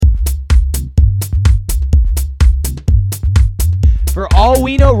all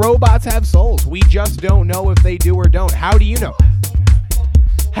we know, robots have souls. We just don't know if they do or don't. How do you know?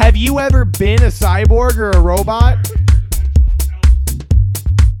 Have you ever been a cyborg or a robot?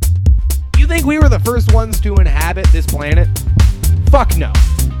 You think we were the first ones to inhabit this planet? Fuck no.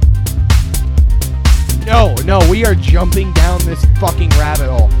 No, we are jumping down this fucking rabbit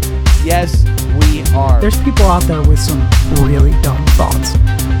hole. Yes, we are. There's people out there with some really dumb thoughts.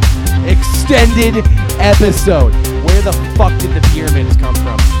 Extended episode. Where the fuck did the pyramids come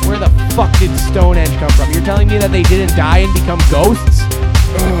from? Where the fuck did Stonehenge come from? You're telling me that they didn't die and become ghosts?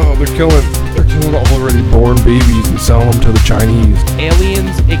 Oh, they're killing already born babies and selling them to the Chinese.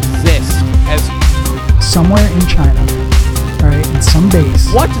 Aliens exist as somewhere in China, all right, in some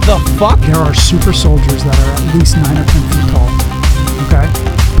base. What the fuck? There are super soldiers that are at least 9 or 10 feet tall. Okay.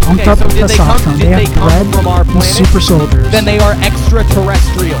 Pumped up with testosterone. They have bred from our planet? super soldiers. Then they are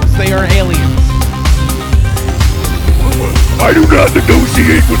extraterrestrials. They are aliens. I do not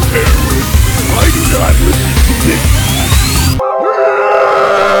negotiate with terrorists. I do not listen to this.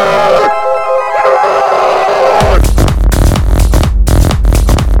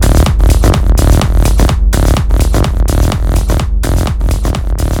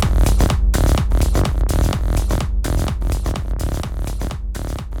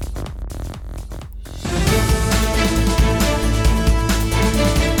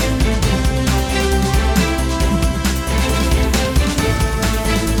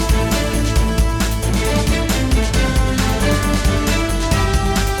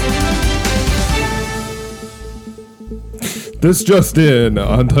 This just in,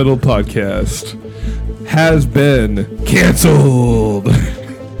 Untitled Podcast has been canceled.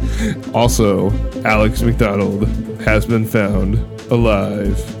 Also, Alex McDonald has been found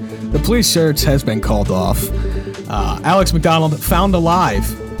alive. The police search has been called off. Alex McDonald found alive.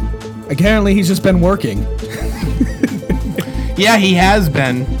 Apparently, he's just been working. Yeah, he has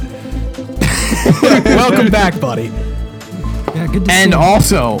been. Welcome back, buddy. Yeah, good to see And you.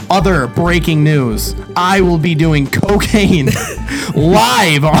 also, other breaking news. I will be doing cocaine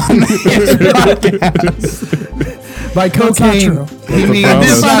live on his podcast. By That's cocaine, not true. he means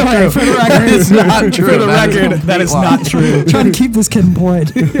It's By the way, for the record, It's not true. For the record, that is not true. trying to keep this kid employed.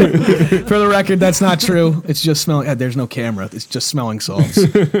 For the record, that's not true. It's just smelling. There's no camera. It's just smelling salts.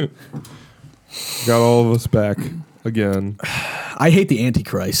 Got all of us back again. I hate the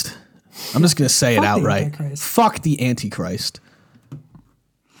Antichrist. I'm just gonna say it Fuck the outright. Antichrist. Fuck the Antichrist.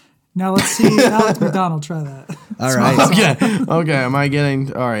 Now let's see Alex McDonald try that. All right. Okay, am I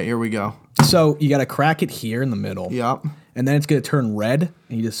getting... All right, here we go. So you gotta crack it here in the middle. Yep. And then it's gonna turn red,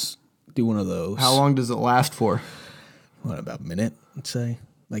 and you just do one of those. How long does it last for? What, about a minute? I'd say.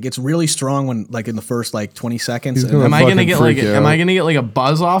 Like it's really strong when, like, in the first 20 seconds. He's And gonna Am I gonna fucking get freak am I out. gonna get like a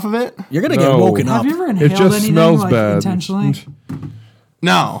buzz off of it? you're gonna No. get woken up. Have you ever inhaled just anything smells like bad. intentionally?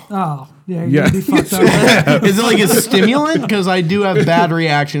 No. Oh, yeah, you're Yeah. gonna be fucked up. Is it like a stimulant? Because I do have bad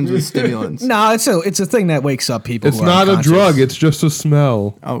reactions with stimulants. No, it's a thing that wakes up people. It's who are not a unconscious. drug. It's just a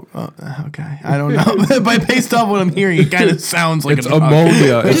smell. Oh, okay. I don't know. But based off what I'm hearing, it kind of sounds like It's a drug.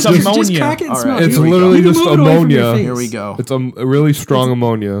 ammonia. It's Just just, ammonia. crack it and All smell right, it. it's here we go. literally You can just move it away from your ammonia. face. Here we go. It's a really strong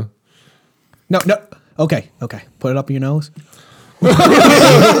ammonia. No. Okay. Put it up your nose.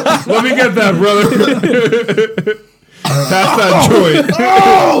 Let me get that, brother. Pass that joint.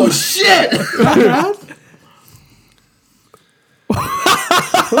 Oh shit!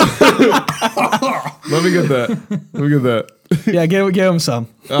 Let me get that. Yeah, give him some.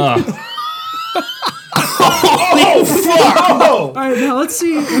 Oh fuck! All right, now let's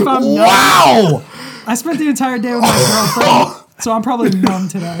see if I'm numb. Wow! I spent the entire day with my girlfriend, so I'm probably numb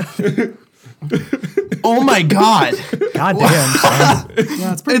today. Oh my god! God damn, son.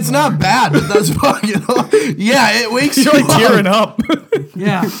 Yeah, it's pretty It's bad. not bad, but that's fucking. Yeah, it wakes you You're like up. tearing up.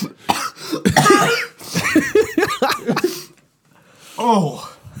 Yeah. Oh.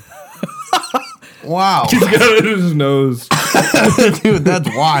 Wow, He's got it in his nose. dude, that's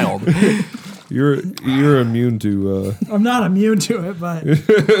wild. You're immune to. I'm not immune to it, but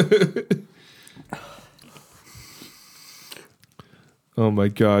Oh my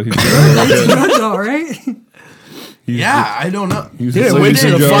god. He's good though, right? Yeah, I don't know. He's Yeah, just it wakes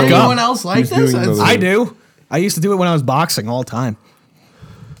you the letting fuck go. up. Anyone else like He's this? doing the- I do. I used to do it when I was boxing all the time.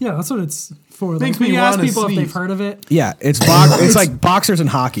 Yeah, that's what it's for. Makes Like, when me you ask wanna people if sneeze. they've heard of it. Yeah, it's like boxers and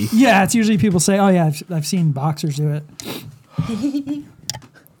hockey. Yeah, it's usually people say, "Oh yeah, I've seen boxers do it."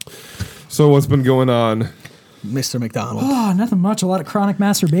 So what's been going on? Mr. McDonald. Oh, nothing much. A lot of chronic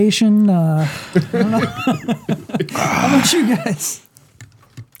masturbation. I don't know. How about you guys?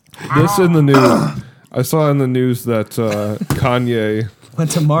 This in the news. I saw in the news that Kanye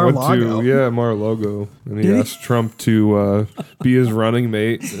Went to Went Mar-a-Lago. to Mar-a-Lago, and he asked Trump to be his running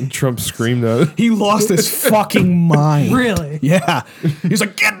mate, and Trump screamed at him. He lost his fucking mind. Really? Yeah. He's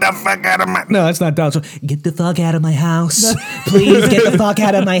like, get the fuck out of my... No, that's not Donald Trump. Get the fuck out of my house. Please get the fuck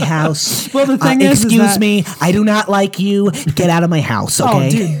out of my house. Well, the thing is excuse that- me, I do not like you. Get out of my house, okay? Oh,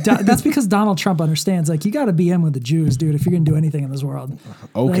 dude, that's because Donald Trump understands. Like, you got to be in with the Jews, dude, if you're going to do anything in this world.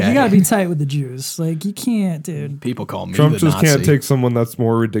 Okay. Like, you got to be tight with the Jews. Like, you can't, dude. People call me Trump the just Nazi. can't take someone that's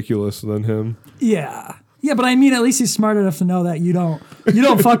more ridiculous than him. Yeah. Yeah, but I mean, at least he's smart enough to know that you don't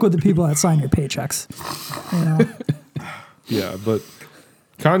fuck with the people that sign your paychecks. You know? Yeah, but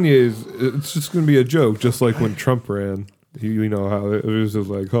it's just going to be a joke, just like when Trump ran. You know how it was just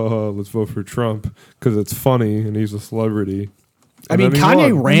like, let's vote for Trump because it's funny and he's a celebrity. I And mean, then he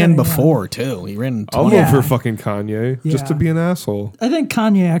Kanye won. ran before, too. He ran... I'll Yeah. vote for fucking Kanye just to Yeah. be an asshole. I think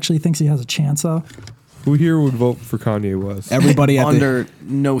Kanye actually thinks he has a chance, though. Who here would vote for Kanye West? Everybody at Under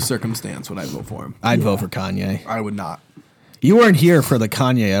no circumstance would I vote for him. I'd vote for Kanye. I would not. You weren't here for the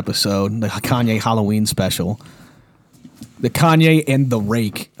Kanye episode, the Kanye Halloween special. The Kanye and the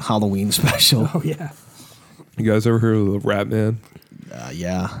Rake Halloween special. Oh, yeah. You guys ever heard of the Rat Man?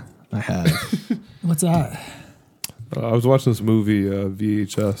 Yeah, I have. What's that? I was watching this movie,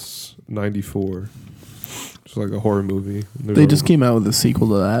 VHS 94. It's like a horror movie. They just came out with a sequel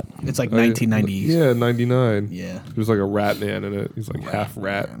to that. It's like 1990. Yeah, 99. Yeah. There's like a rat man in it. He's like half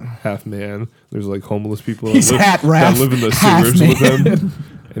rat, half man. There's like homeless people He's that hat live in the half sewers with him.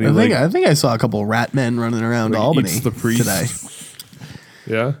 And he I think I saw a couple rat men running around like, Albany eats the priest. today.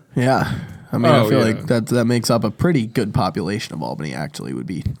 Yeah. Yeah. I mean, I Oh, feel yeah. like that makes up a pretty good population of Albany, actually, would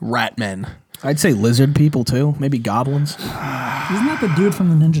be rat men. I'd say lizard people, too. Maybe goblins. Isn't that the dude from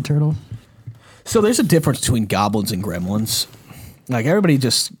the Ninja Turtle? So there's a difference between goblins and gremlins. Like, everybody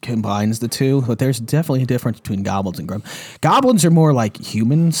just combines the two, but there's definitely a difference between goblins and gremlins. Goblins are more like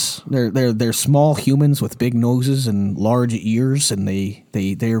humans. They're small humans with big noses and large ears, and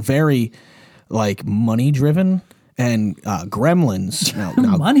they're very, like, money-driven. And gremlins, now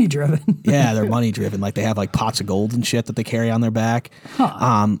Money driven. yeah, they're money driven. Like they have like pots of gold and shit that they carry on their back.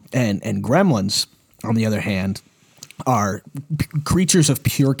 And gremlins, on the other hand, are creatures of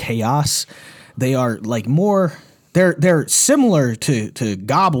pure chaos. They are like more. They're similar to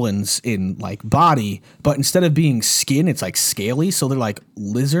goblins in like body, but instead of being skin, it's like scaly. So they're like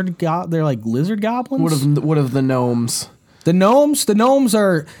lizard. They're like lizard goblins. What of the gnomes? The gnomes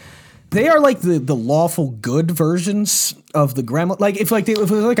are. They are like the lawful good versions of the gremlin. Like if it was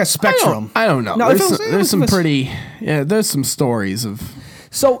like a spectrum. I don't know. No, There's some stories of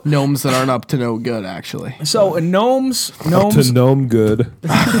So gnomes that aren't up to no good, actually. So gnomes. Up to gnome good. Am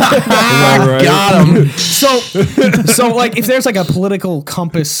I right? Got him. So like if there's like a political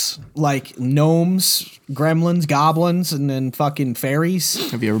compass, like gnomes, gremlins, goblins, and then fucking fairies.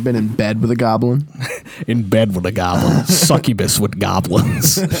 Have you ever been in bed with a goblin? In bed with a goblin, succubus with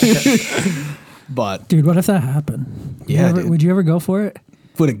goblins. But Dude, what if that happened? Yeah, dude. Would you ever go for it?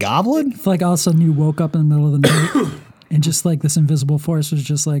 with a goblin, If like all of a sudden you woke up in the middle of the night and just like this invisible force was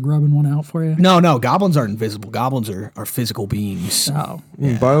just like rubbing one out for you? no, goblins aren't invisible. Goblins are physical beings. Oh.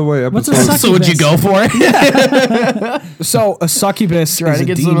 By the way, What's a episode succubus? So would you go for it? So a succubus Try is to a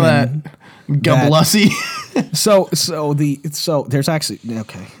get demon. some of that gablusy. So there's actually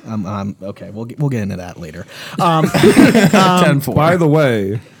okay. Okay. We'll get into that later. 10-4. By the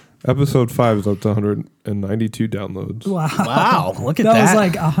way, episode 5 is up to 192 downloads. Wow. Wow, look at That that. was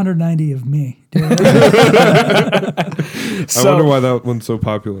like 190 of me. Dude. I wonder why that one's so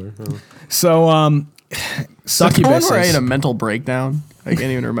popular. So Someone succubus. where I had a mental breakdown. I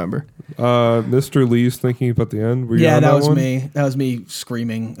can't even remember. Mr. Lee's thinking about the end. Were you Yeah, on that was one? me. That was me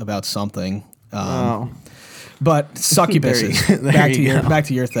screaming about something. Oh. But succubuses. There you go. Back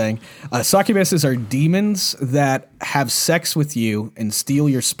to your thing. Succubuses are demons that have sex with you and steal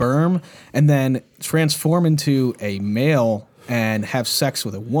your sperm, and then transform into a male and have sex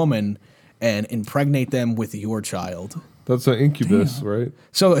with a woman and impregnate them with your child. That's an incubus, right?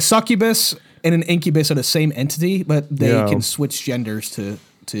 So a succubus and an incubus are the same entity, but they Yeah. can switch genders to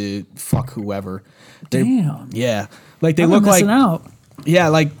fuck whoever. Damn. Yeah, like they I'm look like missing out. yeah,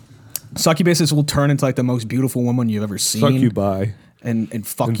 like succubuses will turn into like the most beautiful woman you've ever seen. Succubi. And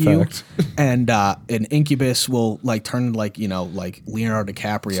fuck In you. fact. And an incubus will like turn like like Leonardo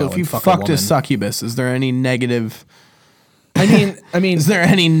DiCaprio. So if you and fuck fucked a a woman. succubus, is there any negative? I mean, Is there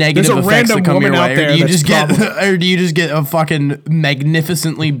any negative There's a effects that random come your woman out way, there or do you that's just get, or do you just get a fucking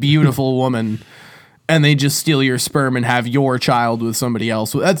magnificently beautiful woman, and they just steal your sperm and have your child with somebody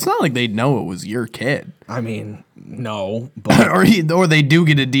else? It's not like they know it was your kid. I mean, No, but or they do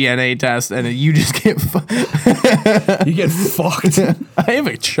get a DNA test and you just get you get fucked. I have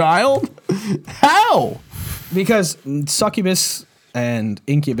a child? How? Because succubus and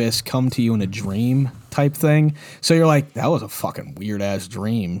incubus come to you in a dream type thing. So you're like, that was a fucking weird ass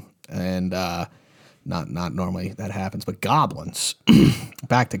dream. And not normally that happens. But goblins,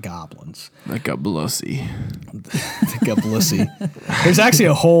 back to goblins. Like a blussy. There's actually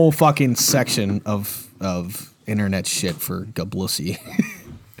a whole fucking section of internet shit for gablussy.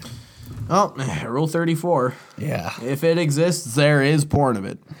 Oh, Rule 34. Yeah. If it exists, there is porn of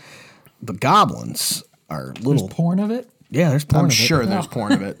it. The goblins are There's little. porn of it. Yeah, there's porn I'm of it. sure there's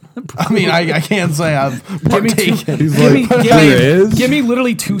porn of it. I mean, I can't say I've partaken. He's like, Give me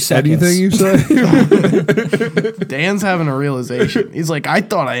literally 2 seconds. anything you say? Dan's having a realization. He's like, I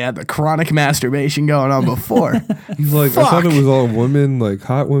thought I had the chronic masturbation going on before. He's like, I thought it was all women, like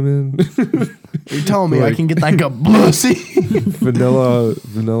hot women. You're telling me I Like- can get like a blussy?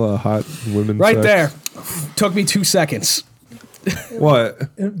 vanilla hot women. Right sex. there. Took me 2 seconds. What?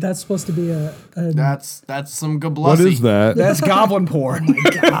 That's supposed to be a That's some gablussy. What is that? That's goblin porn.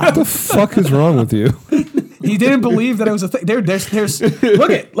 What the fuck is wrong with you? He didn't believe that it was a thing. There's look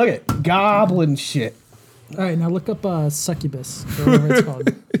at goblin shit. All right, now look up succubus or whatever it's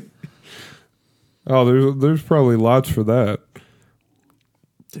called. Oh, there's probably lots for that.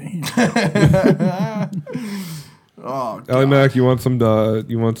 Damn. Oh, Allymac, you want some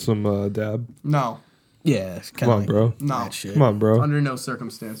dab? no. Yeah, it's Come on, bro. No. That shit. Come on, bro. Under no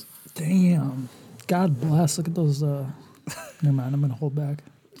circumstance. Damn. God bless. Look at those. Never mind. I'm gonna hold back.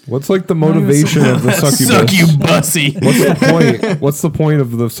 What's like the motivation of the succubus? Succubussy. What's the point? What's the point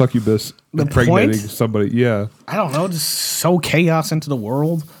of the succubus impregnating point? somebody? Yeah. I don't know. Just sow chaos into the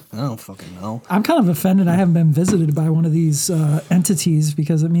world. I don't fucking know. I'm kind of offended. I haven't been visited by one of these entities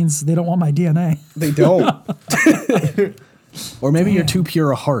because it means they don't want my DNA. They don't. Or maybe you're too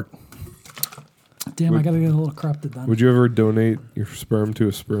pure a heart. Damn, I gotta get a little corrupted then. Would you ever donate your sperm to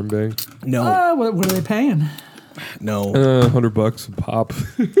a sperm bank? No, What are they paying? no. $100 a pop.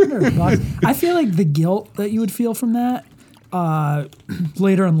 $100. I feel like the guilt that you would feel from that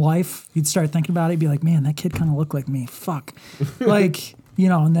later in life, you'd start thinking about it. You'd be like, man, that kid kind of looked like me. Fuck. Like, you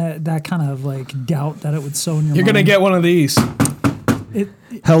know, and that kind of like doubt that it would sow in your You're mind. gonna get one of these. It,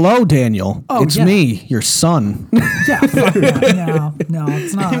 Hello, Daniel. Oh, it's yeah. me, your son. yeah, fuck that. No,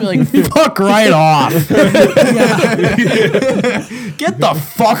 it's not. Be like, fuck right off. Yeah, Get the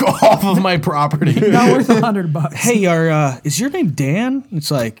fuck off of my property. not worth $100. Hey, is your name Dan?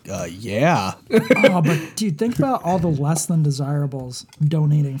 It's like, yeah. Oh, but dude, think about all the less than desirables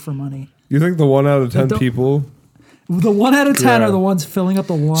donating for money. You think the 1 out of 10 don't- people? The 1 out of 10 Yeah. are the ones filling up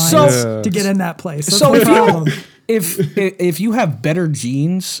the lines So- to get in that place. That's So the if you problem. if you have better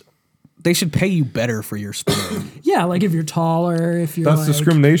genes, they should pay you better for your sperm. Yeah, like if you're taller, if you're That's like,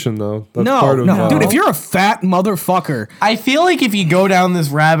 discrimination, though. That's No, part of no, dude. If you're a fat motherfucker, I feel like if you go down this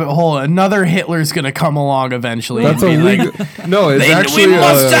rabbit hole, another Hitler's gonna come along eventually. that's and be illegal. like, No, it's actually we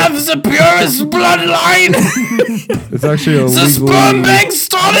must have the purest bloodline. it's actually a The sperm legally. bank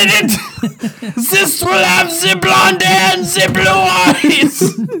started it. This will have the blonde hair and the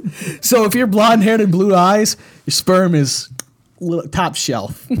blue eyes. so if you're blonde haired and blue eyes, your sperm is top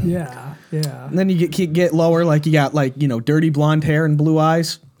shelf. Yeah, yeah. And then you get lower, like you got like dirty blonde hair and blue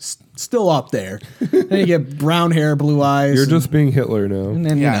eyes, still up there. Then you get brown hair, blue eyes. You're just being Hitler now. and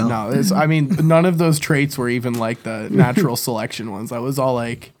then, Yeah, no. I mean, none of those traits were even like the natural selection ones. That was all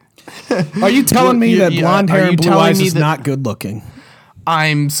like. Are you telling me that Yeah, blonde are hair you and blue telling eyes me is that- not good looking?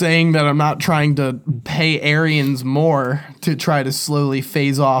 I'm saying that I'm not trying to pay Aryans more to try to slowly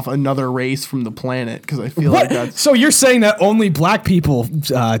phase off another race from the planet because I feel like that's. So you're saying that only black people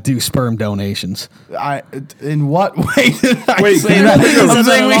do sperm donations? In what way did I Wait, say can you that? pick a- I'm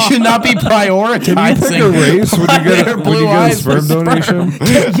saying we should not be prioritizing. Pick a race when you get a, Blue when you get a eyes sperm for sperm. donation.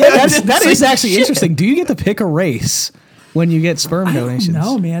 Yeah, that is actually interesting. Do you get to pick a race when you get sperm donations?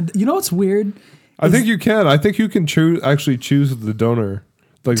 No, man. You know what's weird? I think you can. I think you can choose the donor.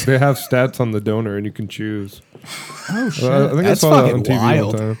 Like they have stats on the donor, and you can choose. Oh shit. I think That's I saw that fucking on TV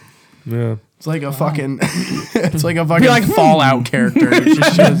wild. one time. Yeah. It's like a fucking, it's like a fucking Fallout character. It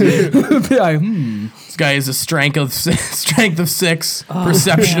just shows you. Be like, This guy has a strength of 6,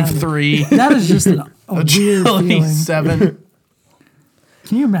 perception of 3, That is just a weird agility feeling. 7.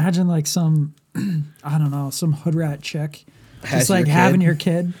 Can you imagine like some, I don't know, some hood rat chick Has just like your having kid? your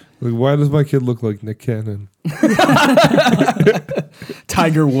kid? Like, why does my kid look like Nick Cannon?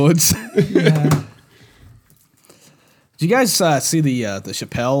 Tiger Woods. Yeah. Did you guys see the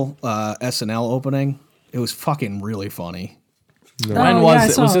Chappelle SNL opening? It was fucking really funny. No. When Oh, was I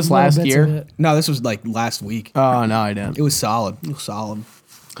it? saw Was this little last bits year? of it. No, this was like last week. Oh no, I didn't. It was solid. It was solid.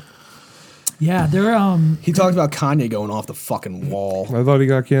 Yeah, they're He talked about Kanye going off the fucking wall. I thought he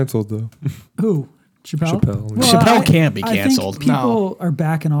got canceled though. who? Chappelle? Chappelle. Chappelle can't be I canceled. think people are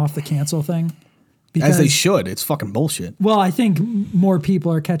backing off the cancel thing. As they should. It's fucking bullshit. Well, I think more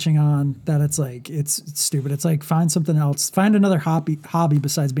people are catching on that it's like it's stupid. It's like find something else, find another hobby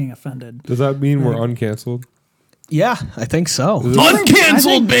besides being offended. Does that mean we're uncanceled? Yeah, I think so.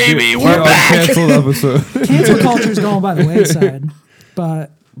 Uncanceled, baby. We're uncanceled episode. Cancel culture is going by the wayside,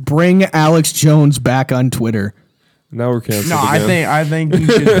 but Bring Alex Jones back on Twitter. Now we're canceled. No, again. I think you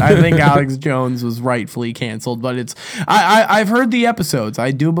should. I think Alex Jones was rightfully canceled, but it's. I've heard the episodes.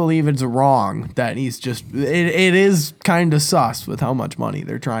 I do believe it's wrong that he's just. It is kind of sus with how much money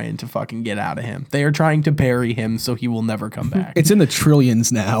they're trying to fucking get out of him. They are trying to bury him so he will never come back. It's in the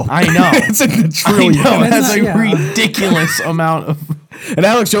trillions now. I know. It's in the I trillions. know. That's It's a not- yeah. ridiculous amount of. And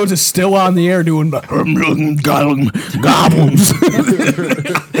Alex Jones is still on the air doing goblins.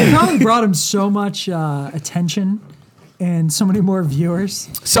 it probably brought him so much attention and so many more viewers.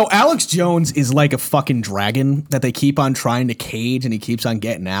 So Alex Jones is like a fucking dragon that they keep on trying to cage, and he keeps on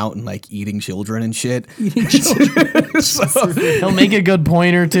getting out and like eating children and shit. Eating children. So, He'll make a good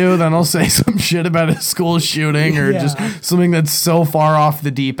point or two, then he'll say some shit about a school shooting or Yeah. just something that's so far off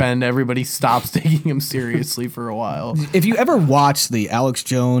the deep end, everybody stops taking him seriously for a while. if you ever watch the Alex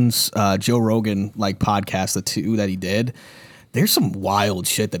Jones, Joe Rogan like podcast, the two that he did, there's some wild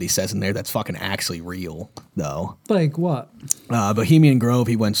shit that he says in there that's fucking actually real, though. Like what? Bohemian Grove,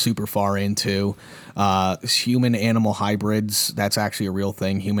 he went super far into. Human-animal hybrids, that's actually a real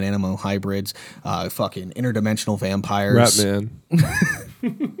thing. Human-animal hybrids. Fucking interdimensional vampires. Rat Man.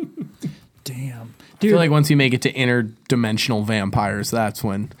 Damn. I Dude, feel like once you make it to interdimensional vampires, that's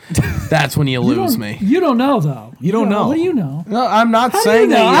when you lose me. You don't know though. You don't know. What do you know? No, I'm not How do you saying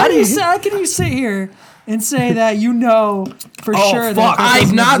know? that. How can you sit here and say that you know for sure? fuck. That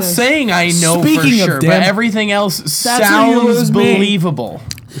I'm not saying I know Speaking for of sure, them- but everything else where you sounds lose me. believable.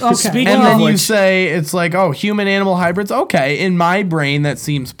 Okay. Speaking And of then you which- say it's like, oh, human-animal hybrids. Okay, in my brain that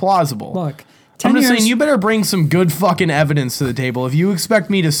seems plausible. Look, I'm 10 just years, saying you better bring some good fucking evidence to the table if you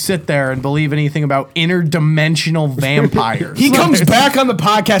expect me to sit there and believe anything about interdimensional vampires. He comes back on the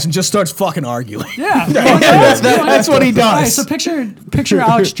podcast and just starts fucking arguing. Yeah, That's what he does. All right, so picture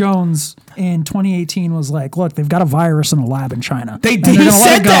Alex Jones in 2018 was like, look, they've got a virus in a lab in China. He and they're gonna let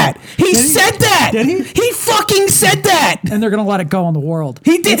said it go. that. He Did said that. Did he? He fucking said that. And they're gonna let it go on the world.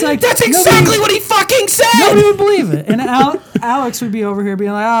 He did. It's like, That's nobody- exactly what he fucking said. Nobody would believe it, and Alex would be over here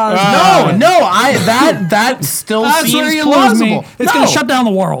being like, That still that's where seems you lose me. plausible. It's gonna shut down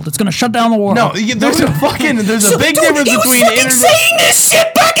the world. It's gonna shut down the world. No, there's a big difference he was between fucking saying this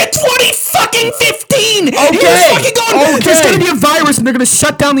shit back in 2015. He was Okay. fucking going, there's gonna be a virus and they're gonna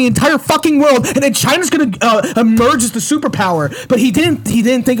shut down the entire fucking world, and then China's gonna emerge as the superpower. But he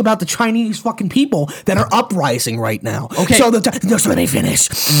didn't think about the Chinese fucking people that are uprising right now. Okay. So just let me finish.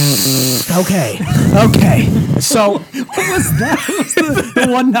 Okay. So what was that? the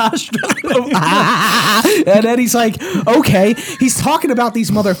one nostril. and then he's like, okay. He's talking about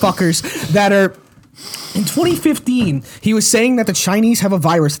these motherfuckers that are. In 2015, he was saying that the Chinese have a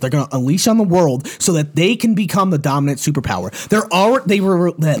virus that they're going to unleash on the world so that they can become the dominant superpower. They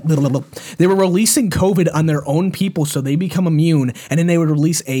were releasing COVID on their own people so they become immune, and then they would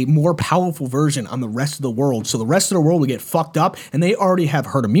release a more powerful version on the rest of the world. So the rest of the world would get fucked up, and they already have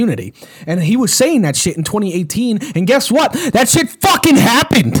herd immunity. And he was saying that shit in 2018, and guess what? That shit fucking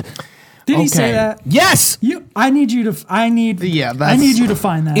happened. Did he say Okay. that? Yes. I need you to find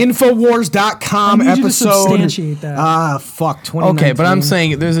that. Infowars.com I need you to episode. substantiate that. Fuck. 2019. Okay, but I'm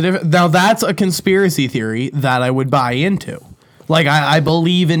saying there's a different. Now that's a conspiracy theory that I would buy into. Like I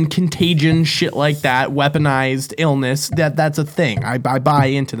believe in contagion, shit like that, weaponized illness. That's a thing. I buy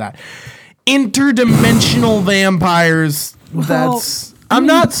into that. Interdimensional vampires. That's. I'm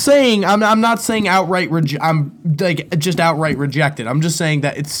not saying outright I'm like just outright rejected. I'm just saying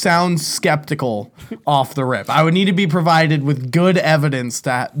that it sounds skeptical off the rip. I would need to be provided with good evidence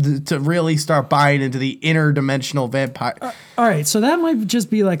to really start buying into the interdimensional vampire. All right, so that might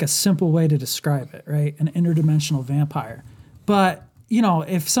just be like a simple way to describe it, right? An interdimensional vampire. But, you know,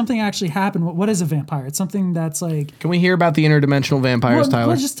 if something actually happened, what is a vampire? It's something that's like... Can we hear about the interdimensional vampires, Tyler?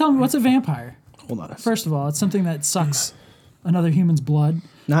 Well, just tell me, what's a vampire? Hold on. First of all, it's something that sucks another human's blood.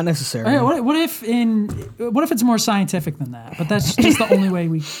 Not necessarily. Okay, what if it's more scientific than that? But that's just the only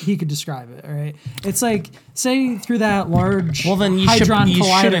way he could describe it. All right, it's like say through that large hadron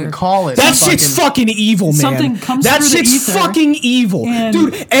collider. Shouldn't call it. That shit's fucking evil, man. Something comes that through the shit's ether, fucking evil, and-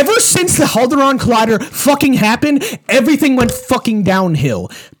 dude. Ever since the Hadron Collider fucking happened, everything went fucking downhill.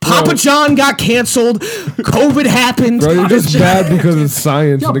 Papa John got canceled. COVID happened. Bro, you're just bad because it's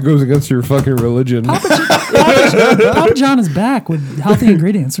science and it goes against your fucking religion. Papa John is back with healthy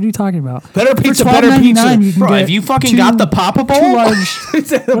ingredients. What are you talking about? Better pizza, For better pizza. $12.99, you can Bro, get have you fucking two- got the Papa Bowl? Two large.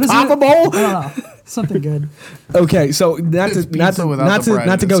 Is it What a is Papa it? Bowl? I don't know. Something good. Okay, so not pizza without the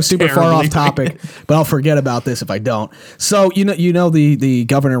bread to go is super far off terribly topic, but I'll forget about this if I don't. So you know the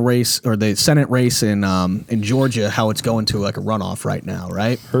governor race or the Senate race in Georgia, how it's going to like a runoff right now,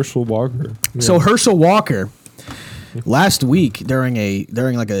 right? Herschel Walker. Yeah. So Herschel Walker, last week during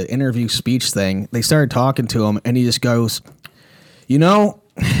like an interview speech thing, they started talking to him, and he just goes,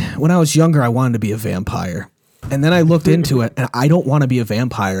 when I was younger, I wanted to be a vampire. And then I looked into it, and I don't want to be a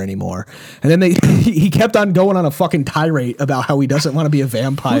vampire anymore. And then he kept on going on a fucking tirade about how he doesn't want to be a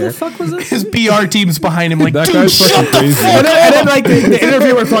vampire. Who the fuck was this? His PR team's behind him like, That dude, guy's shut fucking the crazy. fuck And then like the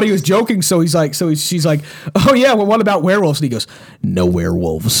interviewer thought he was joking, so she's like, oh yeah, well what about werewolves? And he goes, no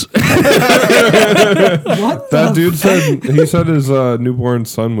werewolves. What? That dude said his newborn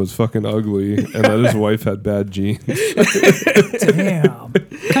son was fucking ugly and that his wife had bad genes. Damn.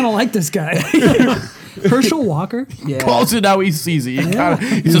 Kind of like this guy. Herschel Walker. Yeah. calls it how he sees it.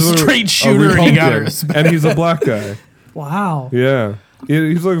 He's a a- straight shooter, and he got Republican, respect. and he's a black guy. Wow. Yeah,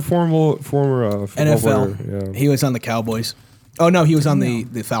 he's like a former football NFL. player. Yeah. He was on the Cowboys. Oh no, he was on the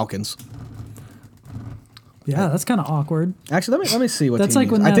Falcons. Yeah, that's kind of awkward. Actually, let me see what That's team like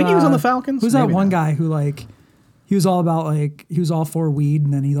he was. when I think he was on the that, Falcons. Who's that Maybe one not. guy who like he was all about like he was all for weed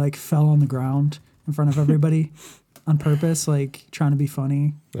and then he like fell on the ground in front of everybody on purpose, like trying to be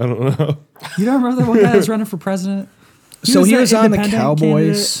funny. I don't know. You don't remember the one guy that was running for president? So he was on the independent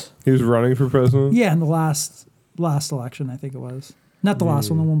Cowboys. candidate. He was running for president. Yeah, in the last election, I think it was. Not the last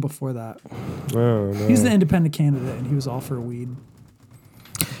one, the one before that. Oh, no. He's the independent candidate, and he was all for weed.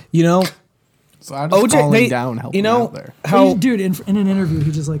 You know, So I just OJ, calling down, helping you know out there. how Dude, in an interview,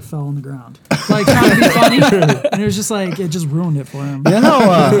 he just like fell on the ground, like trying to be funny, and it was just like it just ruined it for him.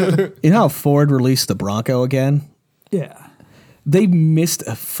 you know how Ford released the Bronco again. Yeah. They missed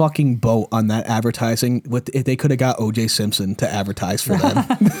a fucking boat on that advertising. If they could have got OJ Simpson to advertise for them.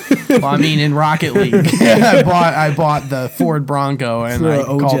 Well, I mean, in Rocket League, I bought the Ford Bronco, and For I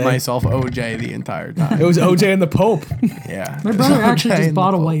OJ. called myself OJ the entire time. It was OJ and the Pope. Yeah, My brother actually OJ just and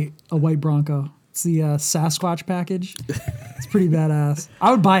bought the a white Bronco. It's the Sasquatch package. It's pretty badass.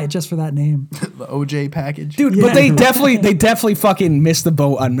 I would buy it just for that name. the OJ package, Dude, Yeah. but they definitely fucking missed the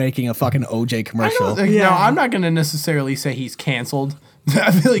boat on making a fucking OJ I commercial. don't, Yeah. No, I'm not going to necessarily say he's canceled.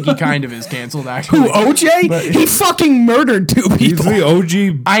 I feel like he kind of is canceled, actually. Who, OJ? He fucking murdered two He's people. the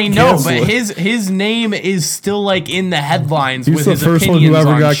OG. I know, canceler. but his name is still like in the headlines He's with the his first one opinions who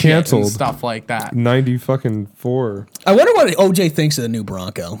ever on got shit and canceled. stuff like that. 94. I wonder what OJ thinks of the new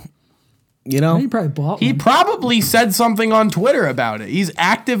Bronco. You know? He probably bought He one. probably said something on Twitter about it. He's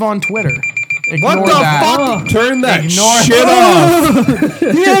active on Twitter. Ignore What the that. fuck? Turn that Ignore- shit off.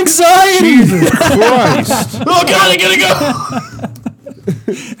 The anxiety! Jesus Christ. Oh God, I gotta go.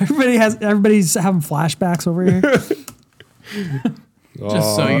 Everybody's having flashbacks over here.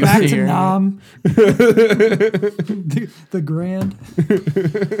 Just so you Back see to here. Nam. the Grand.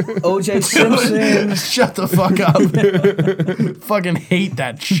 OJ Simpson. Shut the fuck up. Fucking hate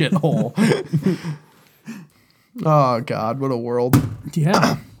that shithole. Oh God, what a world.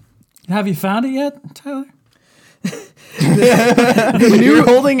 Yeah. Have you found it yet, Tyler? You're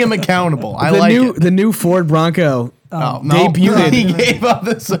holding him accountable. I like it. The new Ford Bronco. Oh, no. debuted. He gave up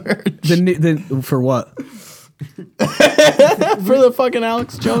the search For what? for the fucking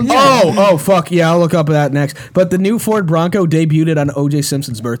Alex Jones. Oh, fuck. Yeah, I'll look up that next. But the new Ford Bronco debuted on OJ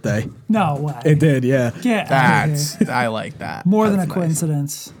Simpson's birthday. No way. It did, yeah. Yeah. That's I like that. more than a That's nice.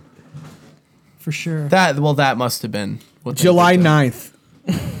 coincidence. For sure. That must have been what they July did. 9th.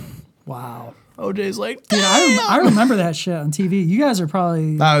 Wow. OJ's like, Dude, I remember that shit on TV. You guys are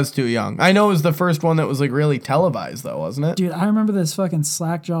probably. I was too young. I know it was the first one that was like really televised though, wasn't it? Dude, I remember this fucking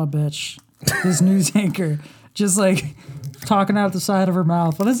slackjaw bitch, this news anchor, just like talking out the side of her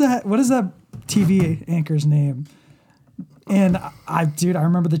mouth. What is that TV anchor's name? And I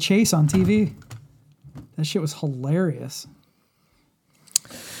remember the chase on TV. That shit was hilarious.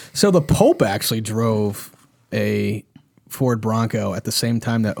 So the Pope actually drove a Ford Bronco at the same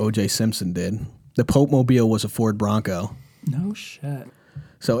time that OJ Simpson did. The Pope Mobile was a Ford Bronco. No shit.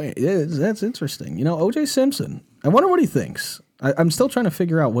 So that's interesting. You know, OJ Simpson, I wonder what he thinks. I'm still trying to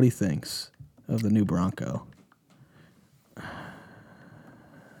figure out what he thinks of the new Bronco.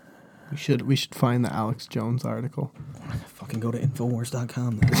 We should find the Alex Jones article. Fucking go to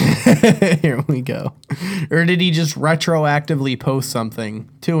Infowars.com. Then. Here we go. Or did he just retroactively post something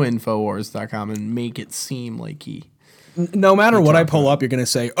to Infowars.com and make it seem like he... No matter what I pull up, you're going to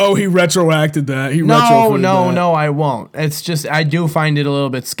say, oh, he retroacted that. He No, retrofitted that. no, I won't. It's just, I do find it a little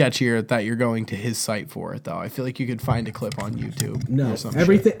bit sketchier that you're going to his site for it, though. I feel like you could find a clip on YouTube. No, or some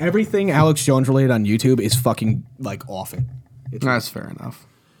everything Alex Jones related on YouTube is fucking, like, awful. That's fair enough.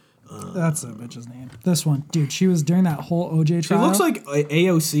 That's a bitch's name. This one, dude. She was during that whole OJ She trial. looks like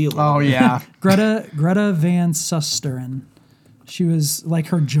AOC a little Oh, bit. yeah. Greta Van Susteren. She was like,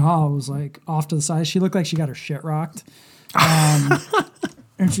 her jaw was like off to the side. She looked like she got her shit rocked. And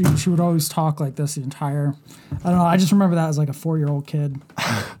she would always talk like this the entire. I don't know. I just remember that as like a 4-year-old kid.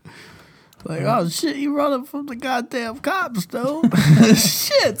 Like, oh, shit, you running from the goddamn cops, though.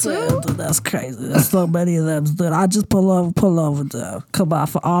 Shit, dude. Dude, that's crazy. There's so many of them, dude. I just pull over, dude. Come on,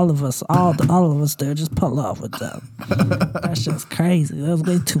 for all of us, all of us, dude. Just pull over, dude. That's just crazy. There's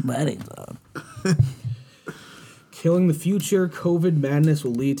way too many, dude. Killing the future, COVID madness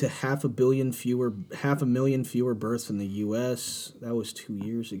will lead to 500,000 fewer births in the U.S. That was 2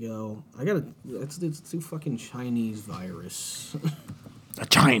 years ago. It's too fucking Chinese virus. The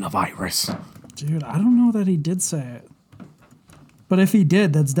China virus. Dude, I don't know that he did say it. But if he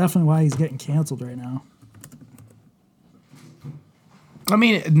did, that's definitely why he's getting canceled right now. I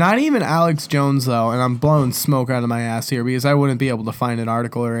mean, not even Alex Jones, though, and I'm blowing smoke out of my ass here because I wouldn't be able to find an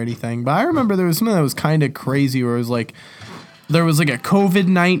article or anything. But I remember there was something that was kind of crazy where it was like, there was like a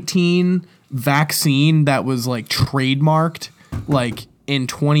COVID-19 vaccine that was like trademarked like in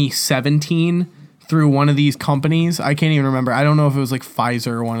 2017 through one of these companies. I can't even remember. I don't know if it was like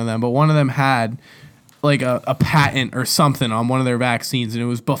Pfizer or one of them, but one of them had like a patent or something on one of their vaccines, and it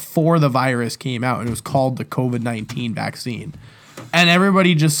was before the virus came out, and it was called the COVID-19 vaccine. And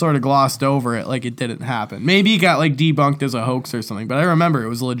everybody just sort of glossed over it like it didn't happen. Maybe it got like debunked as a hoax or something, but I remember it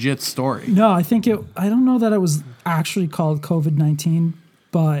was a legit story. No, I don't know that it was actually called COVID-19,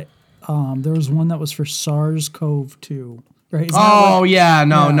 but there was one that was for SARS-CoV-2. Right?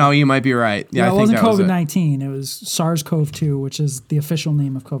 No, you might be right. Yeah, it I think wasn't that was COVID-19. It was SARS-CoV-2, which is the official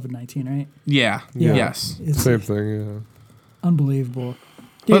name of COVID-19, right? Yeah. Yes. It's Same thing, yeah. unbelievable.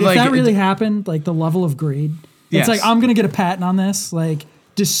 But, Dude, if like, that really happened, like the level of greed, Yes. it's like, I'm going to get a patent on this, like,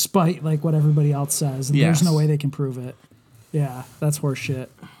 despite like what everybody else says. And Yes. There's no way they can prove it. Yeah, that's horse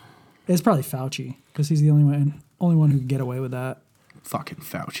shit. It's probably Fauci, because he's the only one who can get away with that. Fucking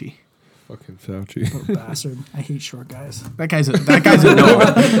Fauci. Fucking Fauci. Poor bastard. I hate short guys. That guy's a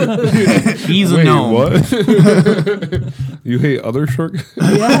gnome. He's a Wait, gnome. what? You hate other short guys?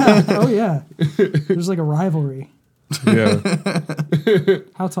 Yeah. Oh, yeah. There's like a rivalry. Yeah.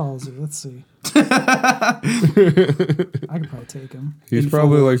 How tall is he? Let's see. I could probably take him. He's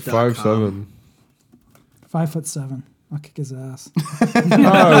probably like Infowars.com. 5'7". 5'7". I'll kick his ass.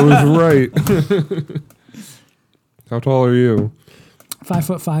 I was right. How tall are you?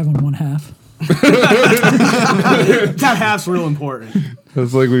 5'5" on 1/2. That half's real important.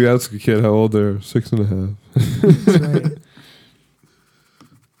 That's like when you ask a kid how old they're. 6.5. That's right.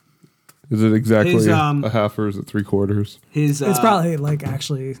 Is it exactly His, a half or is it 3/4? His It's probably like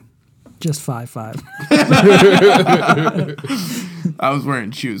actually just 5'5". I was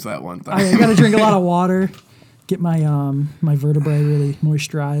wearing shoes that one time. I gotta drink a lot of water, get my my vertebrae really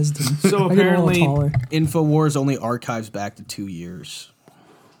moisturized. And So I get a little apparently, taller. Infowars only archives back to 2 years.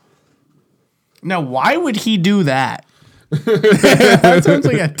 Now, why would he do that? That sounds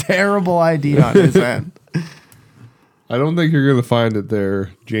like a terrible idea on his end. I don't think you're going to find it there,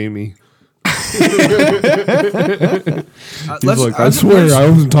 Jamie. He's like, I swear I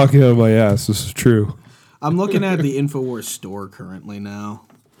wasn't talking out of my ass. This is true. I'm looking at the Infowars store currently now.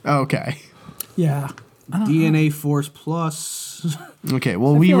 Okay. Yeah. DNA Force Plus. Okay,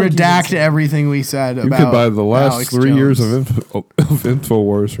 well, we feel like you redact did say- everything we said You about could buy the last Alex 3 years Jones. of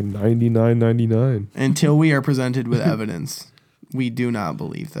Infowars for $99.99. Until we are presented with evidence. We do not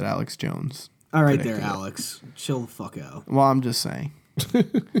believe that Alex Jones. All right predicted there, it. Alex. Chill the fuck out. Well, I'm just saying.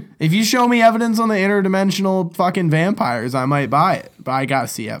 If you show me evidence on the interdimensional fucking vampires, I might buy it. But I gotta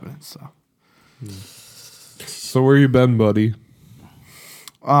see evidence, so. So where you been, buddy?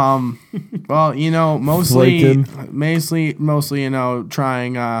 Well, you know, mostly, Flaking. you know,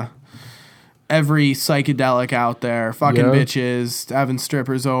 trying every psychedelic out there, fucking Yeah? bitches, having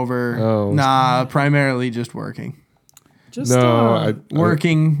strippers over. Oh. Nah, primarily just working. Just No,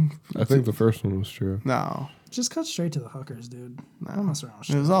 Working. I think the first one was true. No. Just cut straight to the hookers, dude. Don't mess around with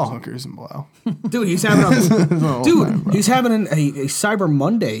It shit. was all hookers and blow. Dude, he's having he's having a Cyber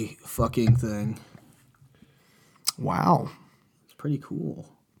Monday fucking thing. Wow. It's pretty cool.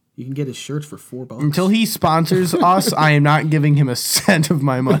 You can get his shirts for $4. Until he sponsors us, I am not giving him a cent of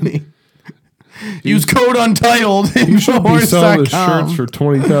my money. Use code Untitled. He should be selling his shirts for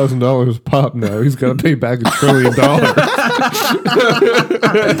 $20,000 pop now. He's got to pay back $1 trillion.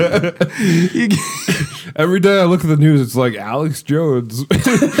 Every day I look at the news, it's like Alex Jones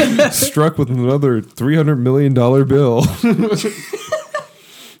struck with another $300 million bill.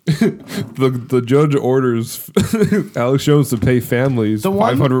 The judge orders Alex Jones to pay families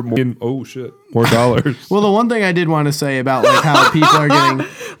 $500 million. Oh shit, more dollars. Well, the one thing I did want to say about like how people are getting.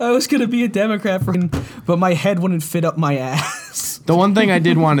 I was gonna be a Democrat, but my head wouldn't fit up my ass. The one thing I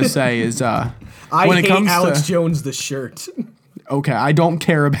did want to say is I when it hate comes Alex to Jones the shirt. okay, I don't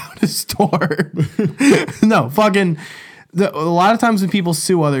care about his store. No, fucking. A lot of times when people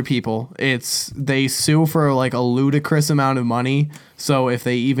sue other people, they sue for like a ludicrous amount of money. So if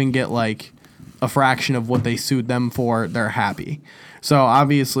they even get like a fraction of what they sued them for, they're happy. So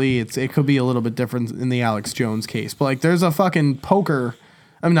obviously it could be a little bit different in the Alex Jones case. But like there's a fucking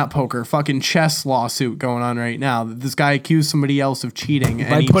fucking chess lawsuit going on right now. This guy accused somebody else of cheating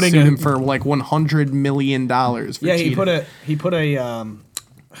and he sued him for like $100 million for cheating. he put a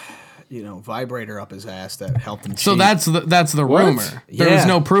vibrator up his ass that helped him cheat. So that's the rumor. Yeah. There's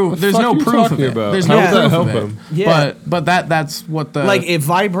no proof. There's no proof of it. There's no proof of it. Yeah. But that's what the like it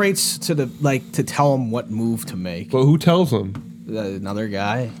vibrates to to tell him what move to make. But who tells him? Another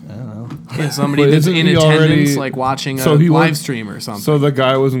guy. I don't know. yeah, somebody But that's isn't in he attendance, already- like watching a So he live was- stream or something. So the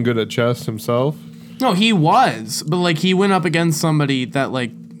guy wasn't good at chess himself? No, he was, but like he went up against somebody that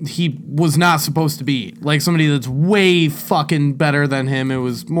like he was not supposed to beat, like somebody that's way fucking better than him. It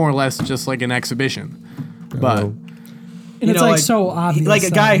was more or less just like an exhibition, but Oh. And it's like so obvious. Like a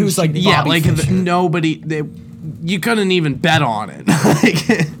that guy he who's like should- yeah, Bobby like Fischer. you couldn't even bet on it.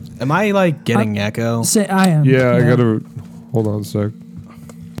 Like, Am I like getting echo? Say, I am. Yeah, I gotta hold on a sec.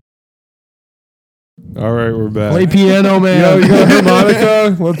 All right, we're back. play piano, Yo, man. you got a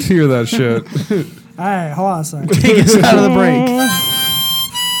harmonica? Let's hear that shit. All right, hold on a second. Take us out of the break.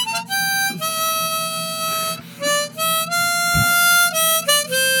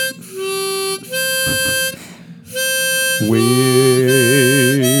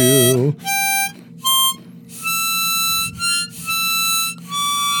 Will.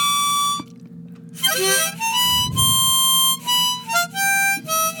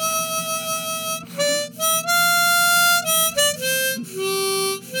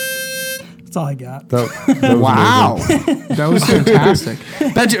 That's all I got. That was Wow, amazing. that was fantastic.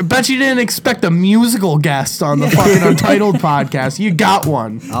 Bet you didn't expect a musical guest on the fucking Untitled podcast. You got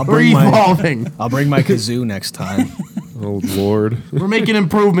one. We're bring my- evolving. I'll bring my kazoo next time. Oh Lord. We're making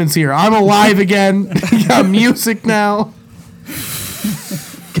improvements here. I'm alive again. You got music now.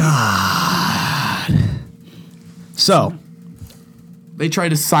 So, They tried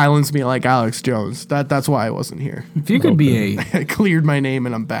to silence me like Alex Jones. That's why I wasn't here. if you could be a I cleared my name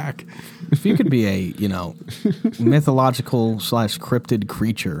and I'm back. if you could be a mythological / cryptid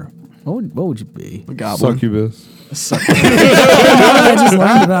creature, what would you be? A goblin. Succubus. I just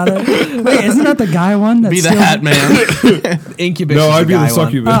learned about it. Wait, isn't that the guy one? That's Be the Hat Man. Incubus. No, is I'd be the guy one.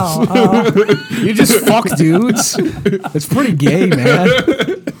 succubus. You just fuck dudes. It's pretty gay, man.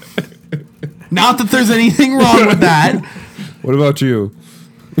 Not that there's anything wrong with that. What about you?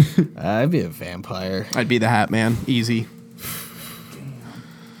 I'd be a vampire. I'd be the Hat Man. Easy.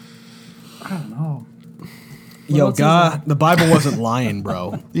 I don't know. Yo, else is God, the Bible wasn't lying,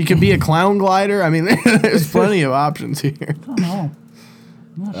 bro. You could be a clown glider. I mean, there's plenty of options here. I don't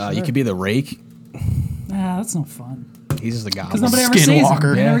know. You could be the rake. Nah, that's no fun. He's the Because goblin. nobody ever sees him.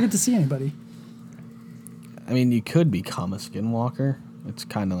 Skinwalker. You Yeah. never get to see anybody. I mean, you could become a skinwalker. It's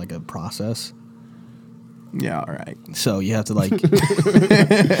kind of like a process. Yeah, all right. So you have to like.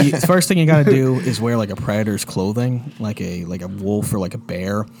 The first thing you got to do is wear like a predator's clothing, like a wolf or like a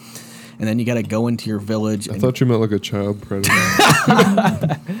bear, and then you got to go into your village. I And thought you meant like a child predator.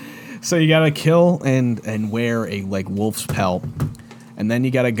 so you got to kill and wear a like wolf's pelt, and then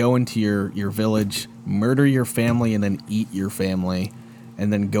you got to go into your village, murder your family, and then eat your family,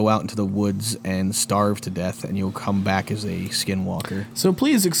 and then go out into the woods and starve to death, and you'll come back as a skinwalker. So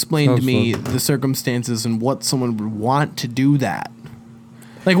please explain to Sounds me fun. the circumstances and what someone would want to do that.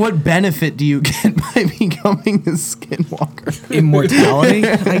 Like, what benefit do you get by becoming a skinwalker? Immortality,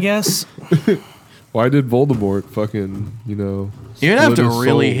 I guess. Why did Voldemort fucking, You'd have to split his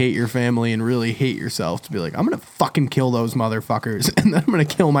really soul? hate your family and really hate yourself to be like, I'm gonna fucking kill those motherfuckers, and then I'm gonna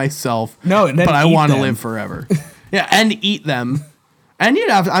kill myself. No, and then but I eat want to them. live forever. Yeah, and eat them. And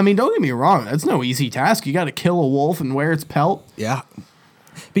you'd have to, I mean, don't get me wrong, that's no easy task. You got to kill a wolf and wear its pelt. Yeah,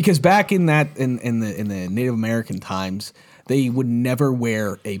 because back in the Native American times, they would never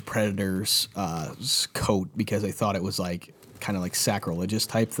wear a predator's coat because they thought it was like kind of like sacrilegious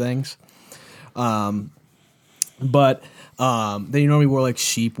type things. But they normally wore like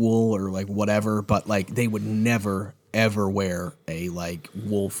sheep wool or like whatever, but like they would never ever wear a like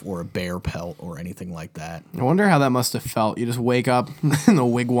wolf or a bear pelt or anything like that. I wonder how that must have felt. You just wake up in the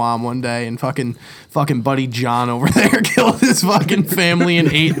wigwam one day and fucking buddy John over there killed his fucking family and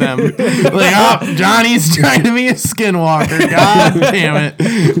ate them. Like, oh, Johnny's trying to be a skinwalker. God damn it.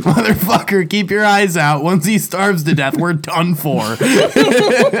 Motherfucker, keep your eyes out. Once he starves to death, we're done for. So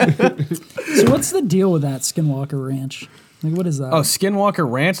what's the deal with that Skinwalker Ranch? Like, what is that? Oh, Skinwalker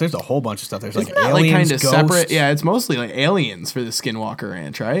Ranch. There's a whole bunch of stuff. There's Isn't like that aliens, like kind of ghosts. separate? Yeah, it's mostly like aliens for the Skinwalker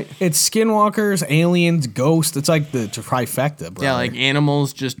Ranch, right? It's Skinwalkers, aliens, ghosts. It's like the trifecta, bro. Yeah, like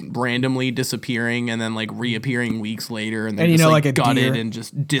animals just randomly disappearing and then like reappearing weeks later, and they're And you just know, like like a gutted deer. and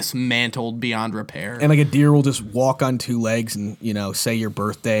just dismantled beyond repair. And like a deer will just walk on two legs and say your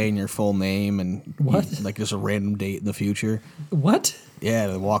birthday and your full name and What? like just a random date in the future. What? Yeah,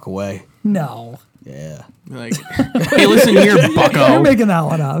 they walk away. No. Yeah. Like, hey, listen here, You're bucko. making that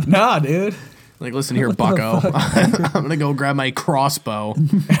one up. Nah, dude. Like, listen here, bucko. I'm gonna go grab my crossbow,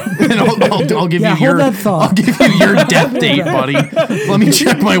 and I'll give Yeah, you hold your that thought. I'll give you your death date, buddy. Let me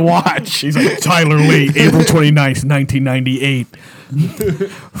check my watch. He's like, Tyler Lee, April 29th, 1998.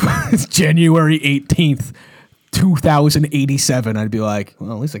 It's January 18th, 2087. I'd be like,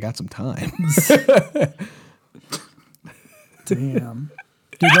 well, at least I got some time. Damn.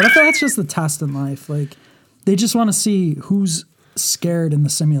 Dude, what if that's just the test in life? Like, they just want to see who's scared in the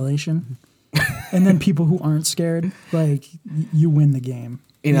simulation. And then people who aren't scared, like, you win the game.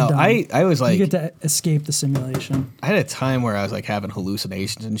 You You're know, done. I was like, You get to escape the simulation. I had a time where I was like having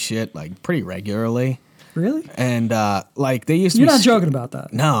hallucinations and shit, like pretty regularly. Really? And like they used to You're be not joking about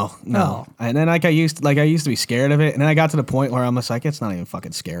that. No. Oh. And then like I used to be scared of it, and then I got to the point where I'm just like, it's not even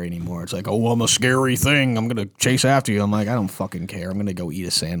fucking scary anymore. It's like, oh, well, I'm a scary thing. I'm gonna chase after you. I'm like, I don't fucking care. I'm gonna go eat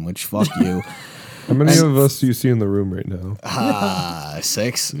a sandwich. Fuck you. How many of us do you see in the room right now?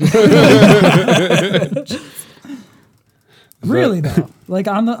 6. Really though? Like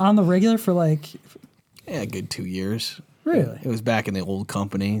on the regular for like Yeah, a good 2 years. really? It was back in the old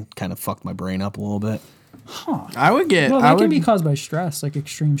company. Kind of fucked my brain up a little bit. I would get. Well, I that can would. be caused by stress, like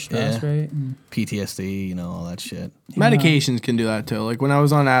extreme stress, Yeah. right? And PTSD, all that shit. Medications can do that too. Like when I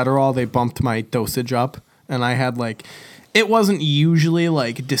was on Adderall, they bumped my dosage up, and I had like, it wasn't usually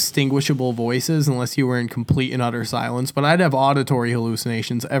like distinguishable voices unless you were in complete and utter silence. But I'd have auditory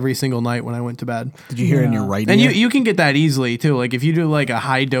hallucinations every single night when I went to bed. Did you hear it in your right And ear? you can get that easily too. Like if you do like a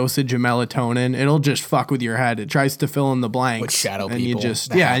high dosage of melatonin, it'll just fuck with your head. It tries to fill in the blanks. With shadow and people. you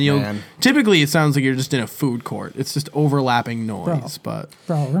just Ah, and you'll man. typically it sounds like you're just in a food court. It's just overlapping noise. But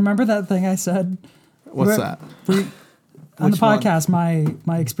bro, remember that thing I said? what's that? On the Which one? podcast,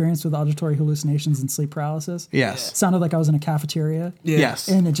 my experience with auditory hallucinations and sleep paralysis. Yes. It sounded like I was in a cafeteria. Yes.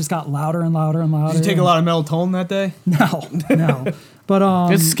 And it just got louder and louder and louder. Did you take a lot of melatonin that day? No.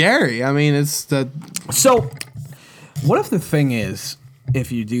 But It's scary. I mean, it's the So, what if the thing is,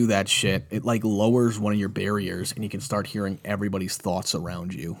 if you do that shit, it like lowers one of your barriers and you can start hearing everybody's thoughts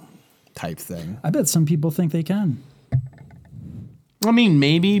around you, type thing? I bet some people think they can. I mean,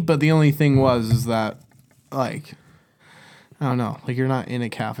 maybe, but the only thing is that, like, I don't know, like you're not in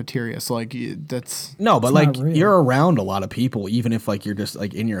a cafeteria, so like that's No, but It's like not real. you're around a lot of people, even if like you're just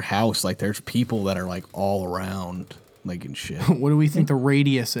like in your house. Like there's people that are like all around, like and shit. what do we think the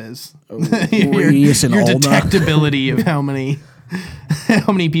radius is? Radius and your all that. detectability of how many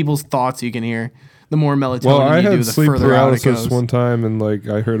people's thoughts you can hear. The more melatonin Well, I you do, had the sleep further out it paralysis goes. one time, and like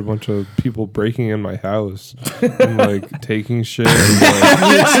I heard a bunch of people breaking in my house and like taking shit. And,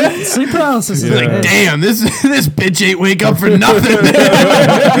 like, Sleep paralysis is Yeah. like Like, damn, this bitch ain't wake up for nothing.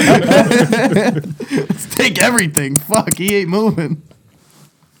 Let's take everything. Fuck, he ain't moving.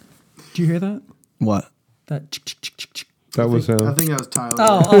 Do you hear that? What? That. that was him. I think that was Tyler.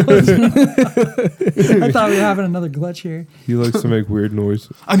 Oh. I thought we were having another glitch here. He likes to make weird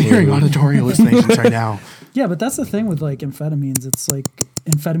noise. I'm hearing auditory hallucinations right now. Yeah, but that's the thing with like amphetamines. It's like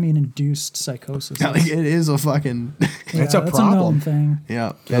amphetamine-induced psychosis. Like, it is a fucking It's a that's problem. a known thing.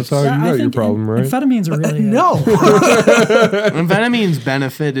 yeah. That's how you I got your think problem, right? Amphetamines are really No. Amphetamines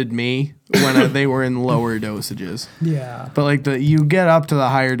benefited me when they were in lower dosages. Yeah. But like you get up to the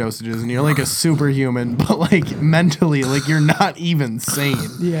higher dosages and you're like a superhuman, but like mentally, like you're not even sane.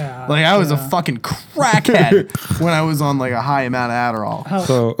 Yeah. Like I was a fucking crackhead when I was on like a high amount of Adderall.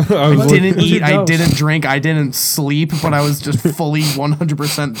 So I didn't was eat, your I dose? didn't drink, I didn't sleep, but I was just fully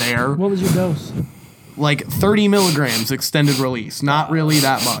 100% there. What was your dose? Like 30 milligrams extended release. Not really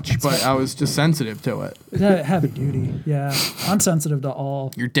that much, but I was just sensitive to it. Heavy duty. Yeah. I'm sensitive to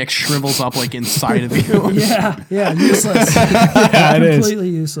all. Your dick shrivels up like inside of you. Yeah, useless. Yeah, it is. Completely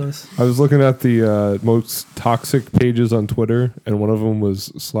useless. I was looking at the most toxic pages on Twitter, and one of them was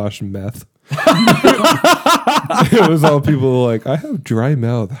 /meth. It was all people like, I have dry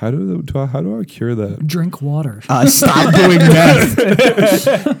mouth. How do I cure that? Drink water. Stop doing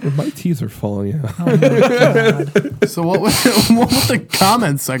meth. My teeth are falling out. Oh my God. So what would the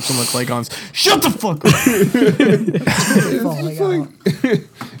comments section look like on shut the fuck up? Falling out.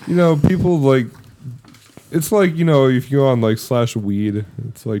 You know, people like, it's like, you know, if you go on like /weed,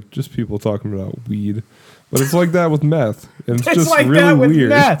 it's like just people talking about weed. But it's like that with meth. And it's just like really that with weird.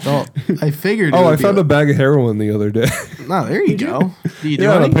 meth. Oh, I figured. Oh, I found a bag of heroin the other day. No, there you go. Do you do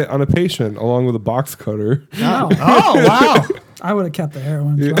Yeah, any? on a patient, along with a box cutter. No. Oh, wow. I would have kept the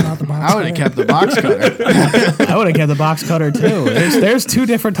heroin. Thrown out the box. I would have kept the box cutter. I would have kept the box cutter too. There's two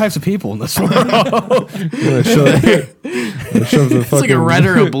different types of people in this world. I shoved the It's like a red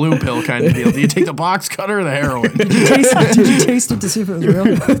or a blue pill kind of deal. Do you take the box cutter or the heroin? Did you taste it to see if it was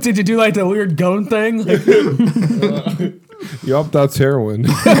real? Did you do like the weird gun thing? Like, Yup, that's heroin.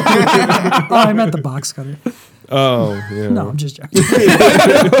 Oh, I meant the box cutter. Oh, yeah. No, I'm just joking.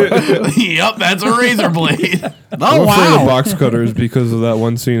 Yup, that's a razor blade. oh, I'm afraid of wow. box cutters because of that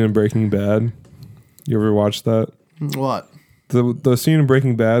one scene in Breaking Bad. You ever watch that? What? The scene in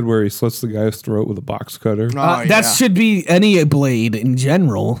Breaking Bad where he slits the guy's throat with a box cutter. Oh, That should be any blade in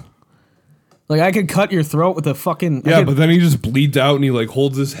general. Like, I could cut your throat with a fucking... Yeah, but then he just bleeds out and he like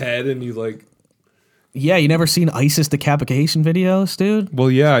holds his head and he like... Yeah, you never seen ISIS decapitation videos, dude? Well,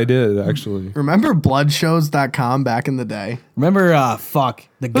 yeah, I did actually. Remember bloodshows.com back in the day? Remember, the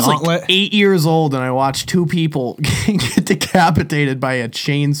I was gauntlet? like 8 years old and I watched two people get decapitated by a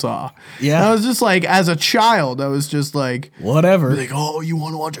chainsaw. Yeah. And I was just like, as a child, I was just like, Whatever. like, oh, you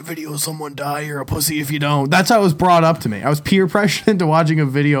want to watch a video of someone die? You're a pussy if you don't. That's how it was brought up to me. I was peer pressured into watching a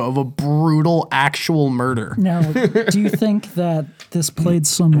video of a brutal actual murder. Now, do you think that this played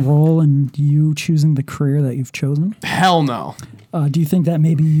some role in you choosing the career that you've chosen? Hell no. Do you think that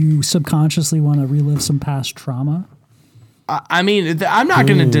maybe you subconsciously want to relive some past trauma? I mean, I'm not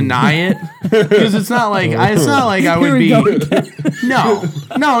going to deny it because it's not like I Here would we be. go. No.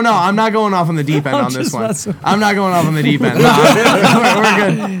 I'm not going off on the deep end I'm on this just one. messing. I'm not going off on the deep end. No,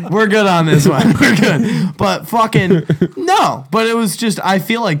 we're good. We're good on this one. We're good. But fucking no. But it was just I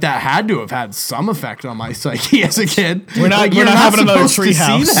feel like that had to have had some effect on my psyche as a kid. We're not- Like, we're you're not having another supposed to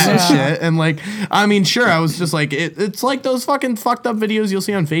treehouse. see that Yeah. shit. And like, I mean, sure, I was just like, it's like those fucking fucked up videos you'll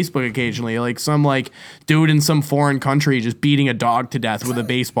see on Facebook occasionally, like some like dude in some foreign country just beating a dog to death with a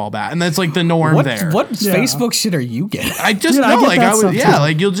baseball bat, and that's like the norm What there. Yeah. Facebook shit are you getting? I just Dude, I know, get like that I would, stuff yeah, too.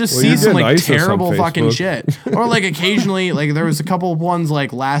 like you'll just Well, see you're some getting like ISIS on terrible fucking Facebook. shit, or like occasionally, like there was a couple of ones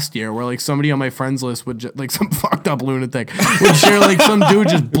like last year where like somebody on my friends list would like some fucked up lunatic would share like some dude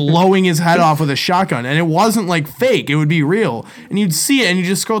just blowing his head off with a shotgun, and it wasn't like fake; it would be real, and you'd see it, and you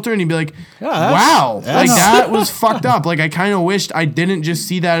just scroll through, and you'd be like, "Wow, like that was fucked up." Like I kind of wished I didn't just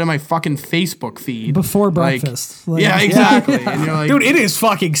see that in my fucking Facebook feed Before Like, breakfast. Like, yeah, exactly. And you're like, Dude, it is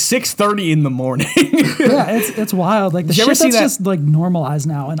fucking 6:30 in the morning. Yeah, it's wild. Like the Did you shit ever that's see that- just like normalized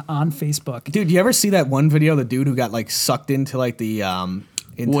now and on Facebook. Dude, you ever see that one video of the dude who got like sucked into like the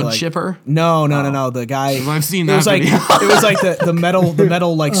into wood like, chipper. No. The guy. I've seen It was that like video. it was like the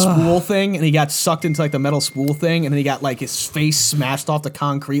metal like spool thing, and he got sucked into like the metal spool thing, and then he got like his face smashed off the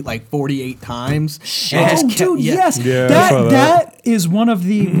concrete like 48 times. And it just Oh, kept- dude, yeah. yes. Yeah, I saw that. That is one of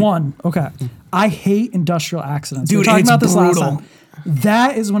the one. Okay. I hate industrial accidents. We were Dude, talking it's about this last brutal. time.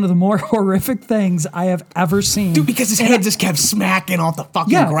 That is one of the more horrific things I have ever seen. Dude, because his head just kept smacking off the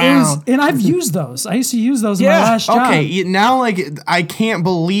fucking yeah, ground. and I've used those. I used to use those in Yeah, my last job. Okay, now like I can't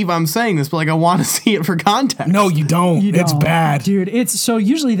believe I'm saying this, but like I want to see it for context. No, you don't. You It's don't. bad. Dude. It's so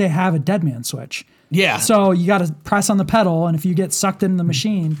usually they have a dead man switch. Yeah. So you got to press on the pedal, and if you get sucked into the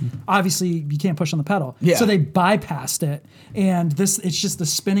machine, obviously you can't push on the pedal. Yeah. So they bypassed it, and it's just the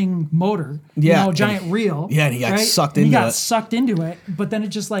spinning motor. Yeah. Giant reel. Yeah, and he got sucked and into he got it. sucked into it, but then it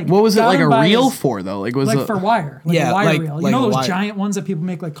just like What was it got like him a by reel his- for though? Like was Like it for wire, like Yeah, a wire like- reel. You like know a those wire. giant ones that people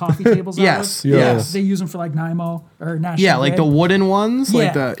make like coffee tables out Yes, of? yes. They use them for like NYMO or National yeah, like the Grid. wooden ones?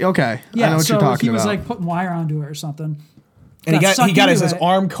 Like Yeah. the okay. Yeah, I know what so you're talking he was about. like putting wire onto it or something. And he sucked got his into it.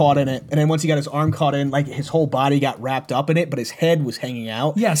 arm caught in it, and then once he got his arm caught in, like his whole body got wrapped up in it, but his head was hanging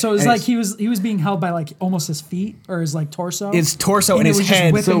out. Yeah, so it was And like he was being held by like almost his feet or his like torso. his torso and it his was just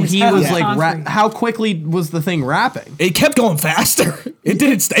head. whipping So his he head was on like, concrete. how quickly was the thing wrapping? It kept going faster. It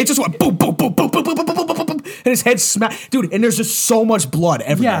didn't. It just went boom, boom, boom, boom, boom, boom, boom, boom, boom, boom, boom, and his head smacked. Dude, and there's just so much blood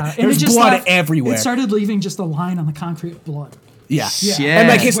everywhere. Yeah, and There's it just blood left, everywhere. It started leaving just a line on the concrete of blood. Yeah. Yeah. And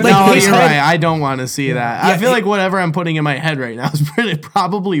like his, no, like his you're head, right. I don't want to see that. Yeah, I feel like whatever I'm putting in my head right now is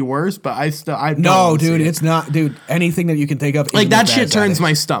probably worse, but I don't No, wanna see dude, it. it's not, dude. Anything that you can think of, Like isn't that as bad shit as that turns is.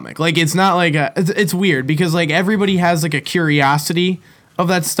 my stomach. Like it's not like it's weird because like everybody has like a curiosity of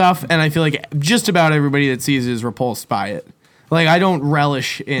that stuff, and I feel like just about everybody that sees it is repulsed by it. Like I don't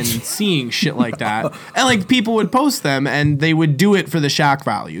relish in seeing shit like that, and like people would post them, and they would do it for the shock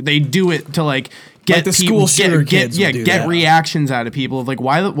value. They do it to like get the people, school shooter kids would do get that. reactions out of people of like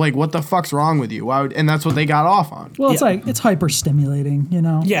why like what the fuck's wrong with you? Why would, and that's what they got off on. Well, it's like it's hyper stimulating, you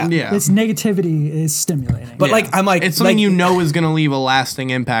know. Yeah. Yeah. It's negativity is stimulating. But Yeah. like, I'm like, it's something like, you know is going to leave a lasting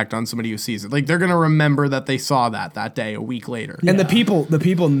impact on somebody who sees it. Like they're going to remember that they saw that day a week later. And Yeah. the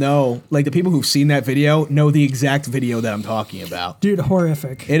people know, like the people who've seen that video know the exact video that I'm talking about. Dude,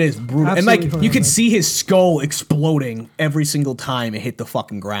 horrific. It is brutal. And Absolutely like you could horrific. see his skull exploding every single time it hit the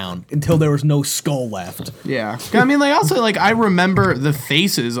fucking ground until there was no skull left. Yeah. I mean, like, also, like, I remember the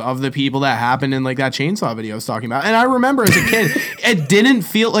faces of the people that happened in, like, that chainsaw video I was talking about. And I remember as a kid, it didn't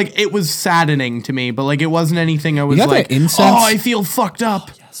feel like it was saddening to me, but, like, it wasn't anything I was got like, that incense? oh, I feel fucked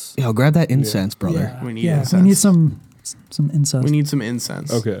up. Yo, grab that incense, brother. Yeah, We need yeah, incense. we need some incest. We need some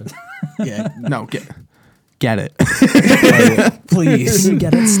incense. Okay. Yeah, No, get it. please. Can you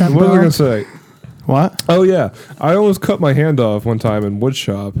get it, step What was I bro? gonna say? What? Oh yeah, I almost cut my hand off one time in wood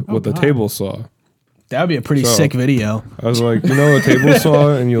shop with a God. table saw. That would be a pretty So- sick video. I was like, you know, a table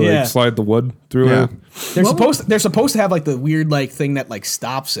saw, and you Yeah. like slide the wood through Yeah. it. They're supposed to have like the weird like thing that like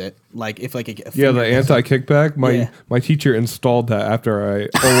stops it. Like if like a Yeah, finger the goes- anti-kickback. Yeah. My teacher installed that after I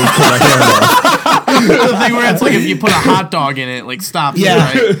almost cut my hand off. The thing where it's like if you put a hot dog in it, it, like, stops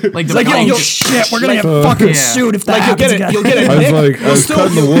Yeah. it, right? Like, the like bite. yo, shit, we're gonna get So- fucking Yeah. sued if that Like, happens again. You'll get a I was nick. like, I was still-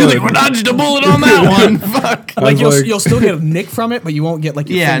 cutting the you'll- wood. We dodged a bullet on that one. Fuck. I Like was you'll, like- you'll still get a nick from it, but you won't get like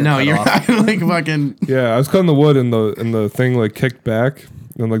your Yeah, finger no, cut you're off. like fucking. Yeah, I was cutting the wood, and the thing like kicked back,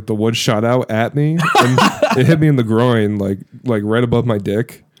 and like the wood shot out at me, and it hit me in the groin, like right above my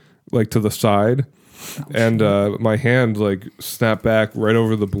dick, like to the side. And my hand like snapped back right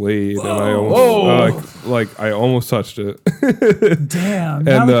over the blade, and I almost I almost touched it, Damn.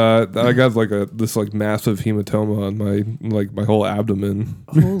 and now- I got like this like massive hematoma on my whole abdomen.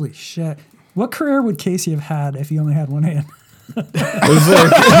 holy shit. What career would Casey have had if he only had one hand? It was like,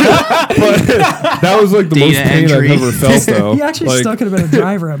 but that was like the most Data pain entry. I've ever felt though. He actually Like, still could have been a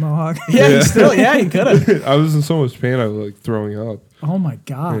driver at Mohawk. Yeah, you could have. I was in so much pain, I was like throwing up. Oh my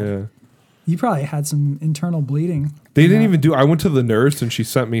God. Yeah. You probably had some internal bleeding. They didn't even do. I went to the nurse and she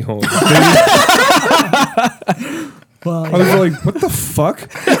sent me home. Well, I was like, "What the fuck?"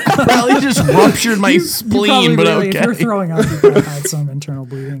 Probably just ruptured my you spleen, probably but really, if you're okay. throwing up, you probably had some internal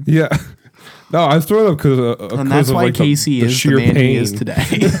bleeding. Yeah. No, I was throwing up because And that's of why like Casey the is the sheer man pain. he is today.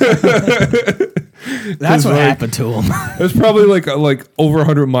 That's what like- happened to him. It was probably like over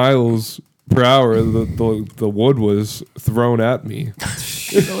 100 miles per hour. The wood was thrown at me.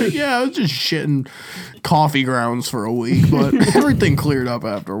 Like, yeah, I was just shitting coffee grounds for a week, but everything cleared up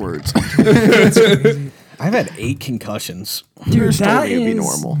afterwards. I've had 8 concussions. Your That story would be is-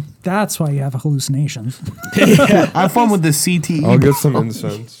 normal. That's why you have hallucinations. Have fun with the CTE. I'll get some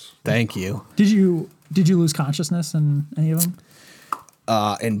incense. Thank you. Did you lose consciousness in any of them?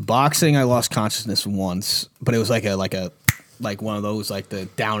 In boxing, I lost consciousness once, but it was like one of those like the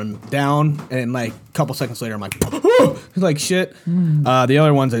down and like a couple seconds later I'm like shit. The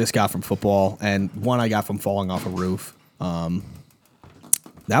other ones I just got from football, and one I got from falling off a roof.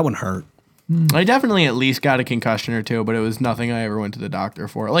 That one hurt. I definitely at least got a concussion or two, but it was nothing I ever went to the doctor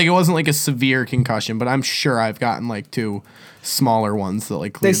for. Like, it wasn't like a severe concussion, but I'm sure I've gotten like 2 smaller ones that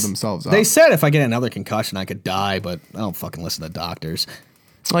like cleared themselves up. They said if I get another concussion, I could die, but I don't fucking listen to doctors.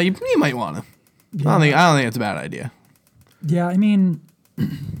 Well, you might want to. I don't think it's a bad idea. Yeah, I mean,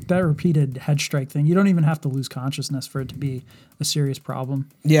 that repeated head strike thing, you don't even have to lose consciousness for it to be a serious problem.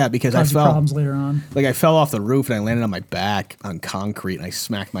 Yeah, because I Cause you fell problems later on. like I fell off the roof and I landed on my back on concrete and I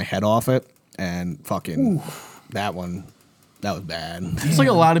smacked my head off it and fucking that was bad. It's like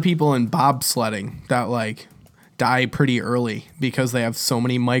a lot of people in bobsledding that like die pretty early because they have so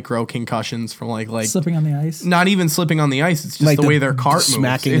many micro concussions from like Slipping on the ice. not even slipping on the ice. It's just Like the the way their cart moves.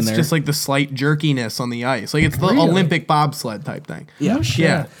 smacking in It's there. just like the slight jerkiness on the ice. Like it's the Really? Olympic bobsled type thing. No shit.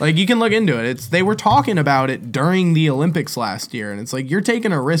 Yeah, like you can look into it. They were talking about it during the Olympics last year, and it's like you're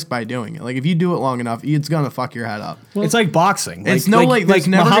taking a risk by doing it. Like if you do it long enough, it's gonna fuck your head up. It's like boxing. It's there's never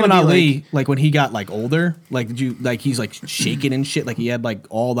Muhammad gonna be, Ali. Like when he got like older, like he's like shaking and shit. Like he had like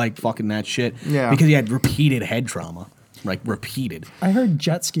all like fucking that shit. Yeah. Because he had repeated head trauma, like repeated. I heard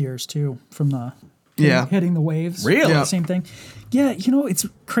jet skiers too from the Yeah. hitting the waves. Really? Yeah. Same thing. Yeah, it's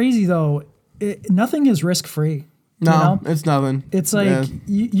crazy though. Nothing is risk free. No, it's nothing. It's like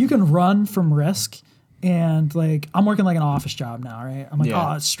you can run from risk, and like I'm working like an office job now, right? I'm like,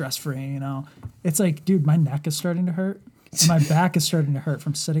 Yeah. oh, it's stress free, It's like, dude, my neck is starting to hurt, and my back is starting to hurt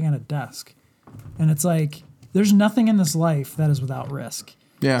from sitting at a desk, and it's like there's nothing in this life that is without risk.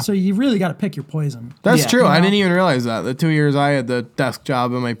 Yeah. So you really got to pick your poison. That's Yeah. true. You I know? didn't even realize that. The 2 years I had the desk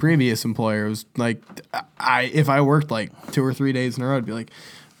job at my previous employer was like, if I worked like 2 or 3 days in a row, I'd be like,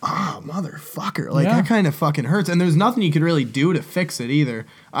 oh, motherfucker. Like, Yeah. that kind of fucking hurts. And there's nothing you could really do to fix it either.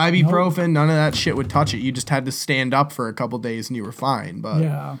 Ibuprofen, none of that shit would touch it. You just had to stand up for a couple days and you were fine. But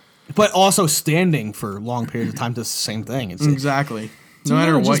Yeah. But also standing for long periods of time does the same thing. It's exactly. So No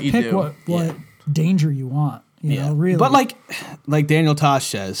matter gotta what just you pick do. what danger you want. You know, really. But like Daniel Tosh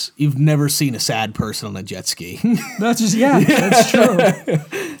says, you've never seen a sad person on a jet ski. that's just that's true.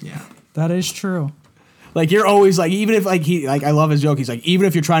 Yeah. That is true. Like you're always like, even if like I love his joke. He's like, even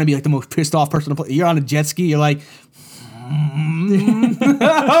if you're trying to be like the most pissed off person to play, you're on a jet ski. You're like,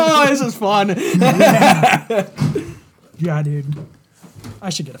 oh, this is fun. Yeah, dude.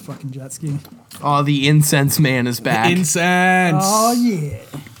 I should get a fucking jet ski. Oh, the incense man is back. Incense. Oh yeah.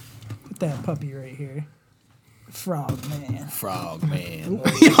 Put that puppy right here. Frog man. Frog man.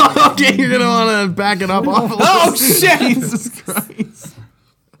 Okay, you're going to want to back it up off a little. Oh shit! Jesus Christ.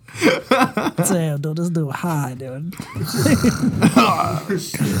 Damn, dude, this dude high, dude.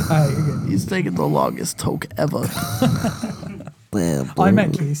 Alright, you're good. He's taking the longest toke ever. Well, Oh, I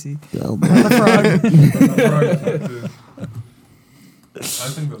meant Casey. well, The frog. I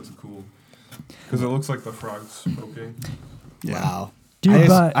think that's cool because it looks like the frog's smoking. Wow. Dude,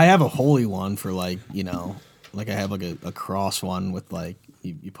 but I have a holy one for like, like I have like a cross one with like,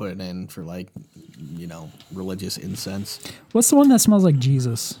 you put it in for like, religious incense. what's the one that smells like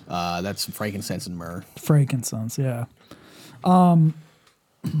Jesus? That's frankincense and myrrh. Frankincense, yeah.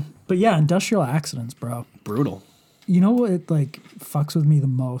 But yeah, industrial accidents, bro. Brutal. You know what like fucks with me the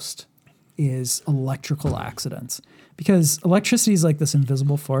most is electrical accidents. Because electricity is like this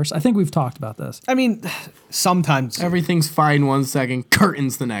invisible force. I think we've talked about this. I mean, sometimes. Everything's fine 1 second,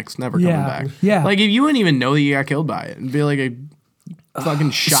 curtains the next, never coming Yeah, back. yeah. Like if you wouldn't even know that you got killed by it, it'd be like a fucking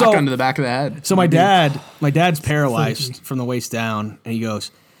shotgun to the back of the head. So my dad's paralyzed from the waist down, and he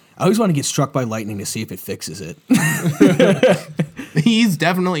goes, I always want to get struck by lightning to see if it fixes it. He's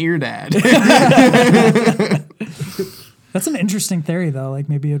definitely your dad. That's an interesting theory, though. Like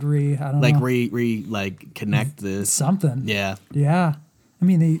maybe it'd I don't Like know. connect this. Something. Yeah. Yeah. I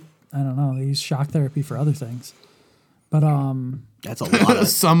mean, I don't know. They use shock therapy for other things. But That's a lot of.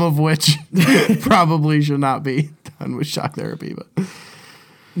 Some of which probably should not be done with shock therapy. But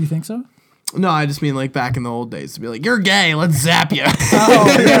you think so? no, I just mean like back in the old days to be like, you're gay, let's zap you.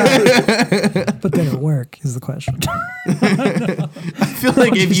 Oh, yeah. But did it work? Is the question. I feel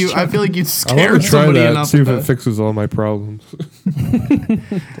like you'd I want scare to try somebody that, enough. see if to- it fixes all my problems.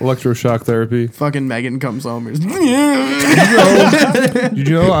 Electroshock therapy. Fucking Megan comes home. And Did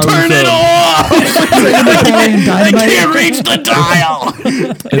you know I turn was, it off! Napoleon Dynamite. Can't reach the dial.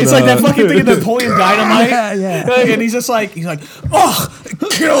 It's like that fucking thing in Napoleon Dynamite. Yeah. And he's like, oh, it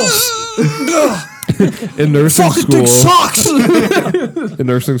kills. in nursing Fucking thing school. sucks. In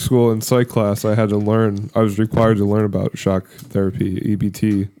nursing school in psych class, I was required to learn about shock therapy,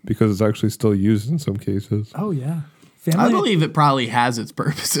 EBT, because it's actually still used in some cases. Oh, yeah. I Family. believe it probably has its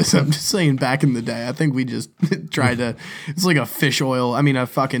purposes. I'm just saying back in the day, I think we just tried to, it's like a a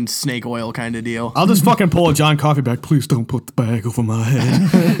fucking snake oil kind of deal. I'll just fucking pull a John Coffey back. Please don't put the bag over my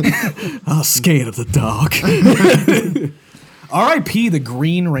head. I'm scared of the dark. R.I.P. the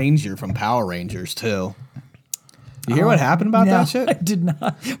Green Ranger from Power Rangers, too. You hear what happened about No, that shit? I did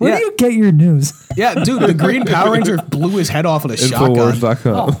not. Where Yeah. do you get your news? Yeah, dude, the Green Power Ranger blew his head off with a shotgun.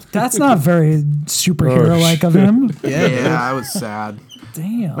 Infowars.com. Oh, that's not very superhero-like of him. Yeah, I was sad.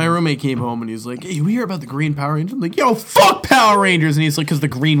 Damn. My roommate came home and he's like, hey, you hear about the Green Power Rangers? I'm like, yo, fuck Power Rangers. And he's like, because the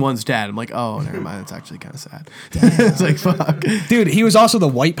green one's dead. I'm like, oh, never mind. That's actually kind of sad. It's like, fuck. Dude, he was also the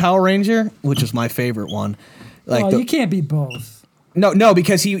White Power Ranger, which is my favorite one. Like Well, the, you can't be both. No,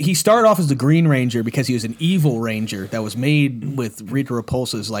 because he started off as the Green Ranger because he was an evil ranger that was made with Rita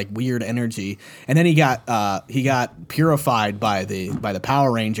Repulsa's like weird energy, and then he got purified by the Power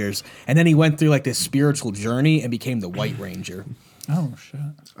Rangers, and then he went through like this spiritual journey and became the White Ranger. Oh shit!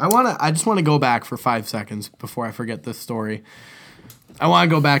 I just want to go back for 5 seconds before I forget this story. I want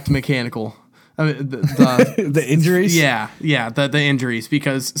to go back to mechanical. The injuries? Yeah, the injuries,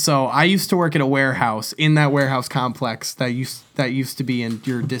 because so I used to work at a warehouse, in that warehouse complex that used to be in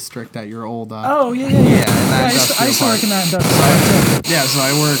your district at your old Oh yeah. in that I used to industrial work in that park. industrial park. Yeah,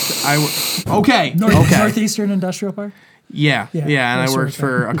 so okay. Northeastern Industrial Park. Yeah, and I worked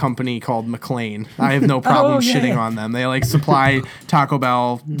for a company called McLean. I have no problem shitting on them. They like supply Taco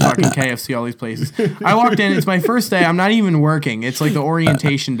Bell, fucking KFC, all these places. I walked in. It's my first day. I'm not even working. It's like the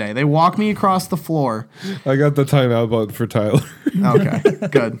orientation day. They walk me across the floor. I got the timeout button for Tyler. Okay,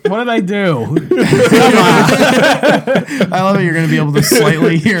 good. What did I do? I love it. You're gonna be able to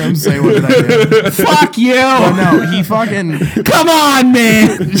slightly hear him say, "What did I do?" Fuck you! Oh no, he fucking. Come on,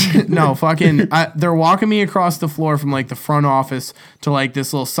 man! No, fucking. They're walking me across the floor from like the front office to like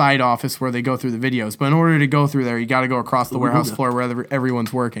this little side office where they go through the videos. But in order to go through there, you got to go across the warehouse floor where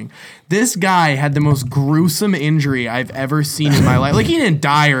everyone's working. This guy had the most gruesome injury I've ever seen in my life. Like, he didn't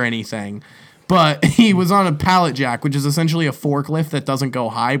die or anything, but he was on a pallet jack, which is essentially a forklift that doesn't go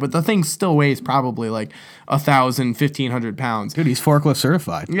high, but the thing still weighs probably like 1,500 pounds. Dude, he's forklift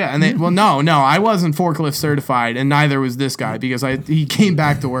certified. Yeah, and no, I wasn't forklift certified, and neither was this guy, because he came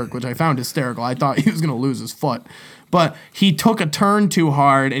back to work, which I found hysterical. I thought he was going to lose his foot. But he took a turn too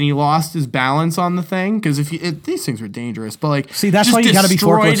hard and he lost his balance on the thing, because these things were dangerous. But like, see, that's why you got to be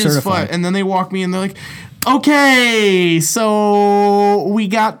forklift certified. And then they walk me and they're like, "Okay, so we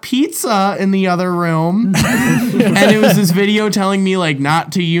got pizza in the other room," and it was this video telling me like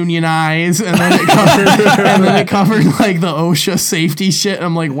not to unionize, and then it covered like the OSHA safety shit. And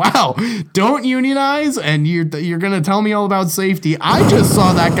I'm like, wow, don't unionize, and you're gonna tell me all about safety. I just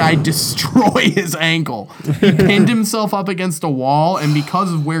saw that guy destroy his ankle. He pinned himself up against a wall, and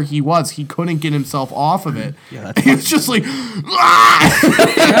because of where he was, he couldn't get himself off of it. Yeah, he was just like,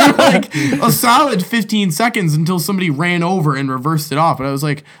 like a solid 15 seconds until somebody ran over and reversed it off. And I was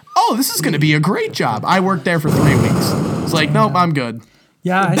like, oh, this is going to be a great job. I worked there for 3 weeks. It's like, nope, I'm good.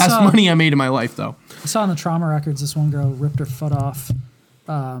 Yeah, Best money I made in my life, though. I saw in the trauma records this one girl ripped her foot off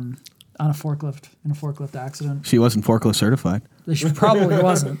on a forklift, in a forklift accident. She wasn't forklift certified. She probably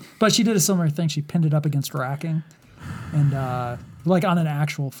wasn't. But she did a similar thing. She pinned it up against racking and like on an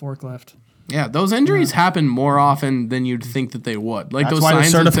actual forklift. Yeah, those injuries happen more often than you'd think that they would. Like, That's those why the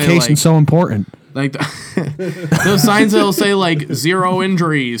signs that say, certification's like, so important. like those signs that'll say like 0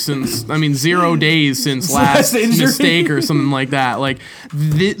 injuries since 0 days since last mistake or something like that. Like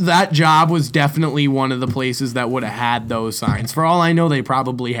that job was definitely one of the places that would have had those signs. For all I know, they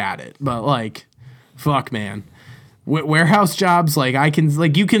probably had it. But like, fuck, man. Warehouse jobs, like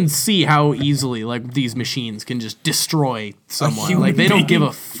you can see how easily like these machines can just destroy someone. Like, they don't give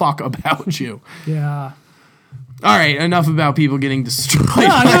a fuck about you. Yeah. All right, enough about people getting destroyed.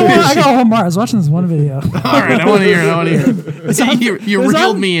 I got one more. I was watching this one video. All right, I want to hear it. You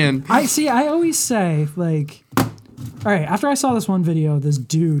reeled me in. I always say, like, all right, after I saw this one video, this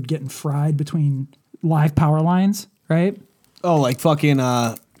dude getting fried between live power lines, right? Oh, like fucking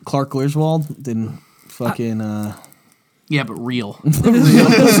Clark Griswold didn't fucking... Yeah, but real.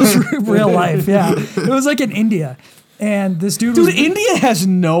 This was real life, yeah. It was like in India. And this dude India has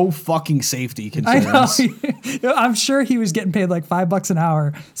no fucking safety concerns. I know. I'm sure he was getting paid like $5 an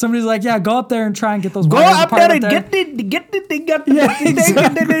hour. Somebody's like, yeah, go up there and try and get those Go wires up apart there and up there. get the Yeah,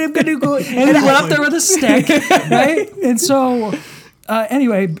 exactly. And he went up there with a stick, right? And so,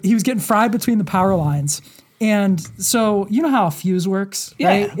 anyway, he was getting fried between the power lines. And so, you know how a fuse works,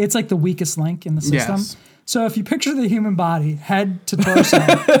 right? Yeah. It's like the weakest link in the system. Yes. So if you picture the human body, head to torso,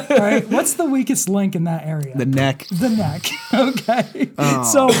 right? What's the weakest link in that area? The neck. The neck. Okay.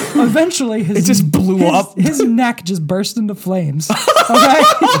 So eventually It just blew up. His neck just burst into flames. Okay.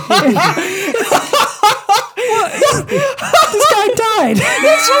 This guy died.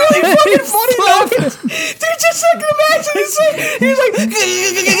 That's really fucking funny though. Dude, just like imagine he's like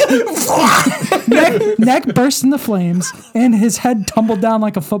neck burst into flames, and his head tumbled down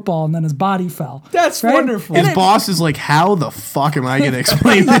like a football, and then his body fell. That's wonderful. His boss is like, how the fuck am I going to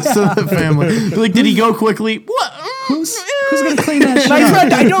explain this to the family? Like, did he go quickly? What? Who's gonna clean that shit My up?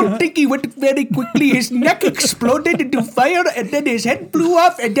 friend, I don't think he went very quickly. His neck exploded into fire, and then his head blew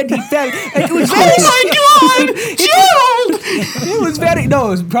off, and then he fell. And it was very Oh my God, Gerald! It was very... No,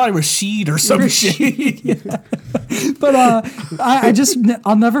 it was probably Rashid or some shit. Yeah. But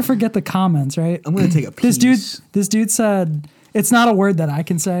I'll never forget the comments, right? I'm going to take a piece. This dude said, It's not a word that I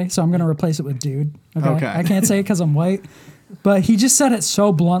can say, so I'm going to replace it with dude. Okay. Okay. I can't say it because I'm white, but he just said it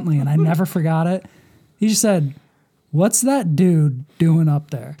so bluntly, and I never forgot it. He just said, "What's that dude doing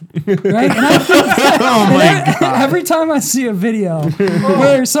up there?" Right? And I think every time I see a video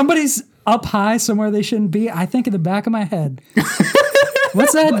where somebody's up high somewhere they shouldn't be, I think in the back of my head,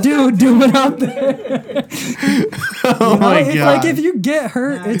 "What's that dude doing up there?" my God. Like if you get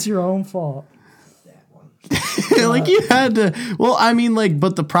hurt, it's your own fault. Like you had to. Well, I mean, like,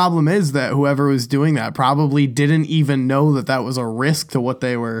 but the problem is that whoever was doing that probably didn't even know that that was a risk to what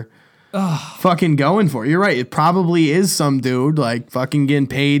they were fucking going for. You're right. It probably is some dude like fucking getting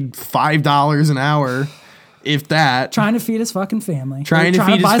paid $5 an hour, if that. Trying to feed his fucking family. Trying to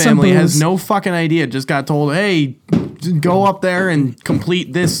feed buy his some family, has booze. no fucking idea. Just got told, hey, go up there and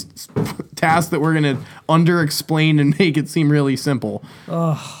complete this task that we're gonna under-explain and make it seem really simple.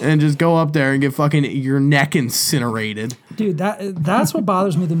 And just go up there and get fucking your neck incinerated. Dude, that's what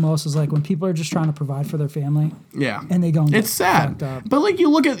bothers me the most is like when people are just trying to provide for their family. Yeah, And they go and get it's sad. fucked up. But like you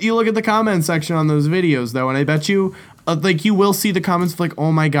look at the comment section on those videos though, and I bet you like you will see the comments like,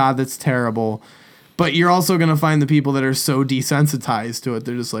 oh my God, that's terrible. But you're also going to find the people that are so desensitized to it.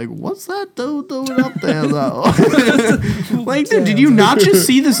 They're just like, what's that dude doing up there, though? Like, dude, did you not just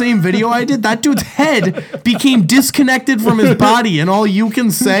see the same video I did? That dude's head became disconnected from his body, and all you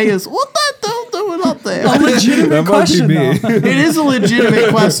can say is, what that dude doing up there? A legitimate That might be question, me. though. It is a legitimate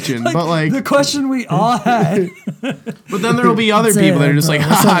question, but like, The question we all had. but then there'll be other people that are just like,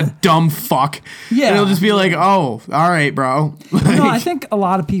 haha, dumb fuck. Yeah. And it'll just be like, oh, all right, bro. No, I think a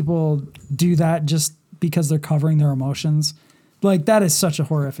lot of people do that just because they're covering their emotions. Like, that is such a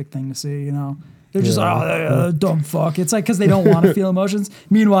horrific thing to see, you know? They're just like, oh, dumb fuck. It's like because they don't want to feel emotions.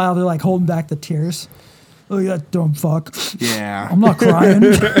 Meanwhile, they're like holding back the tears. Oh, yeah, dumb fuck. Yeah. I'm not crying.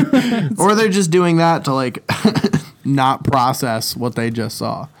 Or they're just doing that to like not process what they just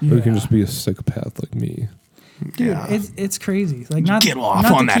saw. Or you can just be a psychopath like me. Dude, Yeah. it's crazy. Like, not Get off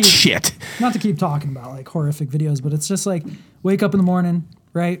not on to that keep- shit. Not to keep talking about like horrific videos, but it's just like wake up in the morning,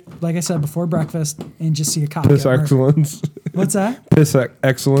 right? Like I said, before breakfast, and just see a cop Piss get murdered. excellence. What's that? Piss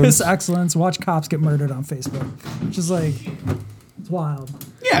excellence. Piss excellence. Watch cops get murdered on Facebook. Just like, it's wild.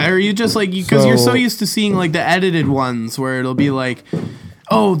 Yeah, or you just like because you're so So- used to seeing like the edited ones where it'll be like,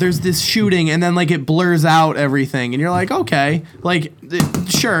 oh, there's this shooting, and then like it blurs out everything, and you're like, okay, like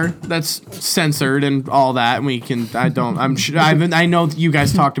sure, that's censored and all that, and we can. I know that you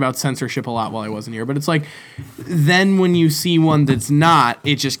guys talked about censorship a lot while I wasn't here, but it's like, then when you see one that's not,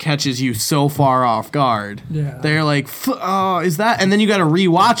 it just catches you so far off guard. Yeah. They're like, oh, is that? And then you got to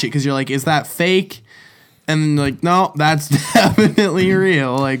rewatch it because you're like, is that fake? And like, no, that's definitely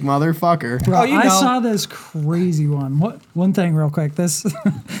real, like motherfucker. Bro, you I know. saw this crazy one. One thing real quick. This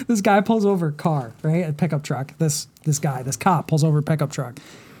this guy pulls over a car, right? A pickup truck. This cop pulls over a pickup truck.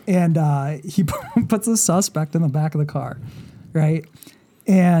 And he puts a suspect in the back of the car, right?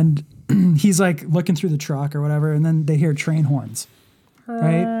 And he's like looking through the truck or whatever, and then they hear train horns.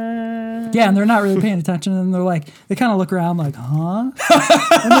 Right? Yeah, and they're not really paying attention, and they're like, they kind of look around like, huh?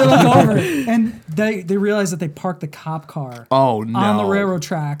 And they look over, and they realize that they parked the cop car Oh no! on the railroad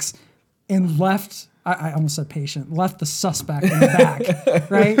tracks and left. I almost said patient. Left the suspect in the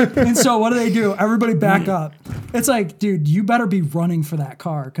back, right? And so what do? Everybody back up. It's like, dude, you better be running for that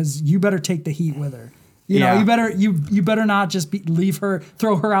car because you better take the heat with her. You know, Yeah. you better not just leave her,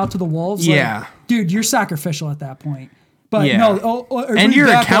 throw her out to the wolves. Like, Yeah. dude, you're sacrificial at that point. But Yeah. no, And everybody you're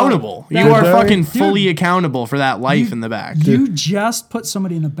back up. accountable. Back You are up. fucking Dude, fully accountable for that life you- in the back. You just put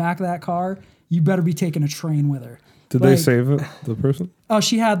somebody in the back of that car. You better be taking a train with her. Did they Like, save it? The person? Oh,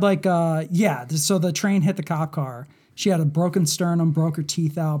 she had like so the train hit the cop car. She had a broken sternum, broke her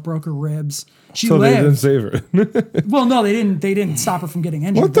teeth out, broke her ribs. She So they didn't lived. save her. Well, no, they didn't. They didn't stop her from getting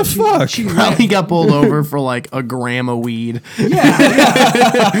injured. What the but fuck? She Probably lived. got pulled over for like a gram of weed.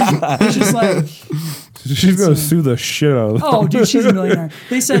 Yeah. It's just like, She's gonna sue the shit out of them. oh, dude, she's a millionaire.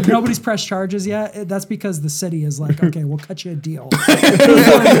 They said nobody's pressed charges yet. That's because the city is like, okay, we'll cut you a deal.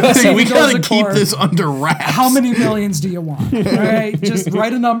 The city We goes gotta to keep court. this under wraps. How many millions do you want? All right, just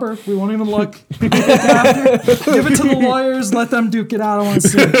write a number. We won't even look. Give it to the lawyers. Let them duke it out. I want to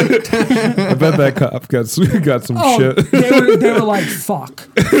see it. I bet that cop got some Oh, shit. they were like, fuck.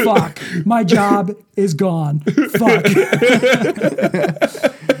 My job is gone. Fuck.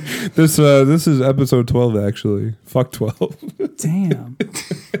 This is episode 12 actually. Fuck 12. Damn.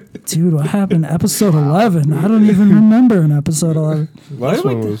 Dude, what happened to episode 11? I don't even remember in episode 11. Last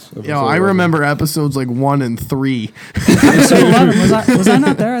one was. Yo, I remember episodes like 1 and 3. Episode 11. Was I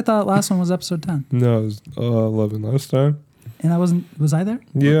not there? I thought last one was episode 10. No, it was 11 last time. And I wasn't. Was I there?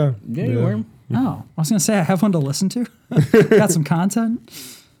 Yeah. Yeah, you were. Oh, I was gonna say I have one to listen to. Got some content.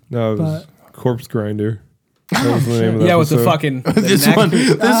 No, it was Corpse Grinder. That was the name of that Yeah, with the episode. fucking This neck.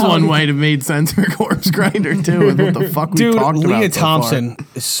 one might have made sense for Corpse Grinder too. With what the fuck we Dude, talked about Leah so far. Thompson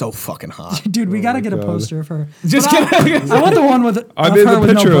is so fucking hot. Dude, we gotta get a God. poster of her. Just But kidding. I want the one with. I of made her the with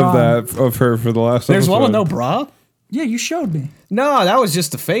picture no of bra. that of her for the last There's episode. one with no bra? Yeah, you showed me. No, that was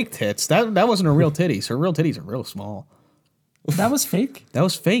just the fake tits. That wasn't her real titties. Her real titties are real small. That was fake. That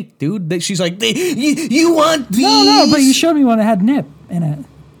was fake, dude. She's like, you want these? No, but you showed me one that had nip in it.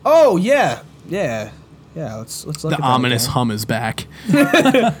 Oh, yeah. Let's look The at that ominous again. hum is back.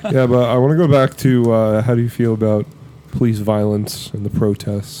 Yeah, but I want to go back to how do you feel about police violence and the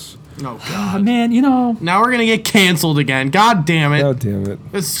protests? Oh Oh, god. man, you know, Now we're gonna get canceled again. God damn it. God damn it!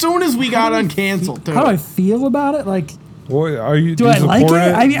 As soon as we got uncanceled, too. how do I feel about it? Like, What are you? do you I like it? support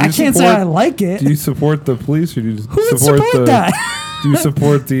I mean, Do I you can't say support- I like it. Do you support the police or do you Who would support support the? that? Do you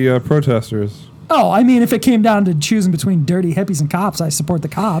support the protesters? Oh, I mean, if it came down to choosing between dirty hippies and cops, I support the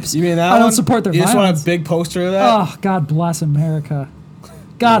cops. You mean that I don't one? support their You just want violence. a big poster of that? Oh, God bless America.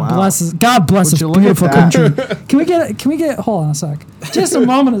 God Wow. bless us. God bless Would this you look at beautiful that? country. Can we get hold on a sec. Just a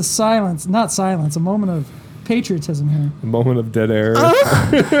moment of silence, not silence, a moment of patriotism here. A moment of dead air.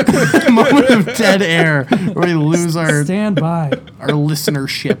 A moment of dead air where we lose our Stand by.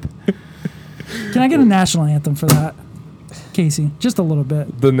 listenership. Can I get a national anthem for that? Casey, just a little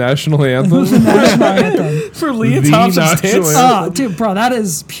bit. The national anthem. National anthem. For Leah The Thompson's national tits? anthem. Oh, dude, bro, that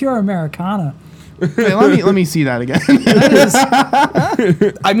is pure Americana. Hey, let me see that again. That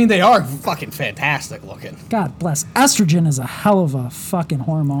is, I mean, they are fucking fantastic looking. God bless. Estrogen is a hell of a fucking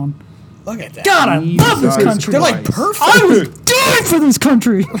hormone. Look at that. God, I love this Jesus country. They're like Christ. perfect. I would die for this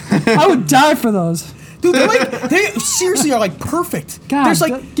country. I would die for those. Dude, they seriously are like perfect. God, there's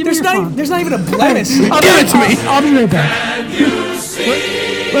like, give me your phone. there's not even a blemish. Give it to me. I'll be right back.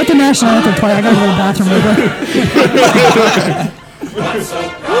 Let the national anthem play. I gotta go to the bathroom real quick.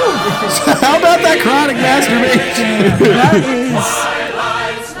 How about that chronic masturbation?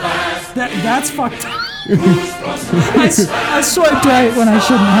 That's fucked up. I swiped right when I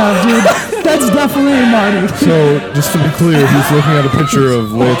shouldn't have, dude. That's definitely Marty. So, just to be clear, he's looking at a picture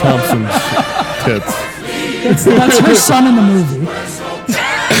of Leah Thompson's tits. That's her son in the movie.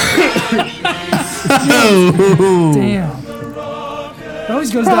 Damn. It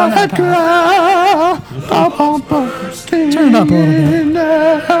always goes down that path. Turn it up a little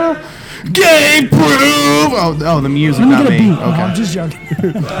bit. Game proof. Oh, the music, Let me not get a me. beat. No, I'm Okay. just joking.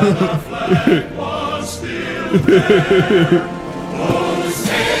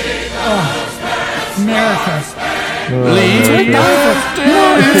 America. Leave me You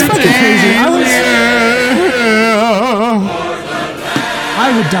know, it's fucking crazy.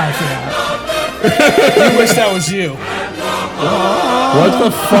 I would die for that. I wish that was you. What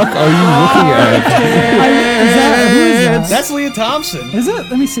the fuck are you looking at? Who is that? That's Leah Thompson. Is it?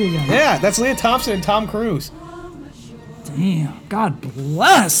 Let me see again. Yeah, that's Leah Thompson and Tom Cruise. Damn. God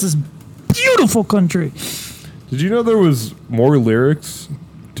bless this beautiful country. Did you know there was more lyrics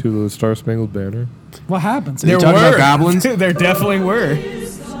to the Star Spangled Banner? What happens? There talking about goblins? There definitely were.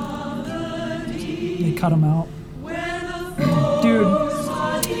 They cut them out. Dude.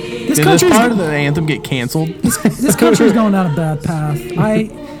 This Did this country's part of the anthem get canceled? this country's going down a bad path.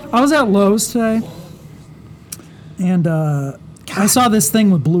 I was at Lowe's today, and I saw this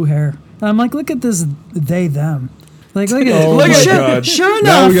thing with blue hair. And I'm like, look at this they them. Like, look at Oh it. my Sure, God. sure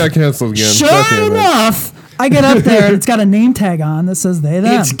Now enough. we got canceled again. Sure God damn it. enough, I get up there and it's got a name tag on that says they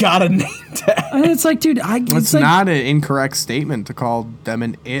them. It's got a name tag. And it's like, dude, It's it's like, not an incorrect statement to call them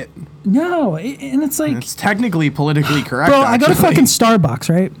an it. no, and it's like, It's technically politically correct. bro, I go to actually. fucking Starbucks,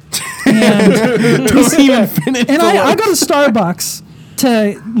 right? And Don't even finish. And the I go to Starbucks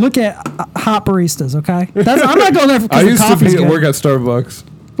to look at hot baristas, okay? I'm not going there I because the used to coffee's be at good. work at Starbucks.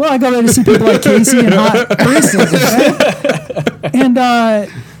 Well, I go there to see people like Casey and hot baristas, okay? And,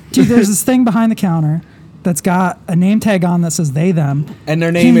 dude, there's this thing behind the counter that's got a name tag on that says they, them. And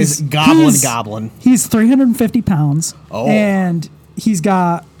their name is Goblin he's- Goblin. He's 350 pounds. Oh. And he's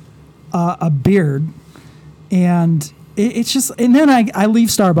got a beard. And it's just, and then I leave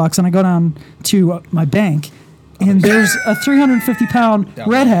Starbucks and I go down to my bank, and there's a 350 pound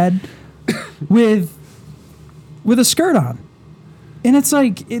redhead with a skirt on, and it's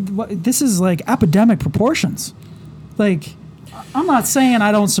like this is like epidemic proportions. Like, I'm not saying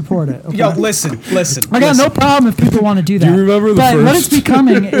I don't support it. Okay? Yo, listen. I got no problem if people want to do that. you remember the but what it's first-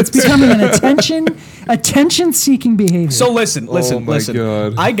 becoming, it's becoming an attention-seeking behavior. So listen. my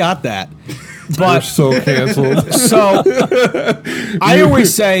God. I got that. We're But so canceled. so I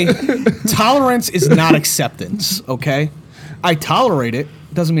always say tolerance is not acceptance, okay? I tolerate it,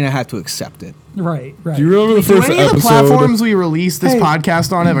 doesn't mean I have to accept it. Right. Do you remember the Do first any of the episode? platforms we release this Hey.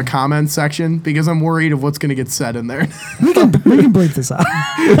 podcast on have a comment section? Because I'm worried of what's going to get said in there. We can bleep this out.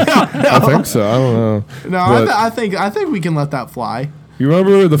 I think so. I don't know. No, But I think we can let that fly. you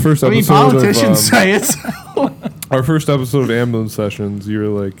remember the first I mean, episode politicians say it. our first episode of Ambulance Sessions? You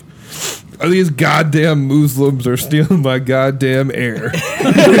were like, "Are these goddamn Muslims are stealing my goddamn air?"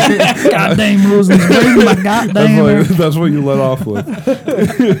 Goddamn Muslims, breathing my goddamn air. That's what you let off with.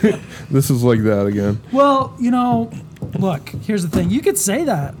 This is like that again. Well, look, here's the thing. You could say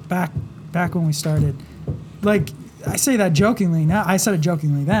that back when we started. Like, I say that jokingly now. I said it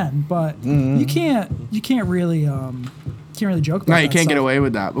jokingly then, but you can't really joke about No, that you can't get stuff. away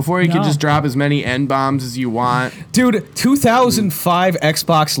with that. Before you could No. just drop as many N-bombs as you want. Dude, 2005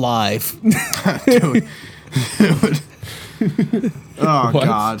 Xbox Live. Dude. Oh, What?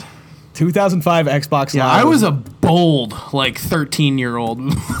 God. 2005 Xbox Yeah, Live. I was a bold, 13-year-old.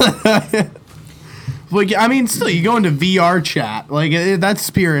 Like, I mean, still, you go into VR chat. Like, that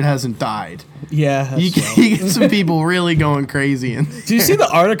spirit hasn't died. Yeah. that's You true. get some people really going crazy. Do you see the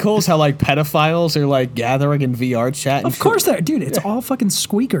articles how like pedophiles are like gathering in VR chat? Of course, dude. It's all fucking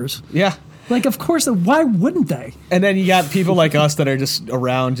squeakers. Yeah. Like, of course. Why wouldn't they? And then you got people like us that are just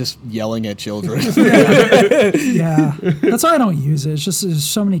around just yelling at children. Yeah, that's why I don't use it. It's just there's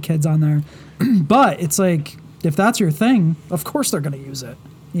so many kids on there. But it's like, if that's your thing, of course they're gonna use it.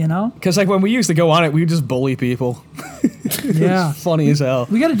 Because like when we used to go on it, we would just bully people. Yeah. Funny as hell.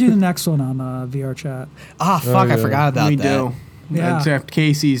 We got to do the next one on VR chat. Ah, fuck, I yeah. forgot about We that. do. Yeah. Except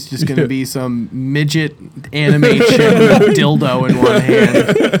Casey's just going to be some midget anime chick with a dildo in one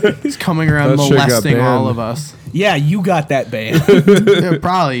hand. He's coming around That shit got molesting all banned. of us. Yeah, you got that band. Yeah,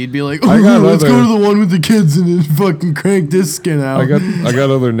 probably. You'd be like, got let's go other- to the one with the kids and then fucking crank this skin out. I got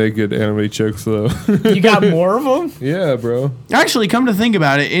other naked anime chicks though. You got more of them? Yeah, bro. Actually, come to think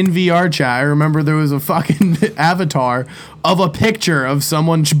about it, in VR chat, I remember there was a fucking avatar of a picture of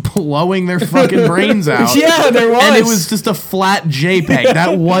someone blowing their fucking brains out. Yeah, there was. And it was just a flat JPEG.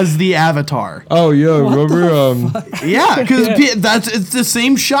 That was the avatar. Oh yeah, remember Yeah, because it's the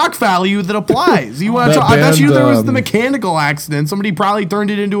same shock value that applies. You want to? That I bet you band, there was the mechanical accident. Somebody probably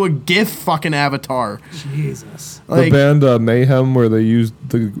turned it into a GIF fucking avatar. Jesus. the Like, band Mayhem where they used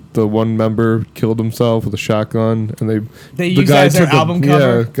the one member killed himself with a shotgun and They the used guy that as their took a- album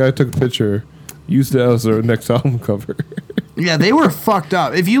cover? Yeah, guy took a picture, used it as their next album cover. yeah, they were fucked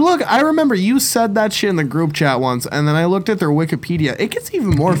up. If you look, I remember you said that shit in the group chat once, and then I looked at their Wikipedia. It gets even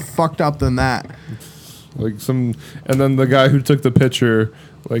more fucked up than that. And then the guy who took the picture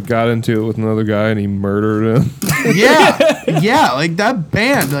like got into it with another guy and he murdered him. Yeah, like that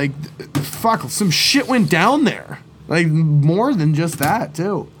band, like, fuck, some shit went down there. Like, more than just that,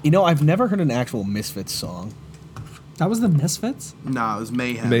 too. You know, I've never heard an actual Misfits song. That was the Misfits? No, it was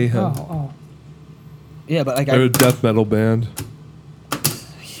Mayhem. Mayhem. Oh. Yeah, but like They're a death metal band.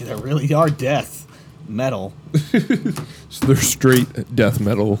 they really are death metal. So they're straight death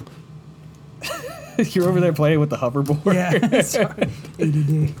metal. You're over there playing with the hoverboard. Yeah. Sorry.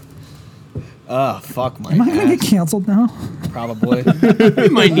 ADD. Oh, fuck my Am I going to ass. get canceled now? Probably. We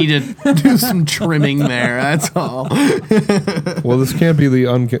might need to do some trimming there, that's all. Well, this can't be the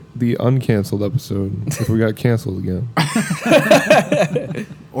uncanceled episode if we got canceled again.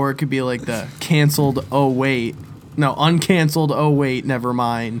 Or it could be like the canceled, oh wait. No, uncanceled, oh wait, never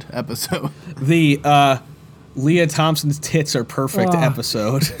mind episode. The Leah Thompson's tits are perfect Oh.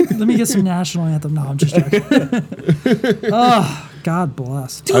 episode. Let me get some national anthem. No, I'm just joking. Oh, God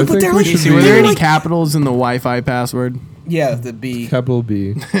bless. Dude, I but think they're we like, should See, be were there any like- capitals in the Wi-Fi password? yeah, the B, capital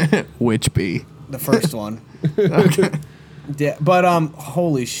B. Which B? the first one. Yeah, but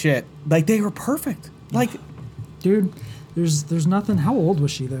holy shit, like they were perfect. Like, Dude, there's nothing. How old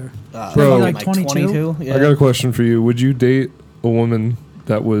was she there? Bro, like 22? Yeah. I got a question for you. Would you date a woman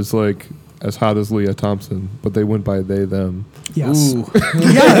that was like as hot as Leah Thompson, but they went by they them? Yes. Ooh.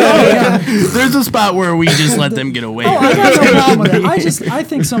 There's a spot where we just let them get away. Oh, I got no problem with it. I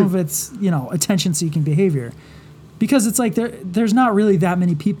think some of it's, attention-seeking behavior. Because it's like there's not really that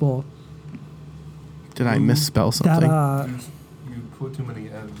many people Did I misspell that, something? You put too many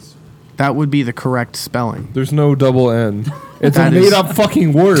N's. That would be the correct spelling. There's no double N. It's That a is- made up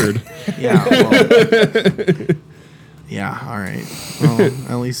fucking word. Yeah. Well, yeah. All right. Well,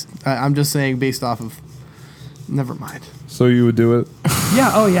 at least I'm just saying based off of. Never mind. So you would do it?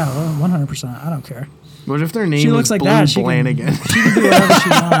 yeah, oh yeah, 100%. I don't care. What if their name She was looks like Blue that. She can- Blanigan? She can do whatever she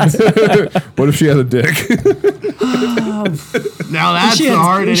wants. What if she had a dick? Now that's she the a-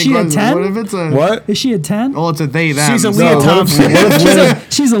 hard is hitting she a question. 10? What if it's a What? Is she a 10? Well, it's a they them. She's a so- Leah what if- Thompson.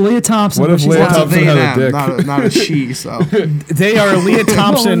 She's a Leah Thompson. What but if she's Leah not- It's a Thompson they had a them, dick? not a she. So They are Leah What are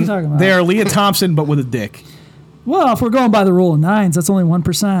Thompson. you talking about? They are Leah Thompson, but with a dick. Well, if we're going by the rule of nines, that's only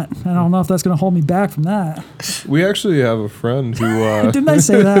 1%. I don't know if that's going to hold me back from that. We actually have a friend who. Didn't I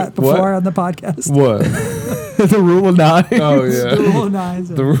say that before What? on the podcast? What? The rule of 9. Oh The yeah. rule of nines.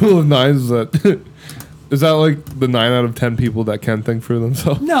 The rule of nine is that. Is that like the 9 out of 10 people that can think for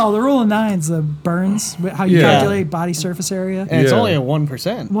themselves? No, the rule of nines burns. How you Yeah. calculate body surface area. And it's Yeah. only a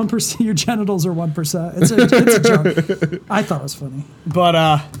 1%. 1%. Your genitals are 1%. It's a joke. I thought it was funny.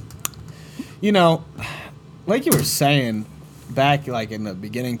 But you know, like you were saying back like in the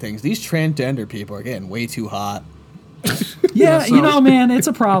beginning things, these transgender people are getting way too hot. Yeah, so- you know, man, it's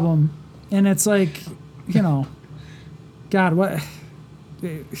a problem, and it's like, you know, God, what?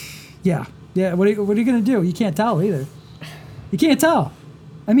 Yeah. What are you gonna do? You can't tell either. You can't tell.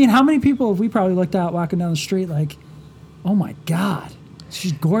 I mean, how many people have we probably looked out walking down the street like, oh my God,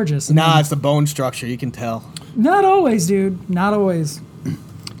 she's gorgeous. And Nah, then- it's the bone structure. You can tell. not always, dude. Not always.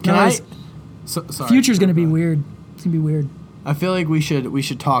 can I? Guys, Sorry. Future's gonna be weird. It's gonna be weird. I feel like we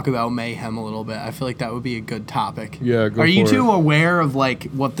should talk about mayhem a little bit. I feel like that would be a good topic. Yeah, go Are you for two it. aware of like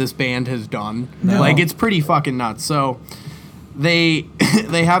what this band has done? No. Like it's pretty fucking nuts. So they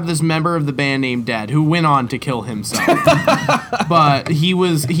have this member of the band named Dead who went on to kill himself. But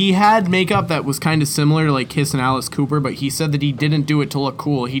he had makeup that was kind of similar to like Kiss and Alice Cooper, but he said that he didn't do it to look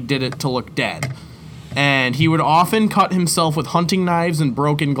cool. He did it to look dead. And he would often cut himself with hunting knives and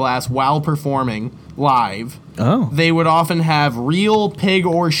broken glass while performing live. Oh. They would often have real pig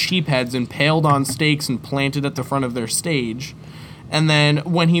or sheep heads impaled on stakes and planted at the front of their stage. And then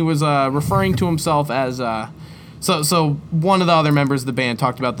when he was referring to himself as... So one of the other members of the band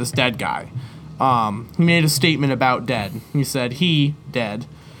talked about this dead guy. He made a statement about Dead. He said he, Dead,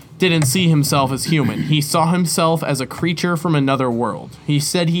 didn't see himself as human. He saw himself as a creature from another world. He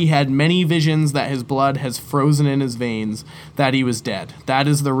said he had many visions that his blood has frozen in his veins, that he was dead. That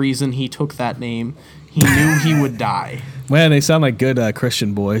is the reason he took that name. He knew he would die. Man, they sound like good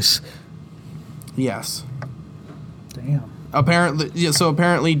Christian boys. Yes. Damn.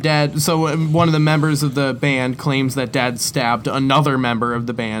 Apparently Dead, so one of the members of the band claims that Dead stabbed another member of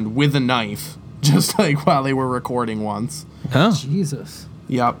the band with a knife, just like while they were recording once. Huh? Jesus.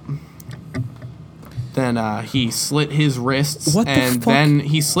 Yep. Then he slit his wrists, What the and fuck? then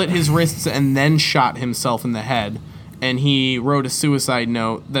he slit his wrists and then shot himself in the head. And he wrote a suicide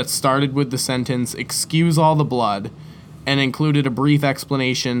note that started with the sentence, "Excuse all the blood," and included a brief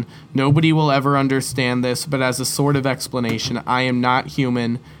explanation. "Nobody will ever understand this, but as a sort of explanation, I am not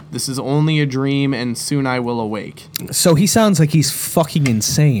human. This is only a dream, and soon I will awake." So he sounds like he's fucking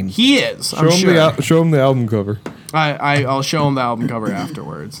insane. He is. I'm sure. Show him the album cover. I'll show him the album cover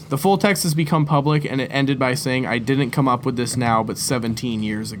afterwards. The full text has become public, and it ended by saying, "I didn't come up with this now, but 17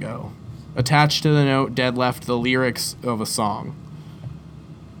 years ago." Attached to the note, Dead left the lyrics of a song.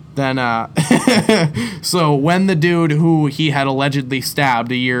 Then, so when the dude who he had allegedly stabbed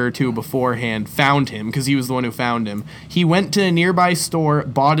a year or two beforehand found him, because he was the one who found him, he went to a nearby store,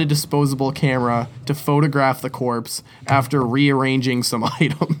 bought a disposable camera to photograph the corpse after rearranging some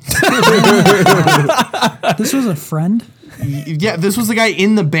items. This was a friend? Yeah, this was the guy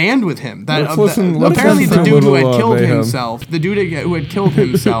in the band with him. Let's listen Apparently, to the a dude who little, had killed mayhem. himself. The dude who had killed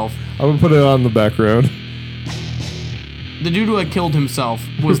himself. I'm gonna put it on the background. The dude who had killed himself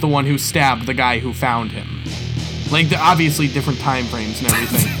was the one who stabbed the guy who found him. Like, obviously different time frames and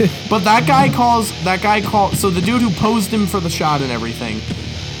everything. But that guy calls. So the dude who posed him for the shot and everything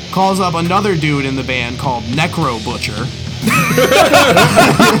calls up another dude in the band called Necro Butcher.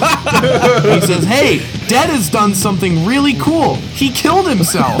 He says, "Hey, Dead has done something really cool. He killed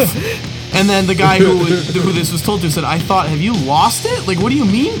himself." And then the guy who this was told to said, "I thought, have you lost it? Like, what do you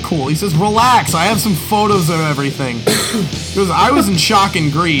mean cool?" He says, "Relax, I have some photos of everything." He goes, "I was in shock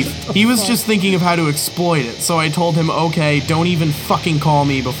and grief. He was just thinking of how to exploit it. So I told him, okay, don't even fucking call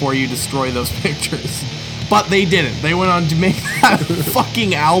me before you destroy those pictures." But they didn't. They went on to make that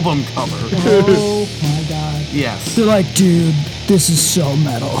fucking album cover. Oh my God. Yes. They're like, dude, this is so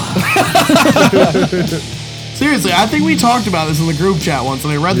metal. Seriously, I think we talked about this in the group chat once,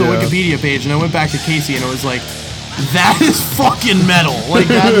 and I read the Yeah. Wikipedia page, and I went back to Casey, and it was like, that is fucking metal. Like,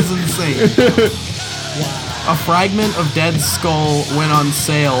 that is insane. A fragment of Dead's skull went on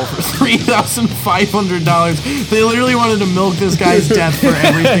sale for $3,500. They literally wanted to milk this guy's death for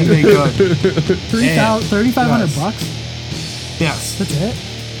everything they could. $3,500 bucks? Yes. That's it?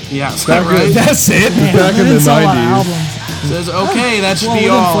 Yeah, is that right? That's it. Back in the Didn't sell a lot of 90s. albums. Says, okay, that should Well, be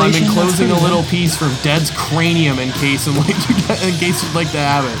with all. I'm inflation, that's enclosing a pretty little good. piece from Dead's cranium in case you'd like to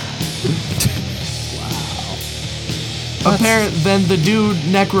have it. Then the dude,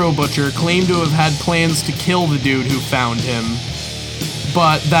 Necro Butcher, claimed to have had plans to kill the dude who found him,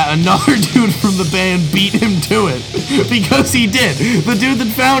 but that another dude from the band beat him to it. Because he did. The dude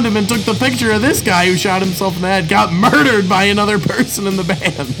that found him and took the picture of this guy who shot himself in the head got murdered by another person in the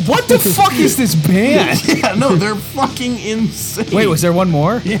band. What the fuck is this band? Yeah, no, they're fucking insane. Wait, was there one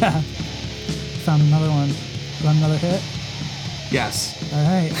more? Yeah. Found another one. Got another hit. Yes. All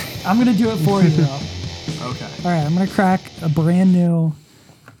right. I'm going to do it for you, though. Okay. All right. I'm going to crack a brand new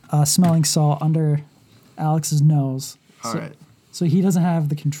smelling salt under Alex's nose. All right. So he doesn't have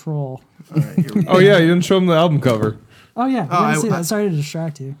the control. All right, here we go. Oh yeah, you didn't show him the album cover. Oh, yeah. I- See that. Sorry to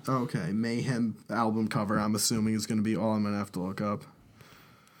distract you. Okay, Mayhem album cover, I'm assuming, is going to be all I'm going to have to look up.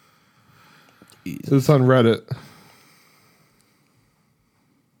 It's on Reddit.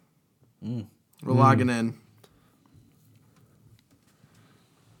 We're logging in.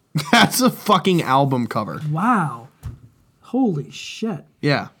 That's a fucking album cover. Wow. Holy shit.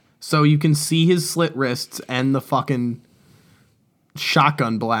 Yeah. So you can see his slit wrists and the fucking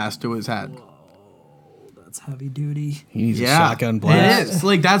shotgun blast to his head. That's heavy duty. He needs Yeah. a shotgun blast. It is.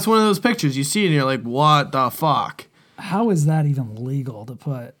 Like, that's one of those pictures you see and you're like, what the fuck? How is that even legal to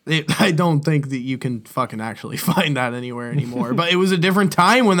put? I don't think that you can fucking actually find that anywhere anymore. But it was a different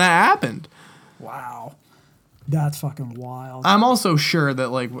time when that happened. Wow. That's fucking wild. I'm also sure that,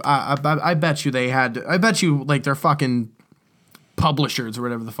 like, I bet you like, their fucking publishers or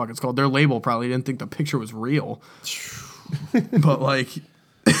whatever the fuck it's called, their label probably didn't think the picture was real. But, like,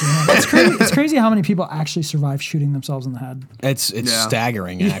 It's crazy how many people actually survive shooting themselves in the head. It's Yeah.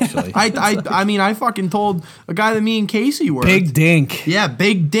 staggering, actually. I mean, I fucking told a guy that me and Casey were. Big Dink. Yeah,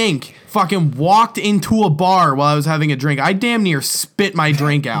 Big Dink fucking walked into a bar while I was having a drink. I damn near spit my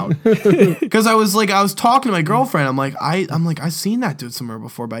drink out because I was talking to my girlfriend. I'm like, I've seen that dude somewhere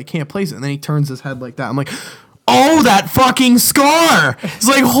before, but I can't place it. And then he turns his head like that. I'm like, oh, that fucking scar. It's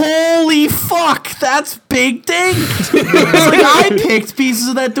like, holy fuck, that's Big Dink. It's like, I picked pieces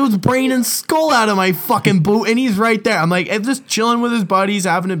of that dude's brain and skull out of my fucking boot, and he's right there. I'm like, just chilling with his buddies,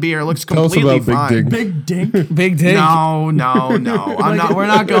 having a beer. Looks Tell us completely about Big fine. Dink. Big dink. Big Dink. No. I'm not. We're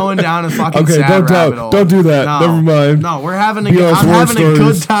not going down a fucking Okay, sad rabbit hole. don't do that. No, Never mind. No, we're having a. BL's I'm war having a good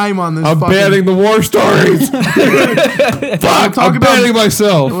stories. time on this. I'm fucking, banning the war stories. Fuck, I'm banning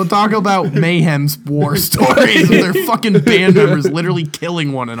myself. We'll talk about Mayhem's war stories with their fucking band members literally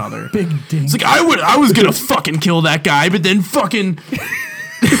killing one another. Big dink. It's like I was gonna fucking kill that guy, but then fucking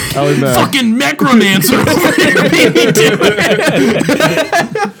Allymac, fucking necromancer over here made me do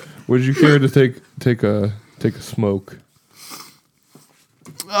it. would you care to take a smoke?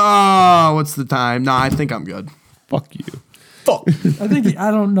 Oh, what's the time? Nah, I think I'm good. Fuck you.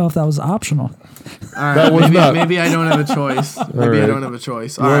 I don't know if that was optional. All right, That was not. maybe I don't have a choice. Maybe I right. don't have a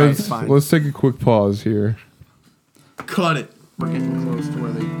choice. All right, fine. Let's take a quick pause here. Cut it. We're getting close to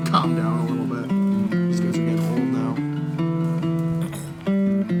where they calm down a little bit. These guys are getting old now.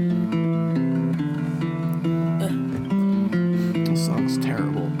 This song's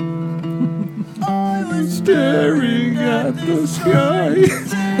terrible. Staring at the sky,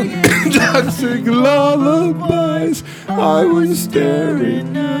 dancing lullabies. I was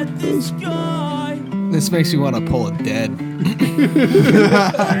staring at the sky. This makes me want to pull a dead.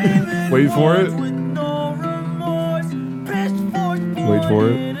 Wait for it. Wait for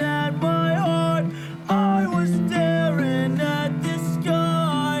it.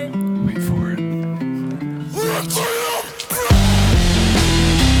 Wait for it.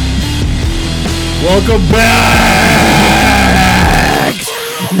 Welcome back,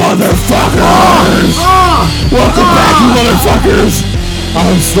 motherfuckers! Welcome back, you motherfuckers!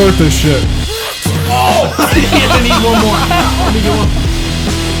 I'll start this shit. I need one more. Let me get one.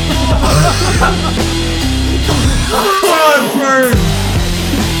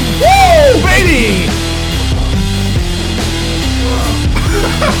 Woo, baby!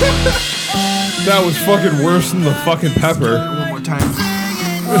 That was fucking worse than the fucking pepper. One more time.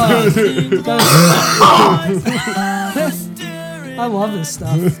 I love this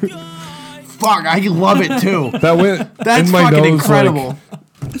stuff. Fuck, I love it too. That went That's in my fucking nose, incredible.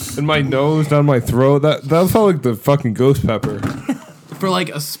 like, in my nose, down my throat. That felt like the fucking ghost pepper. For like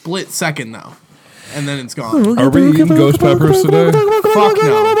a split second though. And then it's gone. Are we eating ghost peppers today? Fuck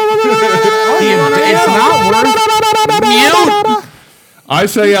no. It's not worth mute. I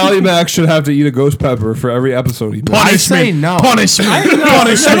say Allymac should have to eat a ghost pepper for every episode he does. I say no. Punishment.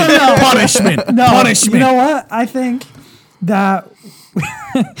 No. You know what? I think that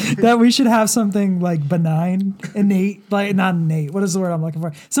that we should have something like benign, innate, like not innate. What is the word I'm looking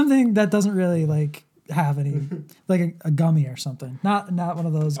for? Something that doesn't really like have any, like a gummy or something. Not one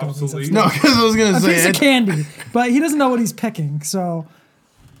of those gummies. Obsolete. No, because I was gonna A say piece of candy, but he doesn't know what he's picking. So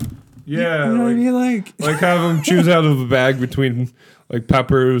Yeah, you know what I mean? Like have him choose out of a bag between like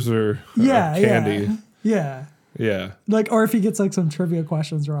peppers or candy. Yeah. Yeah. Like, or if he gets like some trivia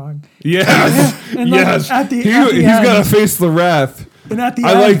questions wrong. Yes. And, like, yes. at the He's end- got to face the wrath. And at the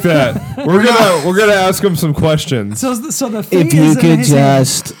I end, like that. We're gonna ask him some questions. So the fate If you is in could his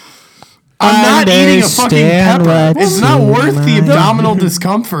hands. just I'm not eating a fucking understand pepper. what It's not you worth the like. abdominal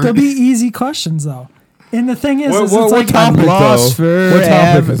discomfort. They'll be easy questions though. And the thing is, What it's like topic lost though? What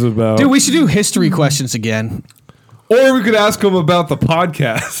topic is it about? Dude, we should do history questions again. Or we could ask him about the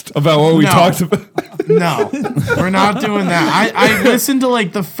podcast, about what we No. talked about. No, we're not doing that. I listened to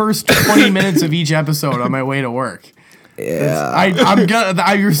like the first 20 minutes of each episode on my way to work.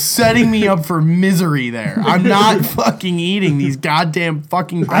 Yeah, you're setting me up for misery there. I'm not fucking eating these goddamn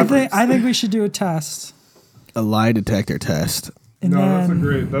fucking peppers. I think we should do a test. A lie detector test. And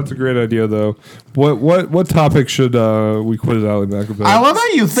then, That's a great idea though. What topic should we quiz Allymac about? I love how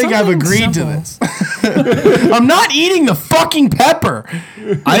you think I've Something agreed simple. to this. I'm not eating the fucking pepper.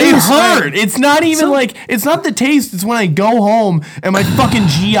 It hurt. It's not even like, it's not the taste. It's when I go home and my fucking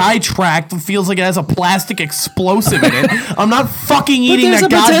GI tract feels like it has a plastic explosive in it. I'm not fucking eating there's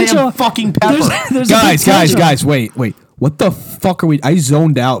that a goddamn potential- fucking pepper. there's a Guys, potential. wait. What the fuck are we? I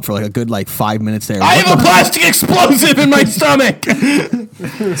zoned out for like a good 5 minutes there. I have a plastic explosive in my stomach.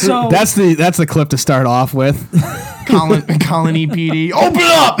 So That's the clip to start off with. Colony PD, open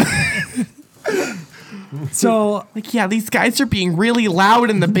up. So Like, yeah, these guys are being really loud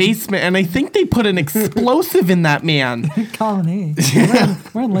in the basement, and I think they put an explosive in that man. Colony.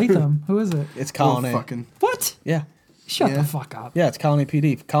 We're in Latham. Who is it? It's Colony. Fucking. What? Yeah. Shut the fuck up. Yeah, it's Colony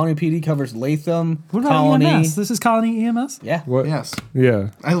PD. Colony PD covers Latham, What about Colony. EMS? This is Colony EMS? Yeah. What? Yes.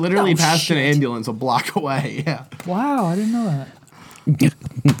 Yeah. I literally Oh, passed an shit. ambulance a block away. Yeah. Wow, I didn't know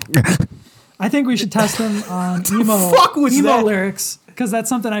that. I think we should test him on emo that? lyrics because that's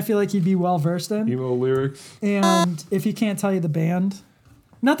something I feel like he'd be well versed in. Emo lyrics. And if he can't tell you the band,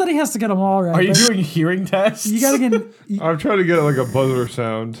 not that he has to get them all right. Are you but doing hearing tests? You gotta get. I'm trying to get like a buzzer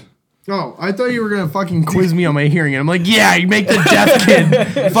sound. Oh, I thought you were gonna fucking quiz me on my hearing, and I'm like, yeah, you make the deaf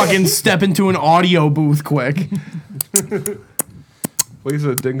kid fucking step into an audio booth quick. Please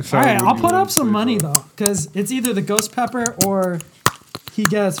a ding All sound. right, when I'll you put win, up some please. money though, because it's either the ghost pepper or he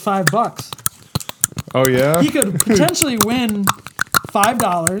gets $5. Oh yeah. He could potentially win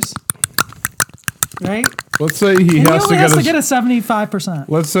 $5, right? Let's say he And he has only to has to get get a 75%.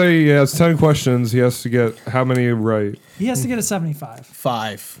 Let's say he has 10 questions. He has to get how many right? He has to get a 75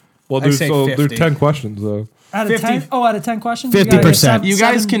 5. Well, I there's say there's 50. 10 questions though. out of 50 10. Oh, out of 10 questions, you gotta get 50%. You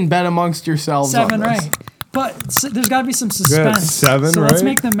guys can bet amongst yourselves. on seven this. right. But there's got to be some got suspense. 7, so let's right?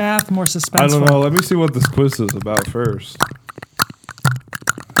 make the math more suspenseful. I don't know. Let me see what this quiz is about first.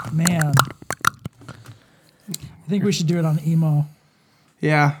 Man, I think we should do it on emo.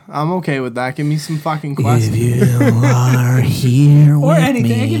 Yeah, I'm okay with that. Give me some fucking questions. You are here Or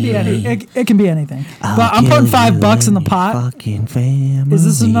anything. It can be any. It can be anything. But I'm putting $5 in the pot. Fucking family. Is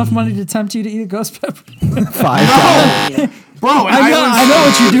this enough money to tempt you to eat a ghost pepper? $5. Bro, and I know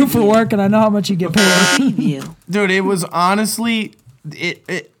what you do for work, and I know how much you get paid. dude, it was honestly,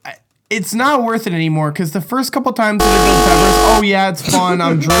 it's not worth it anymore because the first couple times that I did peppers, oh yeah, it's fun.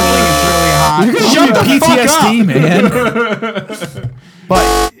 I'm drooling. It's really hot. Shut the fuck up. PTSD, man.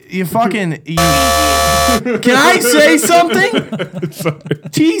 But you fucking. Can I say something?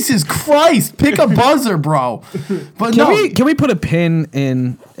 Jesus Christ! Pick a buzzer, bro. But Can we put a pin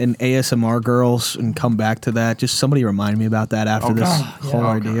in ASMR girls and come back to that? Just somebody remind me about that after this whole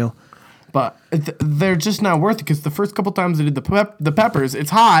ordeal. But they're just not worth it because the first couple times I did the peppers, it's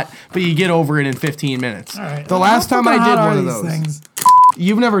hot, but you get over it in 15 minutes. Right. The last time I did one of those. Things?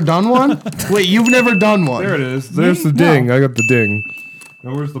 You've never done one? Wait, you've never done one? There it is. There's the No. ding. I got the ding.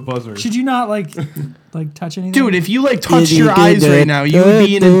 Now where's the buzzer? Should you not like touch anything? Dude, if you touched your eyes right now, you would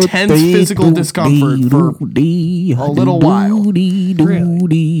be in intense physical discomfort for a little while.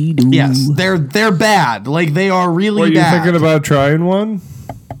 Really? Yes, they're bad. Like they are really What, you bad. thinking about trying one?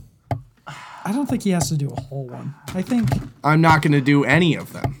 I don't think he has to do a whole one. I think I'm not going to do any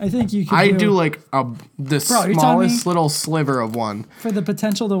of them. you could. I do like the Bro, you're telling smallest me? little sliver of one. for the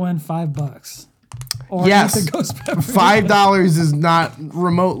potential to win $5. Or Yes. eat the ghost pepper. $5 is not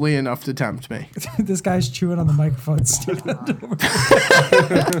remotely enough to tempt me. This guy's chewing on the microphone.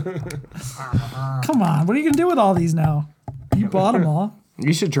 Come on, what are you gonna do with all these now? You bought them all.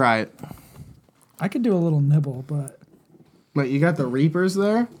 You should try it. I could do a little nibble, but Wait, you got the Reapers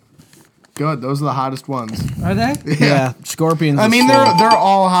there? Good. Those are the hottest ones. Are they? Yeah, scorpions. I mean, are they're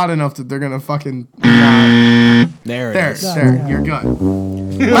all hot enough that they're gonna fucking. there. It There, is. there. You're good.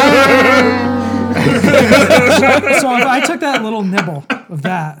 So if I took that little nibble of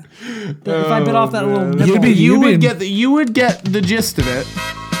that, if I bit off that little nibble, You would get the gist of it.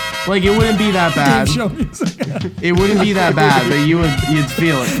 Like, it wouldn't be that bad. Show music. It wouldn't be that bad, but you'd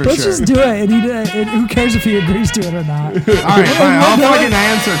feel it for Let's sure. just do it, and who cares if he agrees to it or not? All right, fine. I'll fucking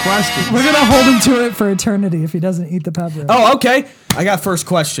answer questions. We're gonna hold him to it for eternity if he doesn't eat the pepper. Oh, okay. I got first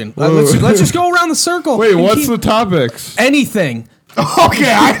question. Let's just go around the circle. Wait, what's the topics? Anything.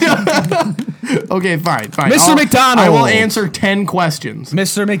 Okay, okay, fine. Mr. McDonald. I will answer 10 questions.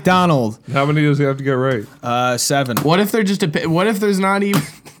 Mr. McDonald. How many does he have to get right? 7. What if they're just what if there's not even?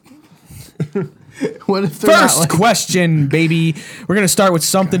 What if they're First not, like, question, baby. We're going to start with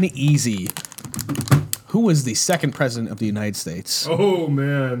something easy. Who was the second president of the United States? Oh,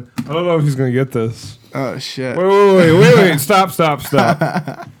 man. I don't know if he's going to get this. Oh shit! Wait. Stop.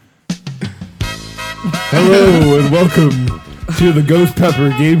 Hello, and welcome to the Ghost Pepper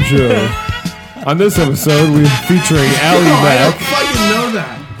Game Show. On this episode, we're featuring Allymac. fucking know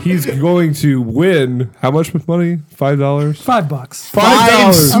that. He's going to win how much money? $5? $5.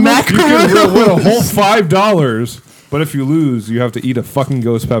 $5. Smack You can win a whole $5. But if you lose, you have to eat a fucking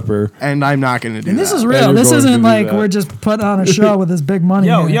ghost pepper. And I'm not gonna do And that. this is Yeah, real. you're This going to isn't do like that. we're just putting on a show with this big money.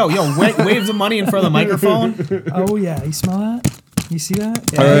 Yo, here. wave the money in front of the microphone. Oh yeah, you smell that? You see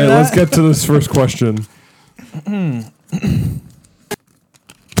that? All right, let's get to this first question.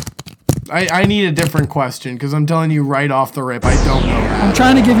 I need a different question because I'm telling you right off the rip, I don't know that. I'm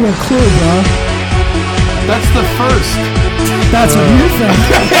trying to give you a clue, bro. That's the first. That's what you think.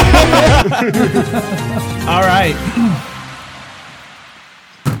 All right.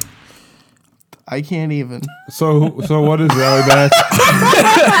 I can't even. So what is Allymac?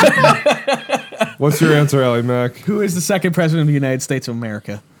 What's your answer, Allymac? Who is the second president of the United States of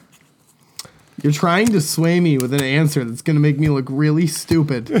America? You're trying to sway me with an answer that's gonna make me look really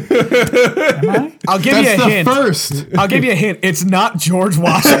stupid. I'll give you That's a the hint. first. I'll give you a hint. It's not George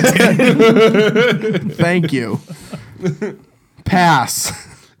Washington. Thank you. Pass.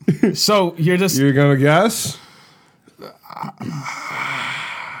 So you're just You're gonna guess?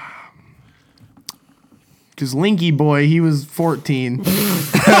 Because Linky Boy, he was 14.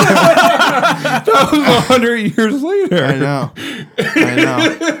 That was 100 years later. I know.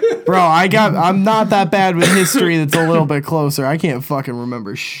 Bro, I'm not that bad with history that's a little bit closer. I can't fucking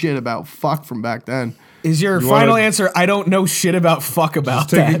remember shit about fuck from back then. is your You final wanna- answer. I don't know shit about fuck about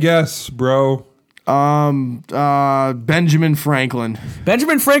Take a that. guess, bro. Benjamin Franklin.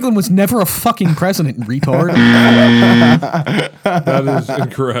 Benjamin Franklin was never a fucking president, retard. That is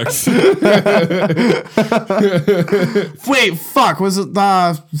incorrect. Wait, fuck. Was it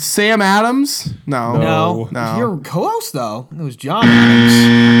Sam Adams? No. No. You're close though. It was John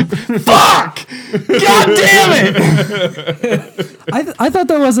Adams. Fuck! God damn it! I thought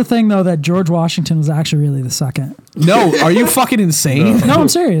there was a thing though that George Washington was actually really the second. No, are you fucking insane? No, I'm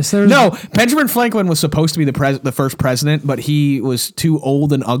serious. There's No, Benjamin Franklin was supposed to be the first president, but he was too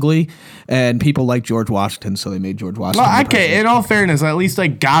old and ugly, and people liked George Washington, so they made George Washington. Well, the okay, president. in all fairness, at least I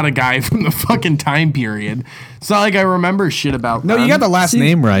got a guy from the fucking time period. It's not like I remember shit about No, them. you got the last See-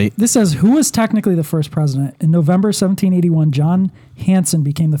 name right. This says who was technically the first president. In November 1781, John Hanson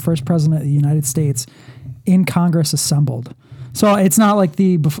became the first president of the United States in Congress assembled. So it's not like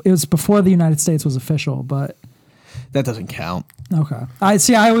it was before the United States was official, but That doesn't count. okay. I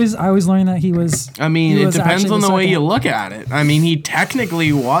always learned that he was. I mean, he it was depends actually on the way second. you look at it. I mean, he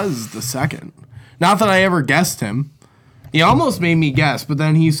technically was the second. Not that I ever guessed him. He almost made me guess, but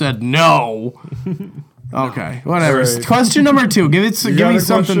then he said no. Okay, whatever. All right. Question number 2. Give me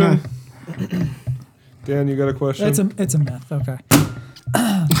something to. Dan, you got a question? It's a myth. Okay. Do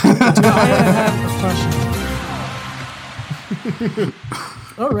I have a question?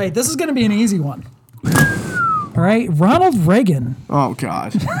 All right, this is going to be an easy one. All right, Ronald Reagan. Oh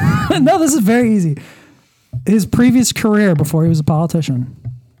God. No, this is very easy. His previous career before he was a politician.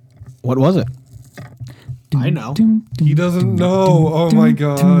 What was it? I know. He doesn't know. Oh my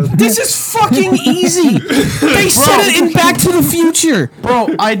god. This is fucking easy. They said it in Back to the Future.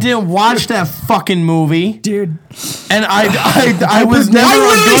 Bro, I didn't watch that fucking movie. Dude, And I was never I a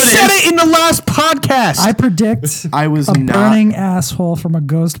literally good said it in the last podcast. I predict I was a not. burning asshole from a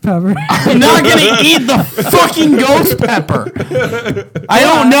ghost pepper. I'm not gonna eat the fucking ghost pepper. I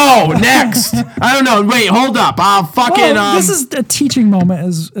don't know. Next. I don't know. Wait, hold up. I'll fucking. Well, this is a teaching moment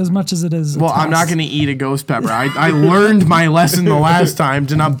as much as it is. Well, I'm not gonna eat a ghost pepper. I learned my lesson the last time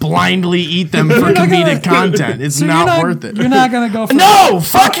to not blindly eat them for comedic content. It's not worth it. You're not gonna go for No,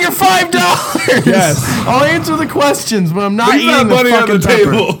 fuck your $5. Yes. I'll answer the questions, but I'm not Leave eating that money the on the fucking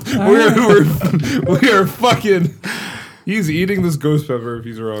pepper. table. We are fucking. He's eating this ghost pepper if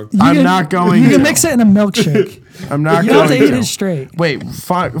he's wrong. I'm not going You to. can mix it in a milkshake. I'm not You don't going have to eat to. it straight. Wait,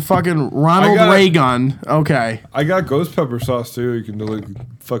 fucking Ronald Reagan. Okay. I got ghost pepper sauce too. You can like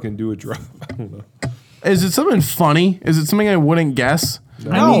fucking do a drop. I don't know. Is it something funny? Is it something I wouldn't guess?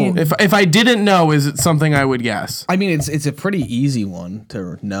 I mean, If I didn't know, is it something I would guess? I mean, it's a pretty easy one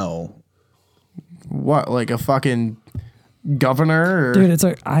to know. What, like a fucking governor? Or? dude,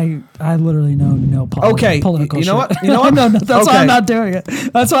 I literally know no political you know shit. what? You know what? No, that's why Okay. I'm not doing it.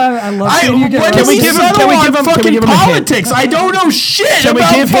 That's why I love seeing you get Can we roasted. give him? Can Can we we give him- can we fucking give him a hint? politics? I don't know shit Can we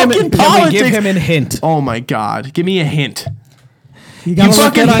about give fucking politics. him a hint? Oh my god! Give me a hint. You You gotta look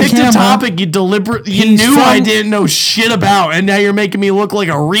fucking good on picked a camera. topic you deliberately you He's knew I from- didn't know shit about, and now you're making me look like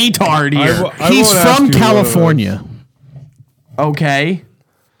a retard here. He's won't ask from you California. Okay,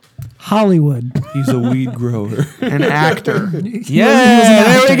 Hollywood. He's a weed grower. an actor. Yeah,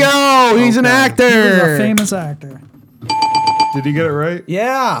 there we go. He's an Okay. He's a actor. famous actor. Did he get it right?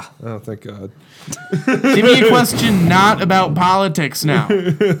 Yeah. Oh, thank God. Give me a question not about politics now.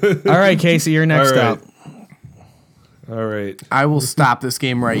 All right, Casey, you're next All right. up. All right. I will stop this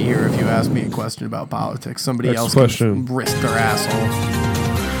game right here if you ask me a question about politics. Somebody Next else question. can risk their asshole.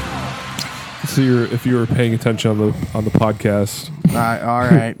 So if you were paying attention on the podcast, All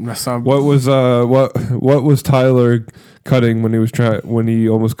right. So, what was Tyler cutting when he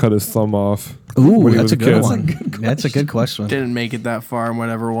almost cut his thumb off? Ooh, when he that's was a good kid? one. That's a good question. didn't make it that far in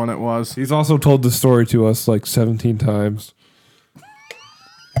whatever one it was. He's also told the story to us like 17 times.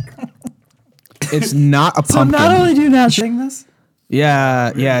 It's not a So pumpkin. not only do you not sing this,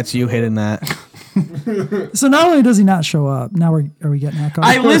 Yeah, it's you hitting that. so not only does he not show up, now are we getting echo?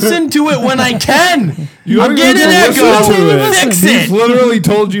 I listen to it when I can. I'm don't getting even echo. listen to it. Fix He's it. literally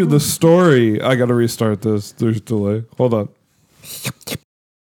told you the story. I gotta restart this. There's delay. Hold on.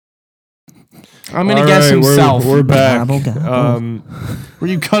 I'm gonna All guess right, himself. We're back. Gobble, gobble. Were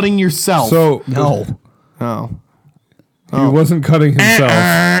you cutting yourself? So No. oh. he wasn't cutting himself.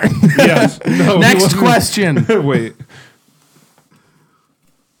 Yes. No. he Next wasn't. question. Wait.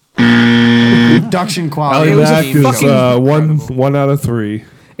 Production quality. Allymac is fucking- one out of 3.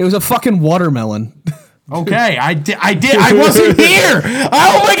 It was a fucking watermelon. Okay, I did. I wasn't here.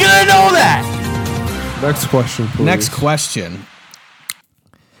 How am I gonna know that? Next question, please. Next question.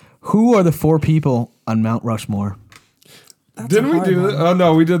 Who are the 4 people on Mount Rushmore? Didn't we do this? Oh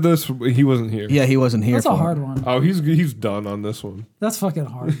no, we did this. He wasn't here. Yeah, he wasn't here That's for a it. hard one. Oh, he's done on this one. That's fucking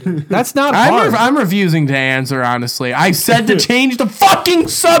hard, dude. That's not hard. I'm refusing to answer, honestly. I said to change the fucking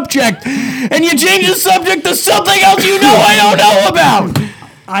subject, and you change the subject to something else you know I don't know about.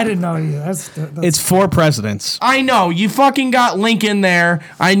 I didn't know you. That's It's 4 presidents. I know. You fucking got Lincoln there.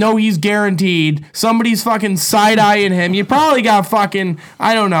 I know he's guaranteed. Somebody's fucking side-eyeing him. You probably got fucking,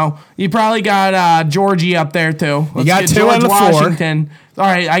 I don't know. You probably got Georgie up there, too. Let's got get 2 George out of 4. Washington. All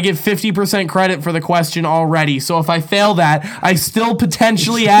right, I get 50% credit for the question already. So if I fail that, I still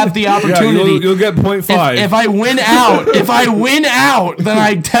potentially have the Yeah, opportunity. you'll get 0.5. If I win out, then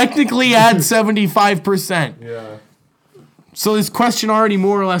I technically add 75%. yeah. So this question already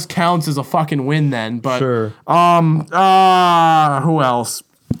more or less counts as a fucking win then, but Sure. who else?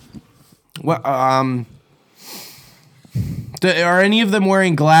 What are any of them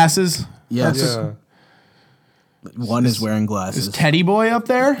wearing glasses? Yes. Yeah. One is wearing glasses. Teddy Boy up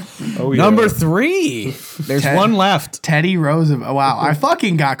there? Oh yeah. Number 3. There's Ted- one left. Teddy Roosevelt. Wow, I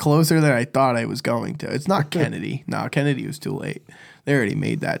fucking got closer than I thought I was going to. It's not Kennedy. No, Kennedy was too late. They already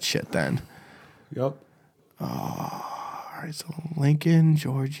made that shit then. Yep. All right, so Lincoln,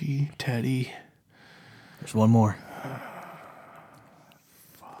 Georgie, Teddy. There's one more.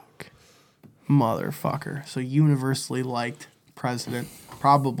 Motherfucker. So universally liked president.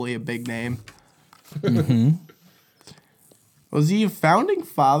 Probably a big name. Was he a founding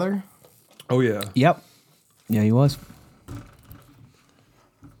father? Oh yeah. Yep. Yeah, he was.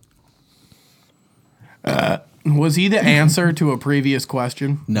 Was he the answer to a previous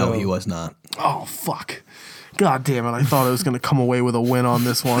question? No, he was not. Oh, fuck. God damn it. I thought I was going to come away with a win on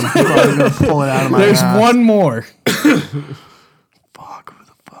this one. I thought I was going to pull it out of my There's ass. one more. Fuck. Who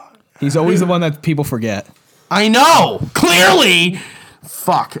the fuck? He's always the one that people forget. I know. Clearly.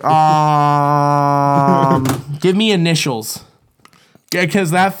 Fuck. Give me initials.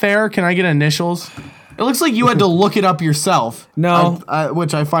 Is that fair? Can I get initials? It looks like you had to look it up yourself. No.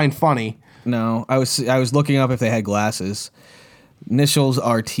 Which I find funny. No, I was looking up if they had glasses. Initials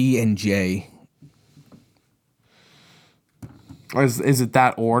are T and J. Is it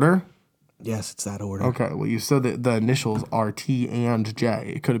that order? Yes, it's that order. Okay, well, you said that the initials are T and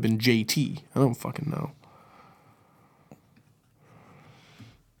J. It could have been JT. I don't fucking know.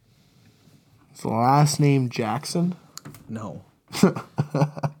 Is the last name Jackson? No.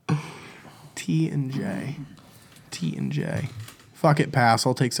 T and J. T and J. Fuck it, pass.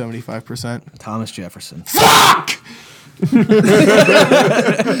 I'll take 75%. Thomas Jefferson. Fuck! I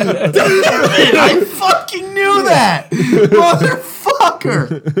fucking knew that!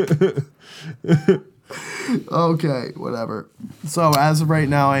 Motherfucker! Okay, whatever. So, as of right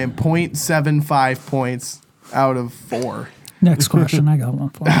now, I am 0.75 points out of 4. Next question. I got one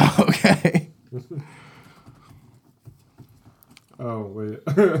for you. Okay. Oh wait,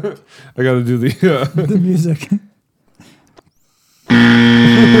 I gotta do the. The music.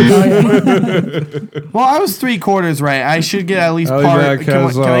 Well, I was 3/4 right. I should get at least Allymac can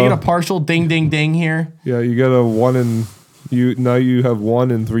has, I get a partial ding ding ding here? Yeah, you got a 1 and you now you have 1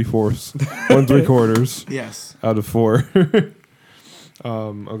 3/4, 1 3/4 Yes. out of 4.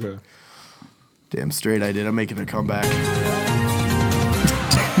 Okay. Damn straight I did. I'm making a comeback.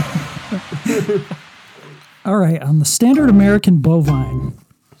 All right. On the standard American bovine,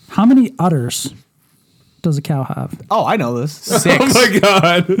 how many udders does a cow have? Oh, I know this. 6. Oh my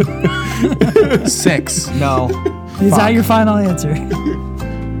god. 6. No. Is that your final answer?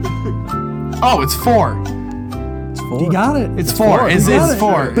 Oh, it's 4. You got it. It's 4. It's You got it.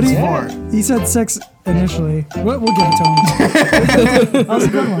 4. But It's he, 4. he said 6 initially. We'll give it to him. That was a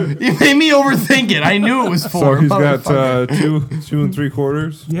good one. You made me overthink it. I knew it was 4. So he's got motherfucker. 2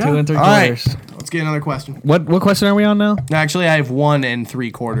 3/4. Yeah. 2 and 3/4. All right. Let's get another question. What question are we on now? Actually, I have 1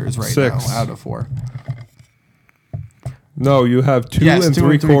 3/4 right 6. now out of 4. No, you have 2 Yes, and 2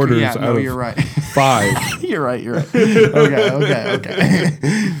 and 3/4 Yeah, out no, of you're right. 5. You're right. Okay.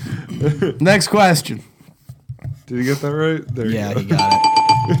 Next question. Did you get that right? There you Yeah, go. he got it.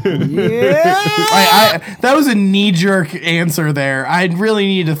 That was a knee-jerk answer there. I really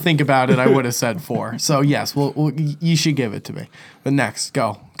need to think about it. I would have said 4. So, yes, you should give it to me. But next,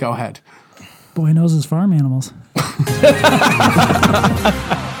 go ahead. Boy knows his farm animals.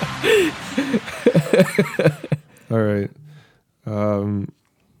 All right.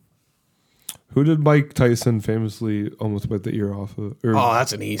 Who did Mike Tyson famously almost bite the ear off of? Or Oh,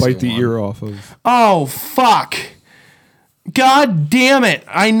 that's an easy bite the one. ear off of. Oh, fuck. God damn it.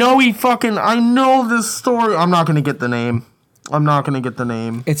 I know this story. I'm not going to get the name.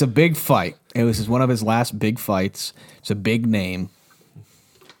 It's a big fight. It was one of his last big fights. It's a big name.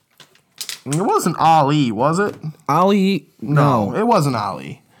 It wasn't Ali, was it? Ali? No. It wasn't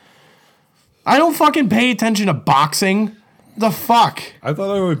Ali. I don't fucking pay attention to boxing. The fuck? I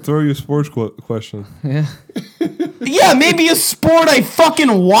thought I would throw you a sports question. Yeah, maybe a sport I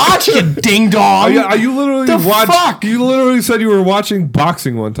fucking watch, you ding dong. You literally The watched. fuck? You literally said you were watching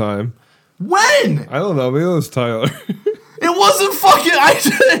boxing one time. When? I don't know. Maybe it was Tyler. It wasn't fucking.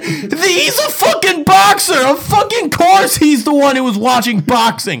 He's a fucking boxer. Of fucking course, he's the one who was watching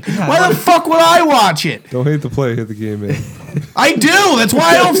boxing. Why the fuck would I watch it? Don't hate the play, hit the game, man. I do. That's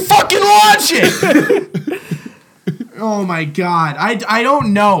why I don't fucking watch it. Oh my god. I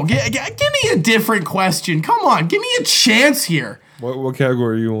don't know. Give me a different question. Come on. Give me a chance here. What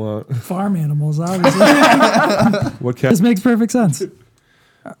category do you want? Farm animals, obviously. What This category? makes perfect sense.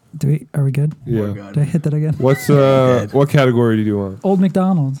 Are we good? Yeah. Did I hit that again? What category do you want? Old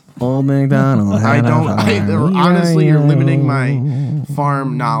McDonald's. Old MacDonald. Honestly, you're limiting my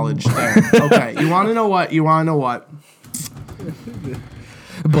farm knowledge there. Okay. You want to know what?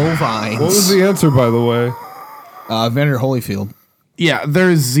 Bovines. What was the answer, by the way? Vander Holyfield. Yeah,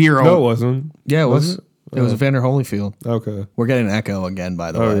 there's 0. No, it wasn't. Yeah, it was. Was it? It was Vander Holyfield. Okay. We're getting an echo again,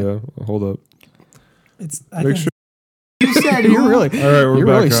 by the way. Oh yeah. Hold up. I Make think sure. You said You're really, All right, we're you're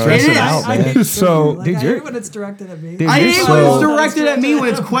back really on. stressing It is. out, I man. hate So, like, dude, I you're- hate when it's directed at me. Dude, I you're hate so- when it's directed at me when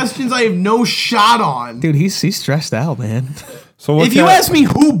it's questions I have no shot on. Dude, he's stressed out, man. So what If you asked me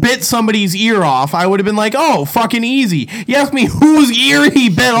who bit somebody's ear off, I would have been like, oh, fucking easy. You asked me whose ear he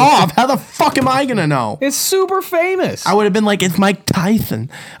bit off, how the fuck am I gonna know? It's super famous. I would have been like, it's Mike Tyson.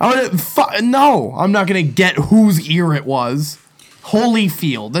 I would have, no, I'm not gonna get whose ear it was.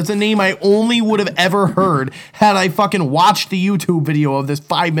 Holyfield. That's a name I only would have ever heard had I fucking watched the YouTube video of this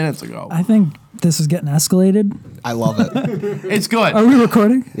 5 minutes ago. I think this is getting escalated. I love it. It's good. Are we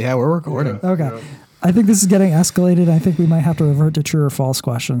recording? Yeah, we're recording. Okay. I think this is getting escalated. I think we might have to revert to true or false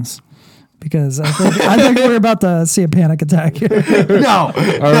questions. Because I think we're about to see a panic attack here. No,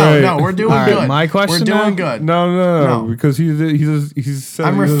 we're doing good. My question. We're doing good. No, because he's said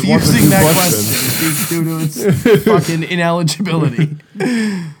I'm he just wants to refusing do that questions. question due to its fucking ineligibility.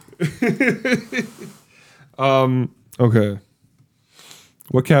 Okay.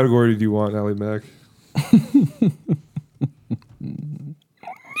 What category do you want, Allymac?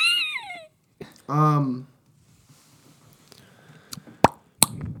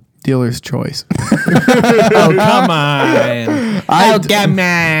 Dealer's choice. Oh, come on. Come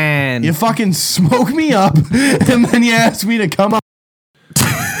on. You fucking smoke me up, and then you ask me to come up.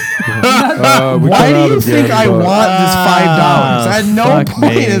 Why do you think I want this $5? At no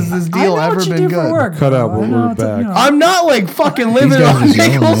point has this deal ever been good. Cut out, but we're back. I'm not like fucking living guys on are young,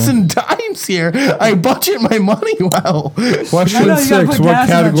 nickels man. and dimes here. I budget my money well. Question No, you gotta 6. put What gas in that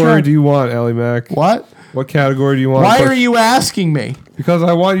category truck. do you want, Allymac? What? What category do you want? Why are you asking me? Because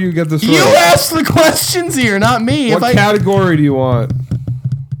I want you to get this You right. ask the questions here, not me. What category do you want?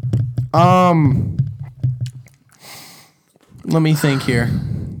 Let me think here.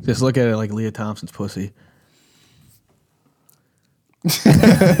 Just look at it like Leah Thompson's pussy. Dude,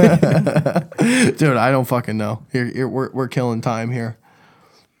 I don't fucking know. Here we're killing time here.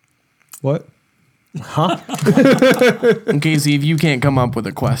 What? Okay, see, if you can't come up with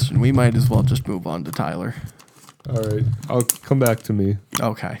a question, we might as well just move on to Tyler. All right. I'll come back to me.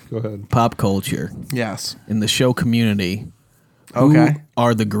 Okay. Go ahead. Pop culture. Yes. In the show Community. Okay. Who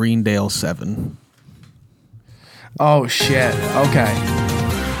are the Greendale 7? Oh, shit. Okay.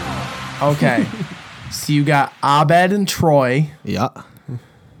 Okay. So you got Abed and Troy. Yeah.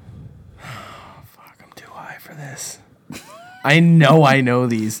 Fuck, I'm too high for this. I know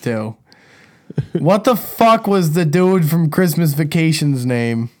these two. What the fuck was the dude from Christmas Vacation's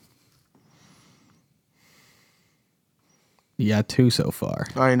name? You got 2 so far.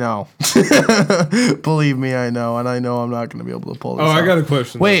 I know. Believe me, I know. And I know I'm not going to be able to pull this Oh, I off. got a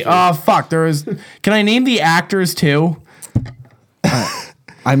question. Wait, fuck. There is. Can I name the actors too?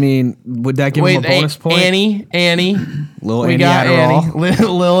 I mean, would that give him a bonus point? Annie. Lil We Annie got Adderall. Annie.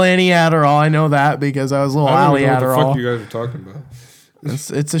 Lil Annie Adderall. I know that because I was Lil I don't Ally even know what the fuck Adderall. you guys are talking about.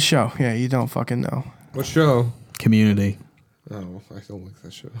 It's a show. Yeah, you don't fucking know. What show? Community. Oh, I don't like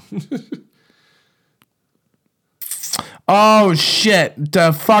that show. Oh shit!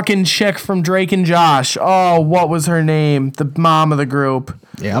 The fucking chick from Drake and Josh. Oh, what was her name? The mom of the group.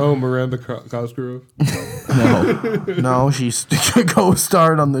 Yeah. Oh, Miranda Cosgrove. No. No, she's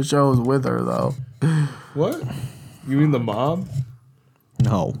co-starred on the shows with her though. What? You mean the mom?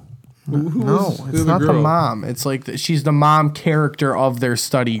 No. Who No, was it's other not the girl? mom. It's like she's the mom character of their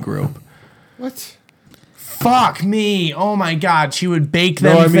study group. What? Fuck me! Oh my god, she would bake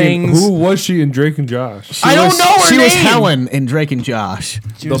them No, I mean, things. who was she in Drake and Josh? I don't know her She name. was Helen in Drake and Josh.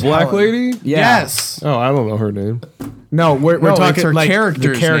 She The was black Helen. lady? Yeah. Yes. Oh, I don't know her name. No, we're No, it's talking her like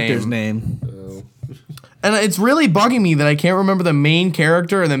character's the character's name. And it's really bugging me that I can't remember the main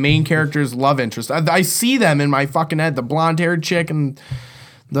character and the main character's love interest. I see them in my fucking head. The blonde-haired chick and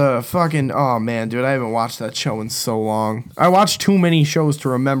the fucking... Oh, man, dude, I haven't watched that show in so long. I watched too many shows to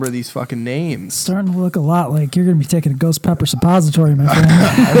remember these fucking names. Starting to look a lot like you're going to be taking a ghost pepper suppository, my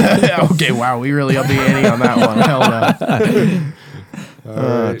friend. Okay, wow, we really upped the ante on that one. Hell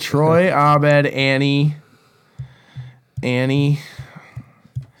no. Right. Troy, Abed, Annie.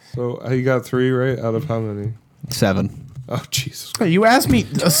 So you got 3, right? Out of how many? 7. Oh, Jesus. Hey, you asked me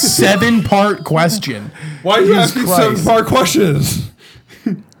a 7-part question. Why are you Jesus asking Christ. 7-part questions?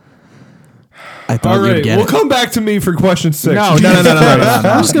 I thought All you'd right, get we'll it. come back to me for question 6. No. I'm just going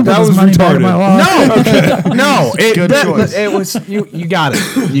to That put was this money back in my retarded. wallet. No, Good choice. it was you got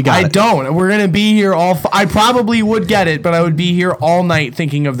it. You got I it. don't. We're going to be here I probably would get it, but I would be here all night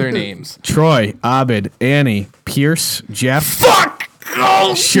thinking of their names. Troy, Abed, Annie, Pierce, Jeff, Fuck!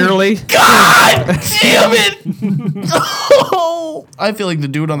 Oh, Shirley. God damn it! Oh, I feel like the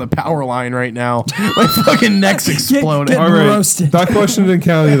dude on the power line right now. My fucking neck's exploding. get- All right. Roasted. That question didn't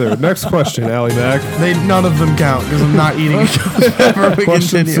count either. Next question, Allymac. None of them count because I'm not eating ghost pepper. We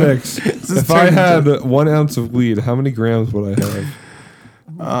Question continue. 6. This is If I turning had into- 1 ounce of weed, how many grams would I have?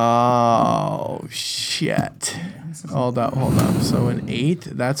 Oh, shit. Hold up. So an 8,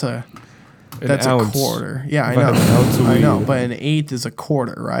 that's a ounce. quarter. Yeah, If I had an ounce of I know, weed. but an 8 is a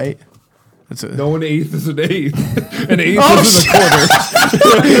quarter, right? That's a No, an eighth is an eighth. An eighth Oh, is a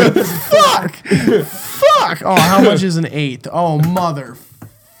quarter. Fuck. Oh, how much is an 8? Oh,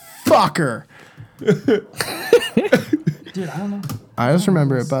 motherfucker. Dude, I don't know. I just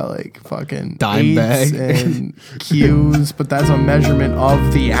remember it by like fucking Dime eighths bag. and Q's, but that's a measurement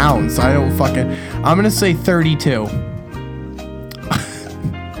of the ounce. I don't fucking. I'm gonna say 32.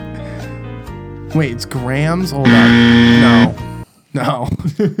 Wait, it's grams? Hold on. No.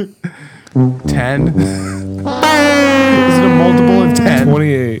 10? Is it a multiple of 10?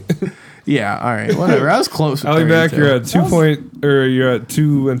 28. Yeah, all right, whatever. I was close with Allymac, 32. you're at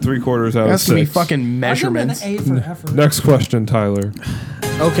 2 3/4 out of That's gonna be 6. fucking measurements. I'll give it an A for effort. Next question, Tyler.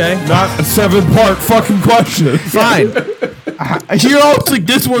 Okay. Not a 7-part fucking question. Fine. You're always like,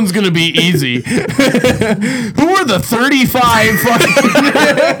 this one's gonna be easy. Who are the 35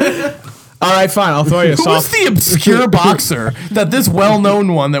 fucking... All right, fine. I'll throw you a Who was soft. the obscure boxer that this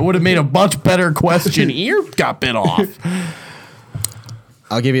well-known one that would have made a much better question ear got bit off?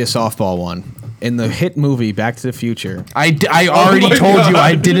 I'll give you a softball one. In the hit movie Back to the Future. I already my told you God.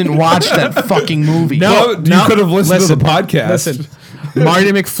 I didn't watch that fucking movie. No, you could have listened to the podcast. Listen,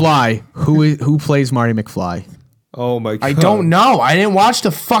 Marty McFly. Who plays Marty McFly? Oh my god. I don't know. I didn't watch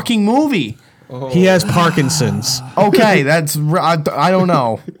the fucking movie. He has Parkinson's. Okay, that's I don't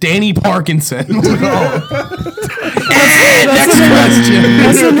know. Danny Parkinson. Next question.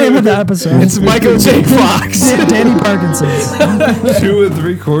 That's the name of the episode. It's Michael J. Fox. Danny Parkinson's. 2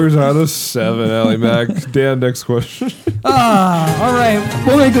 3/4 out of 7, Allymac. Dan, next question. All right,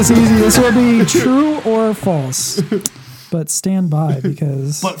 we'll make this easy. This will be true or false. But stand by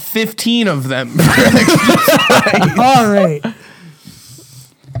because. But 15 of them. All right.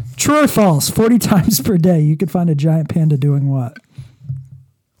 True or false? 40 times per day, you could find a giant panda doing what?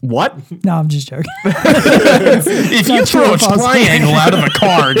 What? No, I'm just joking. If you throw a triangle out of a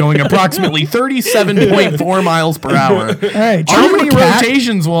car going approximately 37.4 miles per hour, All right, how true many or cat?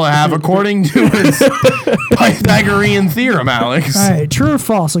 rotations will it have according to his Pythagorean theorem, Alex? All right, true or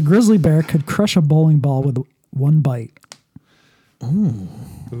false? A grizzly bear could crush a bowling ball with one bite. Ooh.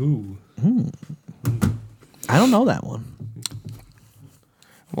 I don't know that one.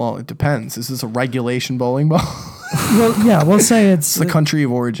 Well, it depends. Is this a regulation bowling ball? Well, yeah, we'll say it's The country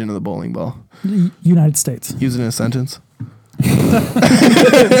of origin of the bowling ball. United States. Use it in a sentence.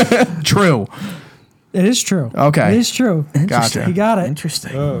 True. It is true. Okay. It is true. Gotcha. You got it.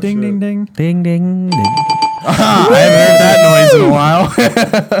 Interesting. Oh, Ding, shit. ding, ding. Ding, ding, ding. I haven't heard that noise in a while.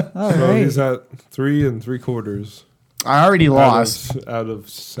 All So right. he's at 3 3/4 I already lost. out of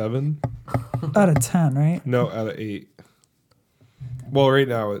 7. Out of 10, right? No, out of 8. Well, right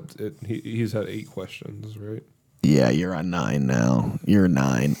now he's had 8 questions, right? Yeah, you're on 9 now. You're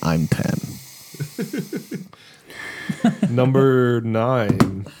 9. I'm 10. Number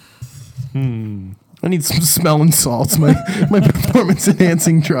 9. I need some smelling salts. My performance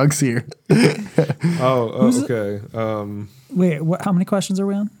enhancing drugs here. Okay. Wait, how many questions are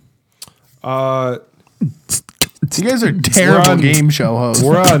we on? You guys are terrible game show hosts.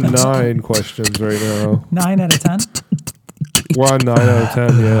 We're on 9 questions right now. 9 out of 10? We're on 9 out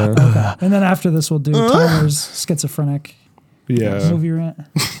of 10, yeah. And then after this, we'll do Tyler's schizophrenic Yeah. movie rant.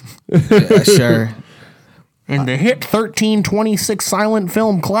 Yeah, sure. In the hit 1326 silent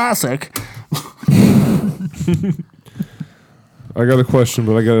film classic. I got a question,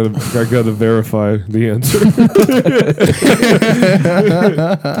 but I gotta verify the answer.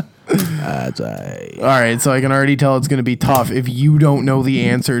 All right, so I can already tell it's going to be tough. If you don't know the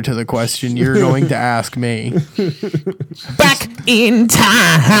answer to the question, you're going to ask me. Back in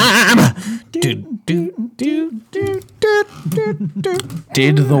time. Did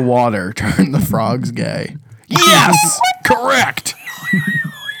the water turn the frogs gay? Yes! Correct!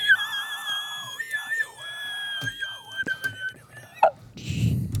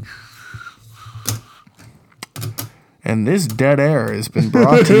 And this dead air has been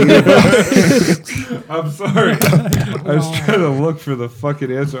brought to you. I'm sorry. I was trying to look for the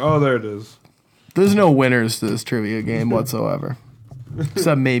fucking answer. Oh, there it is. There's no winners to this trivia game whatsoever.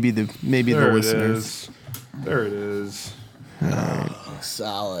 Except maybe the There it listeners. is. There it is.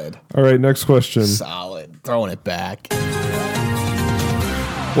 Solid. All right, next question. Solid. Throwing it back.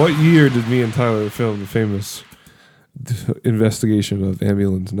 What year did me and Tyler film the famous investigation of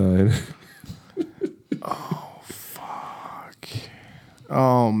Ambulance 9?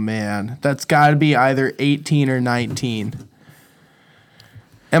 Oh man, that's got to be either 18 or 19.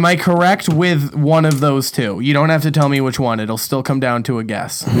 Am I correct with one of those two? You don't have to tell me which one. It'll still come down to a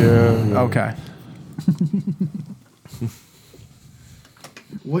guess. Yeah. Okay.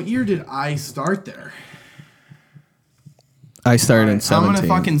 What year did I start there? I started in 17. I'm gonna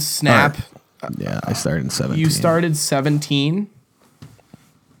fucking snap. Yeah, I started in 17. You started 17.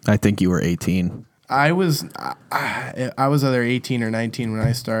 I think you were 18. I was either 18 or 19 when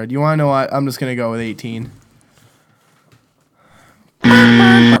I started. You want to know what? I'm just gonna go with 18.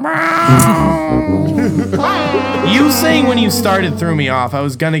 You saying when you started threw me off. I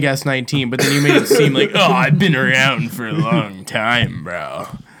was gonna guess 19, but then you made it seem like, oh, I've been around for a long time, bro.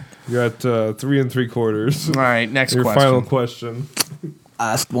 You got 3 3/4. All right, next Your question. final question.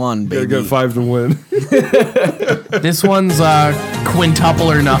 Last one, You baby. gotta get 5 to win. This one's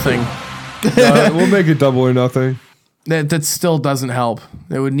quintuple or nothing. We'll make it double or nothing. That still doesn't help.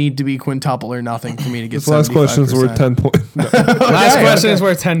 It would need to be quintuple or nothing for me to get. This last question's worth 10 points. No. Last question is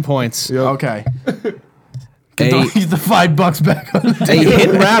worth 10 points. Yep. Okay. Get the $5 back on the A hit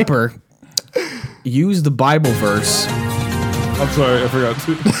rapper used the Bible verse. I'm sorry, I forgot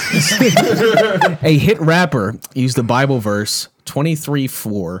to. A hit rapper used the Bible verse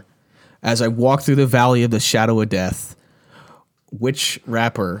 23:4 as I walk through the valley of the shadow of death. Which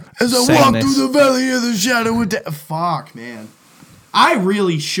rapper As I sang walk this? through the valley of the shadow of death. Fuck, man. I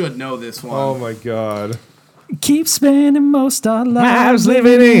really should know this one. Oh my god. Keep spending most our lives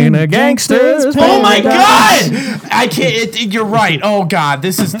living in a gangster's Oh my god! I can't. You're right. Oh god,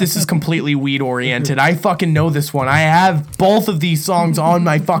 this is completely weed oriented. I fucking know this one. I have both of these songs on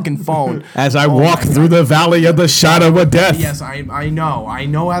my fucking phone. As I walk through the valley of the shadow of death. Yes, I know. I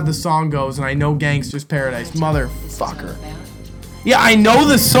know how the song goes, and I know Gangster's Paradise. Motherfucker. Yeah, I know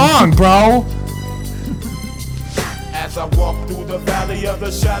the song, bro. As I walk through the valley of the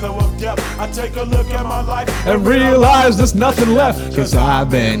shadow of death, I take a look at my life And realize there's nothing left. Cause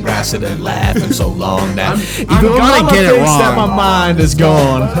I've been grassing and laughing so long that I'm gonna get it wrong. that my mind is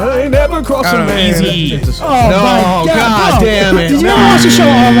gone. I ain't never crossed a man. Easy. Oh, my God bro. damn it. Did you ever watch the show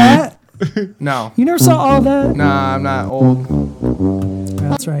All That? No. You never saw All That? Nah, I'm not old.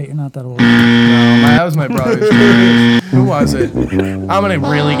 That's right, you're not that old. No, that was my brother's favorite. Who was it? I'm gonna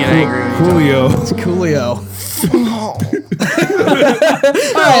really get angry. Julio. It's Coolio.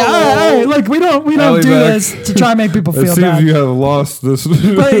 All right. Look, we don't do Allymac. this to try and make people It feel seems bad. you have lost this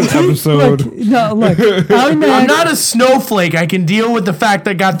But episode. look, Allymac, I'm not a snowflake. I can deal with the fact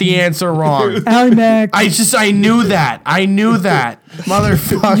I got the answer wrong. Allymac. I knew that.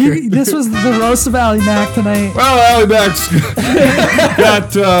 Motherfucker. This was the roast of Allymac tonight. Well, Allymac's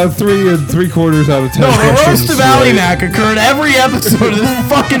got 3 3/4 out of 10. No, the roast questions of right. Allymac occurred every episode of this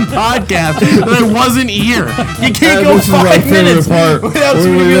fucking podcast that I wasn't here. You can't go This is our 5 favorite minutes part. without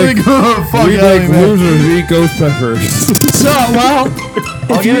When me we being make- like, oh, fuck We make Allymac. losers eat ghost peppers. So, well,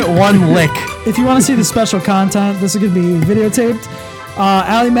 I'll give it one lick. if you want to see the special content, this is going to be videotaped.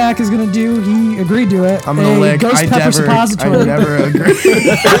 Allymac is going to do, he agreed to it, I'm gonna a lick. ghost pepper I suppository. never agree.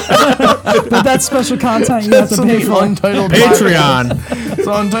 But that's special content you have to pay for. Untitled Patreon. It's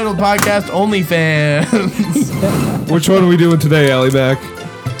on Untitled Podcast OnlyFans. Which one are we doing today, Allymac?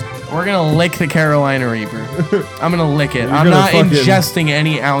 We're gonna lick the Carolina Reaper. I'm gonna lick it. I'm gonna not fucking- ingesting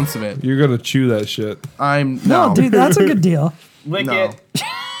any ounce of it. You're gonna chew that shit. No, No, dude, that's a good deal. lick it.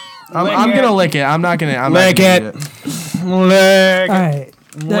 I'm gonna lick it. I'm not gonna. Lick eat it. Lick All right.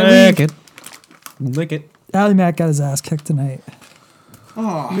 Lick it. Lick it. Allymac got his ass kicked tonight.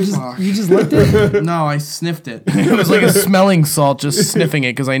 Oh, fuck. You just licked it? No, I sniffed it. It was like a smelling salt, just sniffing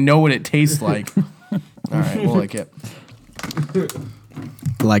it because I know what it tastes like. All right, we'll lick it.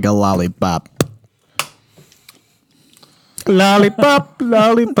 Like a lollipop. Lollipop,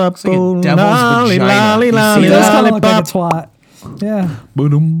 lollipop, like a oh, devil's lolly, vagina. lolly, You see lolly, He that? does kind of look like a lollipop. twat. Yeah.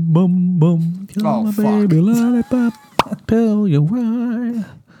 Boom, boom, boom. Oh, My fuck. baby lollipop, I'll tell you why.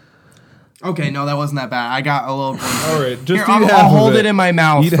 Okay, no, that wasn't that bad. I got a little. All right, just Here, eat I'll half of hold it. it in my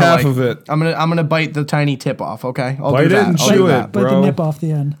mouth. Eat for, half like- of it. I'm gonna bite the tiny tip off. Okay, I'll Bite do it that. and I'll chew do it. that. Bite the Bro. nip off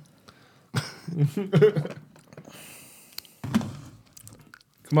the end.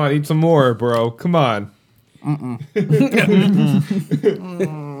 Come on, eat some more, bro. Come on.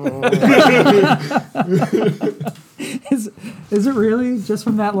 Is it really just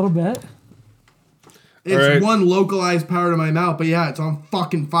from that little bit? It's Alright. one localized part of my mouth, but yeah, it's on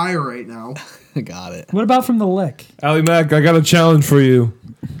fucking fire right now. Got it. What about from the lick? Allymac, I got a challenge for you.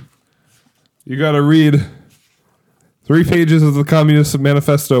 You gotta read 3 pages of the Communist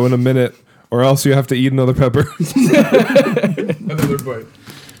Manifesto in a minute, or else you have to eat another pepper. Another bite.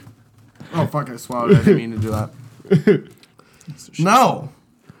 Oh fuck! I swallowed. I didn't mean to do that. No,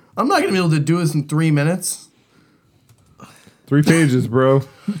 I'm not gonna be able to do this in 3 minutes. 3 pages, bro.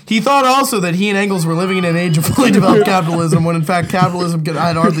 He thought also that he and Engels were living in an age of fully developed capitalism, when in fact capitalism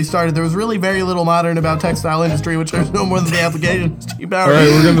had hardly started. There was really very little modern about textile industry, which there's no more than the application of steam power. All right,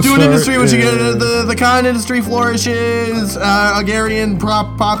 we're gonna to an start industry which in- the cotton industry flourishes. Agrarian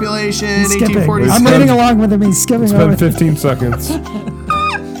population, Skipping. 1840s. I'm reading along with him. He's skipping over. Spend 15 seconds.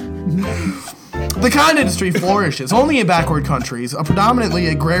 The con industry flourishes only in backward countries, a predominantly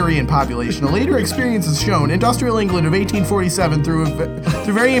agrarian population. A later experience has shown industrial England of 1847 through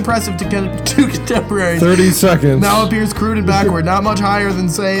very impressive to contemporaries 30 seconds. now appears crude and backward, not much higher than,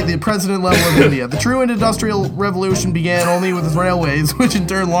 say, the president level of India. The true industrial revolution began only with railways, which in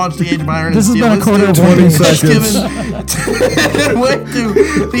turn launched the age of iron and This has steel. been a quarter of 20 one seconds. Went to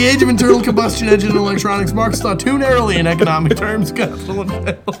the age of internal combustion engine and electronics. Marx thought too narrowly in economic terms, capital and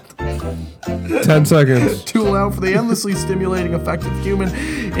failed 10 seconds. to allow for the endlessly stimulating effect of human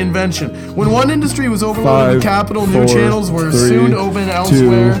invention. When one industry was overloaded with 5, capital, new 4, channels were 3, soon open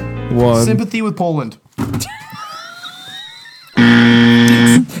elsewhere. 2, 1. Sympathy with Poland.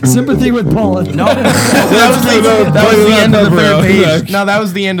 Sympathy with Poland. No, that was the end of the third page. No, that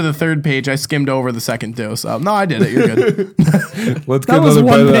was the end of the third page. I skimmed over the second two. So no, I did it. You're good. Let's That get was another bite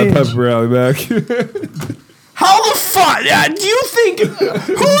one of that page. pepper alley back. How the fuck? Do you think?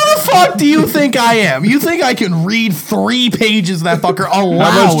 Who the fuck do you think I am? You think I can read 3 pages of that fucker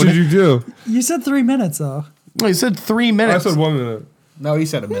aloud? How much did you do? You said 3 minutes though. You said 3 I minutes. said 1 minute. No, he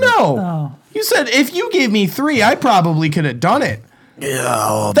said a minute. No. Oh. You said if you gave me 3, I probably could have done it.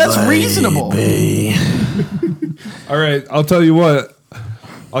 That's reasonable. All right, I'll tell you what.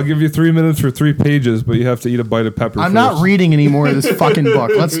 I'll give you 3 minutes for 3 pages, but you have to eat a bite of pepper I'm first. not reading any more of this fucking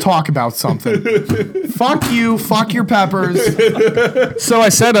book. Let's talk about something. Fuck you. Fuck your peppers. So I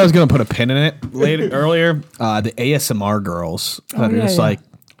said I was gonna put a pin in it earlier. The ASMR girls that are yeah, just yeah. like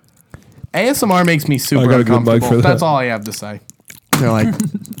ASMR makes me I super got a good mic uncomfortable. for that. That's all I have to say. they're like.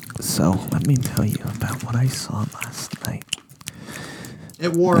 So let me tell you about what I saw last night.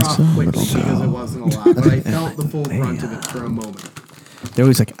 It wore off quickly because it wasn't a lot, but I felt the full brunt of it for a moment. They're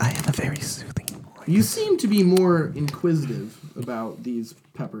always like, I have a very soothing voice. You seem to be more inquisitive about these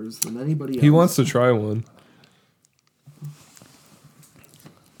peppers than anybody else. He wants to try one.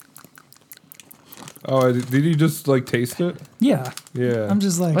 Oh, did you just like taste it? Yeah. Yeah. I'm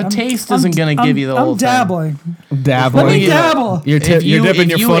just like. But I'm- taste I'm- isn't gonna give you the I'm whole thing. dabbling. Dabbling. Let me dabble. You're dipping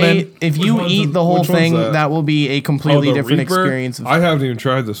your foot in. If you one's eat the- the whole which one's thing, that? that will be a completely the different Reaper? experience. I haven't even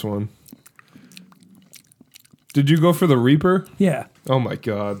tried this one. Did you go for the Reaper? Yeah. Oh my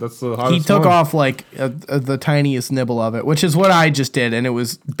god, that's the hottest He took one. off like the tiniest nibble of it, which is what I just did, and it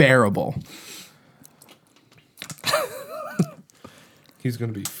was bearable. He's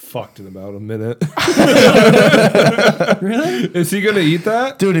gonna be fucked in about a minute. Really? Is he gonna eat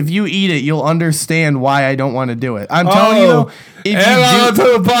that? Dude, if you eat it, you'll understand why I don't want to do it. I'm telling you, though, if and you on do...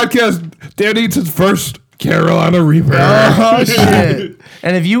 to the podcast, Dan eats his first Carolina Reaper. Oh, shit.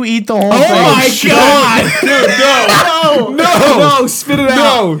 And if you eat the whole thing... God! Dude, no! No, spit it out.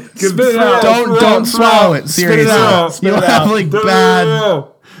 No! Spit it out. Don't swallow it, Spit it seriously. out. Spit You'll it have, out. like, bad... No.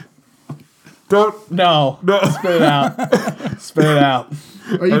 Don't. No. No. Spit it out. Spit it out.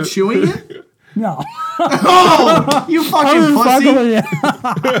 Are you chewing it? No. Oh, you fucking pussy. Yeah.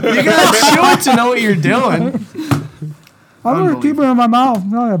 You gotta chew it to know what you're doing. I'm gonna keep it in my mouth.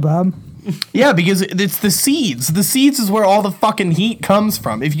 Not that bad. Yeah, because it's the seeds. The seeds is where all the fucking heat comes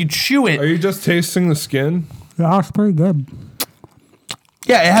from. If you chew Are it, you just tasting the skin? Yeah, it's pretty good.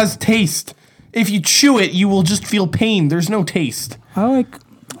 yeah, it has taste. If you chew it, you will just feel pain. There's no taste. I like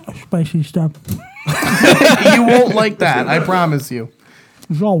spicy stuff. You won't like that. I promise you.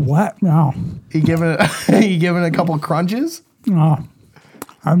 It's all wet now. You giving it? You giving it a couple crunches? No.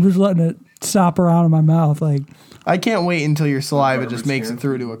 I'm just letting it sop around in my mouth. Like, I can't wait until your saliva just makes it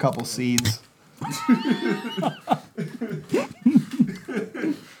through to a couple seeds.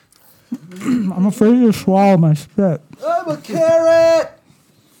 I'm afraid to swallow my spit. I'm a carrot.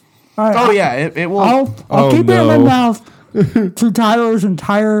 All right, Oh yeah, it will. I'll Oh, keep it in my no. mouth through Tyler's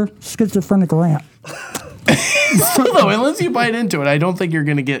entire schizophrenic rant. Though, unless you bite into it, I don't think you're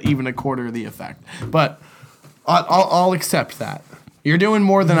gonna get even a quarter of the effect. But I'll accept that. You're doing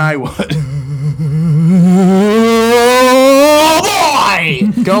more than I would. Oh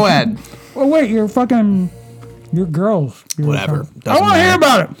boy! Go ahead. Oh wait, you're girls. Whatever. I want to hear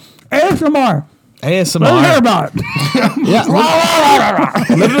about it. ASMR. ASMR. Let me hear about it.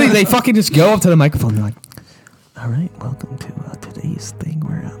 Yeah. Literally, they fucking just go up to the microphone. They're like, "All right, welcome to today's thing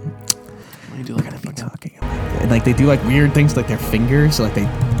where we're gonna be talking about." And like they do like weird things like their fingers, so like they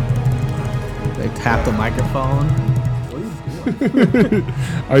tap the microphone.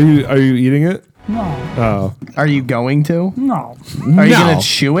 Are you eating it? No, Oh. Are you going to? no. Are you No. gonna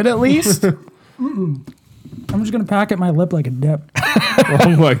chew it at least? I'm just gonna pack at my lip like a dip.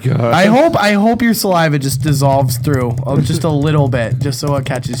 Oh my god. I hope your saliva just dissolves through just a little bit, just so it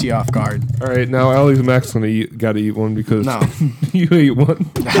catches you off guard. All right, now Max gotta eat one because No. you ate one.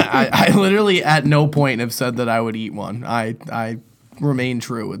 I literally at no point have said that I would eat one. I remain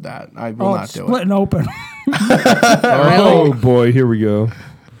true with that. I will not it's do it. splitting open. Oh boy, here we go.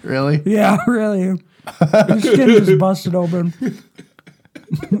 Really? Yeah, really. Your skin just busted open.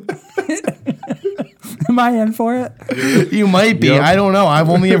 Am I in for it? You might be. Yep. I don't know. I've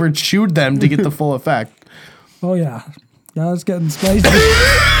only ever chewed them to get the full effect. Oh yeah. Yeah, it's getting spicy. You're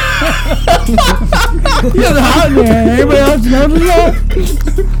hot in here. Anybody else notice that?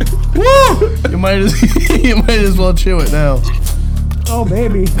 Woo! You might as well chew it now. Oh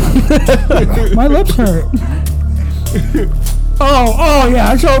baby. My lips hurt. Oh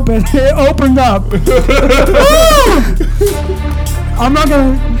yeah, it's open. It opened up. I'm not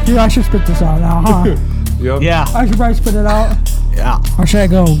gonna. Dude, I should spit this out now, huh? Yep. Yeah. I should probably spit it out. Yeah. Or should I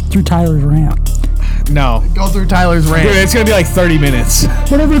go through Tyler's rant? No. Go through Tyler's rant. Dude, it's gonna be like 30 minutes.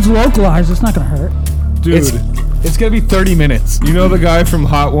 What if it's localized? It's not gonna hurt. Dude, It's gonna be 30 minutes. you know the guy from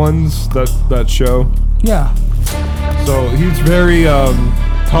Hot Ones, that show? Yeah. So he's very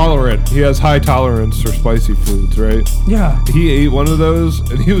tolerant. He has high tolerance for spicy foods, right? Yeah. He ate one of those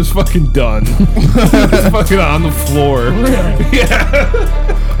and he was fucking done. He was fucking on the floor. Really?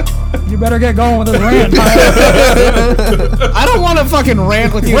 Yeah. You better get going with this rant, Tyler. I don't want to fucking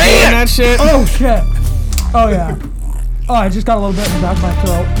rant with you doing that shit. Oh shit. Oh yeah. Oh, I just got a little bit in the back of my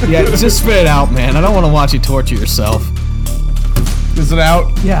throat. Yeah, just spit it out, man. I don't want to watch you torture yourself. Is it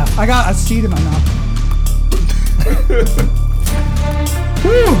out? Yeah, I got a seed in my mouth.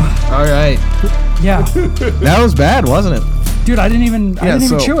 Whew. All right. Yeah. That was bad, wasn't it? Dude, I didn't even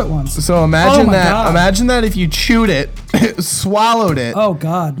chew it once. So imagine Oh my that. God. Imagine that if you chewed it, swallowed it, Oh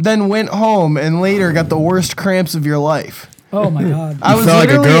god. then went home and later got the worst cramps of your life. Oh my god. I was Felt like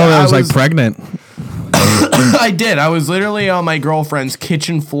a literally- girl that I was like pregnant. I did. I was literally on my girlfriend's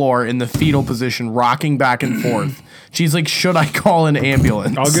kitchen floor in the fetal position, rocking back and forth. She's like, "Should I call an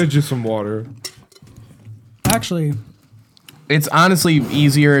ambulance?" I'll get you some water. Actually, It's honestly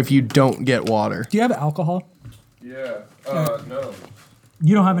easier if you don't get water. do you have alcohol? Yeah. No.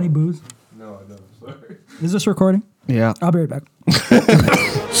 You don't have any booze? No, I don't. Sorry. Is this recording? Yeah. I'll be right back.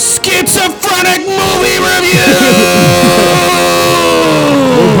 Schizophrenic movie review.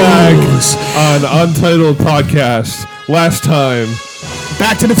 We're back on Untitled Podcast. Last time,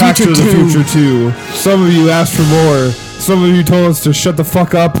 Back to the Back Future to the 2. Future 2. Some of you asked for more. Some of you told us to shut the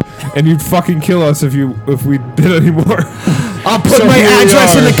fuck up, and you'd fucking kill us if we did any more. I'll put So my here we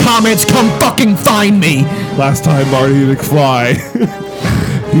address in are. the comments. Come fucking find me. Last time, Marty McFly,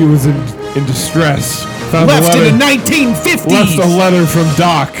 he was in distress. Found Left a in letter, the 1950s. left a letter from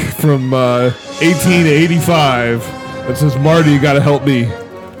Doc from 1885 that says, "Marty, you gotta help me.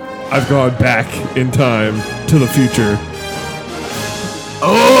 I've gone back in time to the future."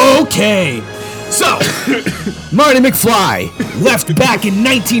 Okay. So, Marty McFly left back in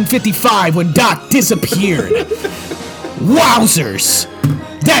 1955 when Doc disappeared. Wowzers.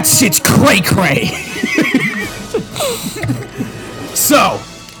 That shit's cray-cray. So,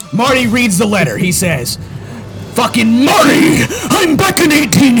 Marty reads the letter. He says, "Fucking Marty, I'm back in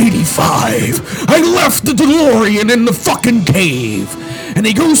 1885. I left the DeLorean in the fucking cave." And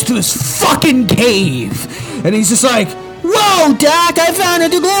he goes to this fucking cave. And he's just like, "Whoa, Doc, I found a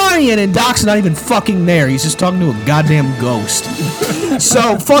DeLorean." And Doc's not even fucking there. He's just talking to a goddamn ghost.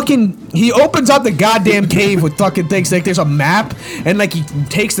 So he opens up the goddamn cave with fucking things like there's a map, and like he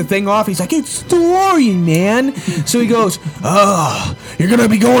takes the thing off. He's like, "It's DeLorean, man." So he goes, "You're gonna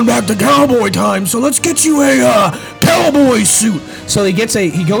be going back to cowboy time, so let's get you a cowboy suit." So he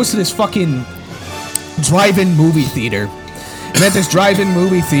goes to this fucking drive-in movie theater. And at this drive-in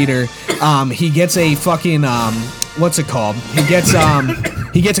movie theater, he gets a fucking what's it called? He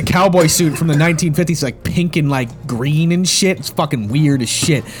gets a cowboy suit from the 1950s, like pink and like green and shit. It's fucking weird as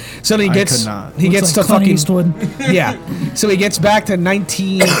shit. So then he gets not. he gets like to Clint fucking Eastwood. yeah. So he gets back to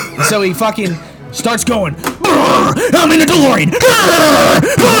 19. So he fucking starts going, "I'm in a DeLorean."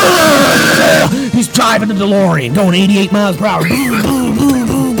 He's driving the DeLorean, going 88 miles per hour.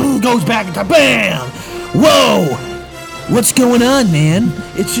 Goes back in time. Bam! Whoa! What's going on, man?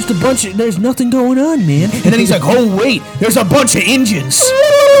 It's just a bunch of... There's nothing going on, man. And then he's like, "Oh, wait. There's a bunch of engines."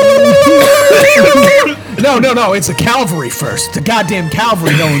 No. It's the cavalry first. It's the goddamn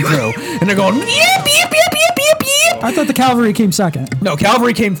cavalry going through. And they're going, "Yip, yip, yip, yip, yip, yip." I thought the cavalry came second. No,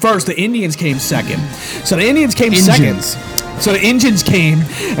 cavalry came first. The Indians came second. So the Indians came second. So the engines came,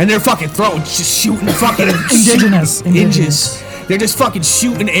 and they're fucking just shooting fucking... Indigenous. Inches. They're just fucking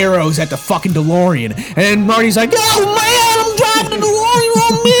shooting arrows at the fucking DeLorean. And then Marty's like, "Oh man, I'm driving the DeLorean.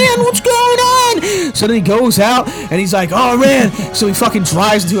 Oh man, what's going on?" So then he goes out and he's like, "Oh man." So he fucking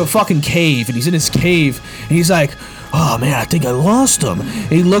drives into a fucking cave, and he's in his cave, and he's like, oh man, I think I lost him.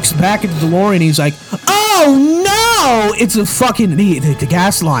 And he looks back at the DeLorean and he's like, oh no, it's a fucking, the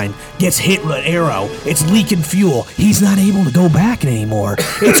gas line gets hit with an arrow. It's leaking fuel. He's not able to go back anymore.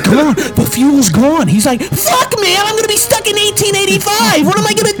 It's gone. The fuel's gone. He's like, fuck man, I'm going to be stuck in 1885. What am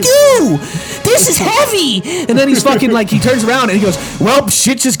I going to do? This is heavy. And then he's fucking like, he turns around and he goes, well,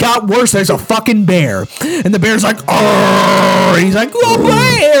 shit just got worse. There's a fucking bear. And the bear's like, oh, and he's like, oh,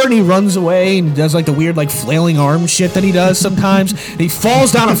 bear. And he runs away and does like the weird like flailing arm shit that he does sometimes. And he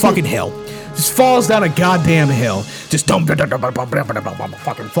falls down a fucking hill. Just falls down a goddamn hill. Just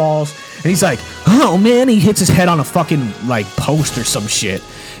fucking falls. And he's like, oh man, he hits his head on a fucking like post or some shit.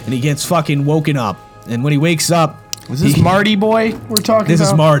 And he gets fucking woken up. And when he wakes up, is this Marty boy we're talking about? This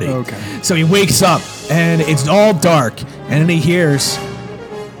is Marty. Okay. So he wakes up and it's all dark. And then he hears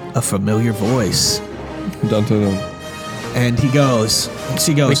a familiar voice. Dun, dun, dun. And she goes,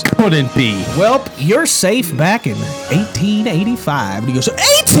 It couldn't be. well, you're safe back in 1885. And he goes,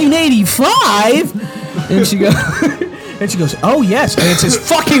 1885? And she goes, oh yes. And it's his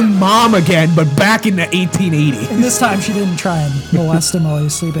fucking mom again, but back in the 1880s. And this time she didn't try and molest him while he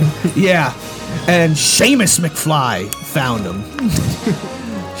was sleeping. Yeah. And Seamus McFly found him.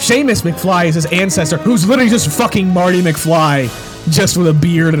 Seamus McFly is his ancestor, who's literally just fucking Marty McFly, just with a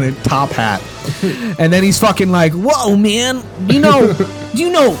beard and a top hat. And then he's fucking like, whoa, man, do you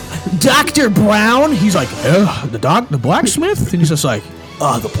know Dr. Brown? He's like, the blacksmith? And he's just like,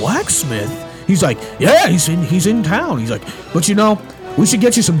 the blacksmith? He's like, yeah, he's in town. He's like, but we should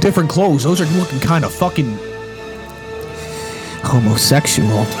get you some different clothes. Those are looking kind of fucking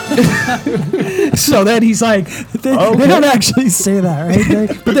homosexual. So then he's like, They don't actually say that,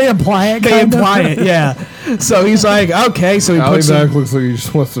 right? But they imply it. They imply it, yeah. So he's like, okay. So he puts Allymac looks like he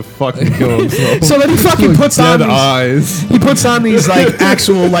just wants to fucking kill himself. So then he fucking puts on dead these eyes. He puts on these like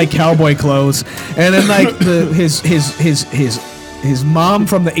actual like cowboy clothes, and then like his mom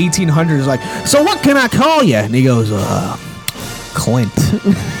from the 1800s is like, so what can I call you? And he goes, Clint.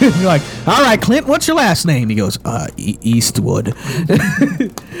 You're like, all right, Clint, what's your last name? He goes, Eastwood.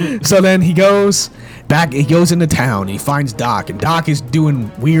 So then he goes into town, he finds Doc, and Doc is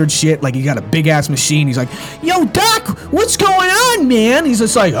doing weird shit, like he got a big ass machine. He's like, yo, Doc, what's going on, man? He's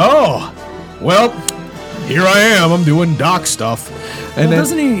just like, oh, well, here I am, I'm doing Doc stuff. And well, then,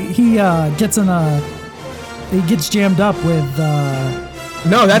 doesn't he gets jammed up with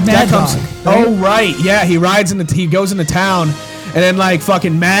no, that comes. Dog, right? Oh right, yeah. He goes into town, and then like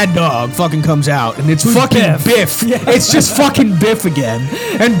fucking Mad Dog fucking comes out, and it's fucking Biff. Yeah. It's just fucking Biff again.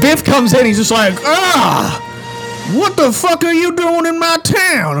 And Biff comes in, he's just like, what the fuck are you doing in my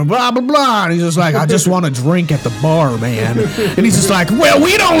town? And blah blah blah. And he's just like, I just want to drink at the bar, man. And he's just like, well,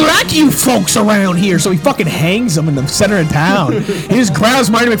 we don't like you folks around here. So he fucking hangs him in the center of town. He just grabs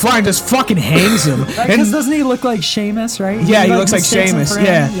Marty McFly and just fucking hangs him. Because doesn't he look like Seamus, right? Yeah, he looks like Seamus.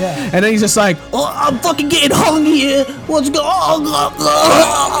 Yeah. And then he's just like, oh, I'm fucking getting hung here. What's going on?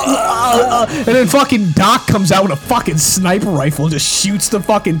 And then fucking Doc comes out with a fucking sniper rifle, just shoots the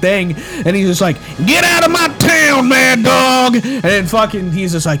fucking thing. And he's just like, get out of my town, Mad Dog. And then fucking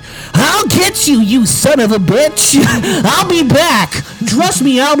he's just like, I'll get you, you son of a bitch. I'll be back. Trust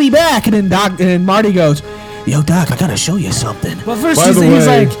me, I'll be back. And then Marty goes, yo, Doc, I gotta show you something. Well, first By the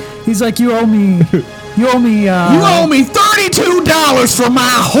way- he's like, you owe me You owe me $32 for my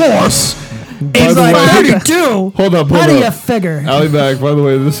horse. By the way- 32. Hold up. how do you figure? Allymac, by the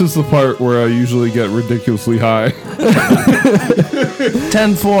way, this is the part where I usually get ridiculously high.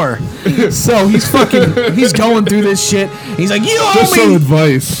 10-4. So he's going through this shit. He's like, you owe Just some me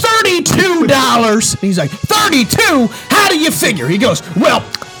advice. $32. He's like, 32? How do you figure? He goes, well,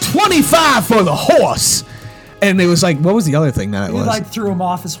 25 for the horse. And it was like, what was the other thing that it He was? like threw him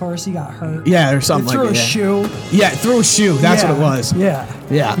off his horse. He got hurt. Yeah, or something He threw like a that. shoe. Yeah, threw a shoe. That's what it was. Yeah.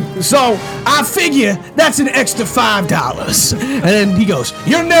 Yeah. So I figure that's an extra $5. And then he goes,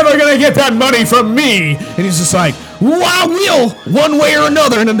 you're never going to get that money from me. And he's just like, well, I will, one way or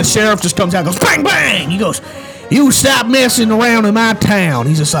another. And then the sheriff just comes out and goes, bang, bang. He goes, you stop messing around in my town.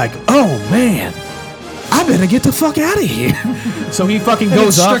 He's just like, oh, man, I better get the fuck out of here. So he fucking And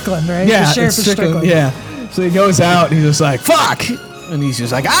goes it's up. Strickland, right? Yeah, The sheriff it's is Strickland. Yeah. So he goes out and he's just like, fuck. And he's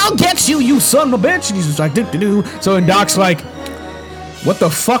just like, I'll get you, you son of a bitch. And he's just like, do. So then Doc's like, what the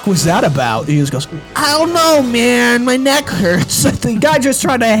fuck was that about? He just goes, I don't know, man. My neck hurts. The guy just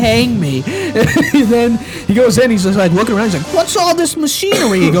tried to hang me. And then he goes in. He's just like looking around. He's like, what's all this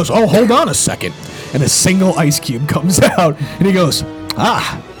machinery? He goes, oh, hold on a second. And a single ice cube comes out. And he goes,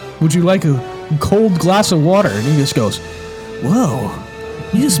 would you like a cold glass of water? And he just goes, whoa,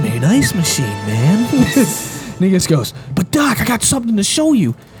 you just made an ice machine, man. And he just goes, but Doc, I got something to show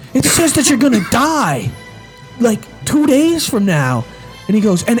you. It says that you're going to die. like 2 days from now. And he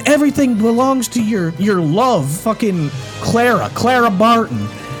goes, and everything belongs to your love, fucking Clara Barton.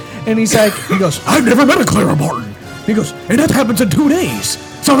 And he goes, I've never met a Clara Barton. He goes, and that happens in 2 days.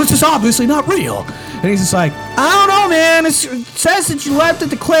 So this is obviously not real. And he's just like, I don't know, man. It says that you left it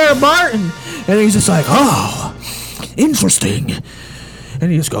to Clara Barton. And he's just like, oh, interesting. And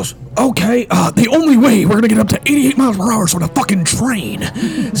he just goes, okay, the only way we're going to get up to 88 miles per hour is on a fucking train.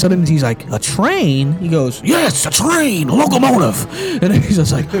 So then he's like, a train? He goes, yes, a train, a locomotive. And then he's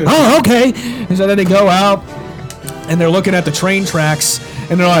just like, oh, okay. And so then they go out, and they're looking at the train tracks,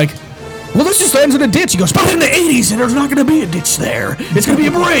 and they're like, well, this just ends in a ditch. He goes, but in the 80s, there's not going to be a ditch there. It's going to be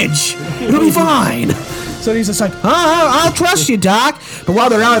a bridge. It'll be fine. So he's just like, I'll trust you, Doc. But while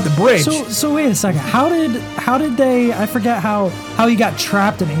they're out at the bridge. So wait a second. How did they? I forget how he got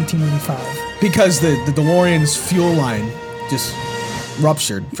trapped in 1885. Because the DeLorean's fuel line just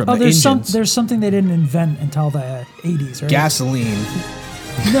ruptured from the engines. There's something they didn't invent until the 80s, right? Gasoline.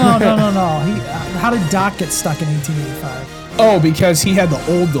 No. How did Doc get stuck in 1885? Oh, because he had the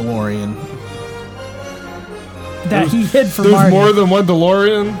old DeLorean. That he hid from There's Marty. more than one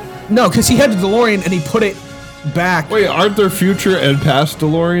DeLorean? No, because he had the DeLorean and he put it back. Wait, aren't there future and past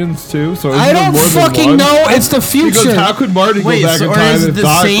DeLoreans too? So I don't fucking know. It's the future. Because how could Marty go back in or time is if it the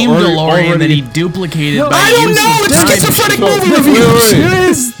Doc same DeLorean that he duplicated by I don't using know. It's time schizophrenic machine? movie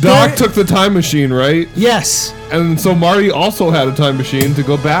reviews. Doc took the time machine, right? Yes. And so Marty also had a time machine to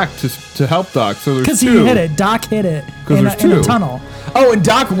go back to help Doc. So there's Because two. he hit it. Doc hit it in there's a two. tunnel. Oh, and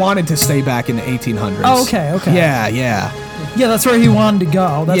Doc wanted to stay back in the 1800s. Oh, okay. Yeah. Yeah, that's where he wanted to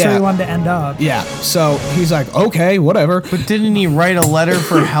go. That's where he wanted to end up. Yeah. So he's like, okay, whatever. But didn't he write a letter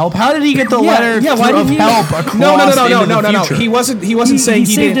for help? How did he get the letter why of did he- help across No. into the future? He wasn't saying he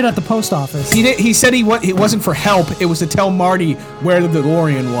he saved did. it at the post office. He said it wasn't for help. It was to tell Marty where the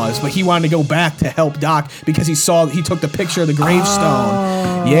DeLorean was, but he wanted to go back to help Doc because he took the picture of the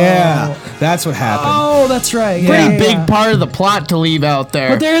gravestone. Yeah, that's what happened. Oh, that's right. Pretty big part of the plot to leave out there.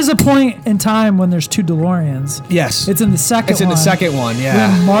 But there is a point in time when there's two DeLoreans. Yes, It's in the second one. It's in the second one.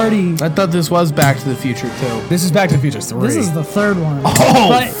 Yeah, When Marty. I thought this was Back to the Future too. this is Back to the Future 3. This is the third one.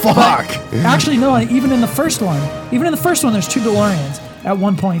 Oh, fuck. Actually, no. Even in the first one, there's two DeLoreans at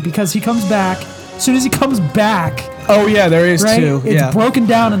one point because he comes back. As soon as he comes back, Oh yeah, there is right? two. It's Yeah, broken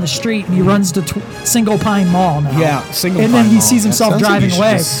down in the street, and he runs to Single Pine Mall now. Yeah, Single And Pine then he Mall. sees himself Sounds like driving you should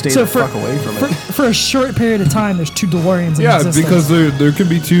away. just stay So the fuck away from it. For a short period of time, there's two DeLoreans in Yeah, existence. because there can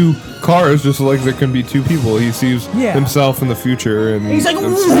be two cars just like there can be two people. He sees Yeah. himself in the future, and he's like,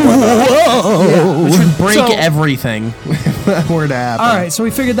 and whoa. Which would break So- everything if that were to happen. All right, so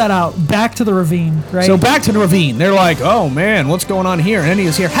we figured that out. Back to the ravine, right? So back to the ravine. They're like, oh man, what's going on here? And then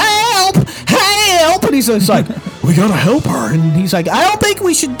he's here, help! And he's just like, we gotta help her. And he's like, I don't think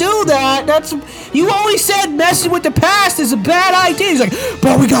we should do that. You always said messing with the past is a bad idea. He's like,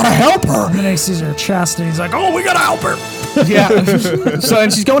 but we gotta help her. And then he sees her chest, and he's like, "Oh, we gotta help her." Yeah. So then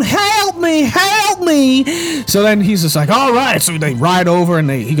she's going, help me. So then he's just like, all right. So they ride over and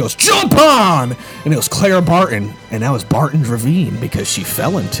he goes, jump on. And it was Clara Barton. And that was Barton's ravine because she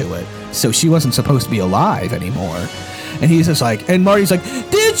fell into it. So she wasn't supposed to be alive anymore. And he's just like, and Marty's like,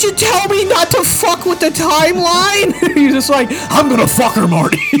 did you tell me not to fuck with the timeline? He's just like, I'm gonna fuck her,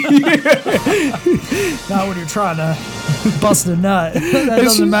 Marty. Not when you're trying to bust a nut. That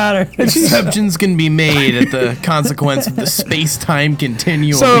doesn't matter. Exceptions can be made at the consequence of the space-time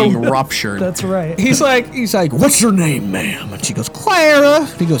continuum So- being ruptured. That's right. He's like, what's your name, ma'am? And she goes, Clara.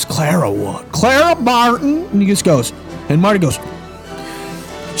 He goes, Clara what? Clara Barton. And he just goes, and Marty goes,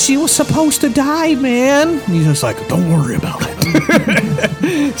 she was supposed to die, man. And he's just like, don't worry about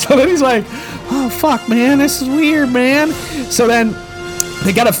it. So then he's like, oh, fuck, man, this is weird, man. So then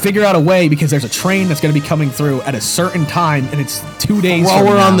they got to figure out a way because there's a train that's going to be coming through at a certain time, and it's 2 days While from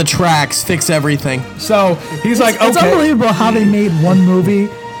we're now. on the tracks, fix everything. So he's like, It's okay. unbelievable how they made one movie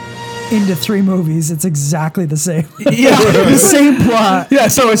into three movies. It's exactly the same. Yeah. The same plot. Yeah,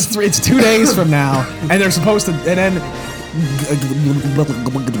 so it's 2 days from now, and they're supposed to, and then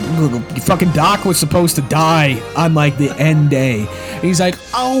fucking Doc was supposed to die on like the end day. He's like,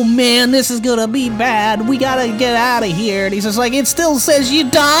 oh man, this is gonna be bad. We gotta get out of here. And he's just like, it still says you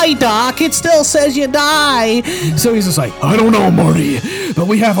die, Doc. It still says you die. So he's just like, I don't know, Marty, but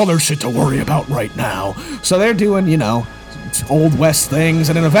we have other shit to worry about right now. So they're doing, Old West things,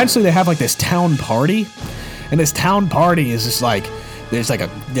 and then eventually they have like this town party, and this town party is just like,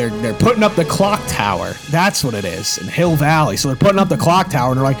 they're putting up the clock tower. That's what it is in Hill Valley. So they're putting up the clock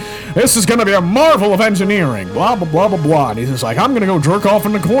tower, and they're like, this is gonna be a marvel of engineering. Blah blah blah blah blah. And he's just like, I'm gonna go jerk off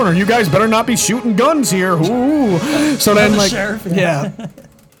in the corner. You guys better not be shooting guns here. Ooh. So then The like, sheriff, yeah.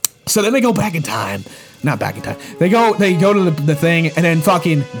 So then they go back in time. Not back in time. They go to the thing, and then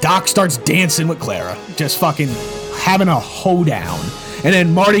fucking Doc starts dancing with Clara, just fucking having a hoedown. And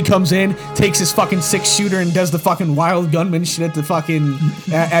then Marty comes in, takes his fucking 6-shooter, and does the fucking wild gunman shit at the fucking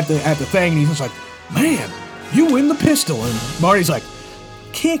at the thing. And he's just like, man, you win the pistol. And Marty's like,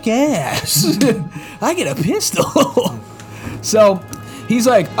 kick ass. I get a pistol. So he's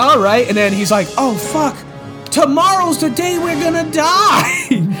like, all right. And then he's like, oh fuck, tomorrow's the day we're gonna die.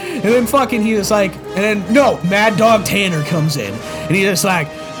 And then fucking he was like, and then no, Mad Dog Tanner comes in, and he's just like,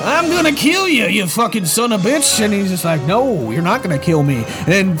 I'm gonna kill you, you fucking son of a bitch. And he's just like, no, you're not gonna kill me. And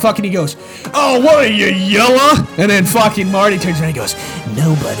then fucking he goes, oh, what are you, Yella? And then fucking Marty turns around and goes,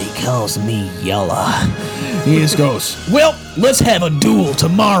 nobody calls me Yella. He just goes, well, let's have a duel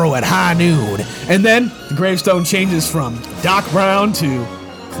tomorrow at high noon. And then the gravestone changes from Doc Brown to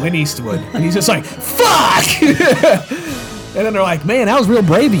Clint Eastwood. And he's just like, fuck! And then they're like, man, that was real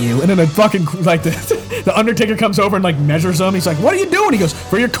brave of you. And then the fucking, like, the Undertaker comes over and, like, measures him. He's like, what are you doing? He goes,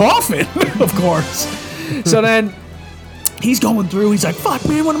 for your coffin, of course. So then he's going through. He's like, fuck,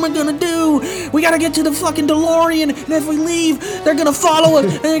 man, what am I going to do? We got to get to the fucking DeLorean. And if we leave, they're going to follow us.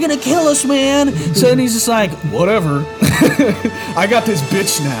 And they're going to kill us, man. So then he's just like, whatever. I got this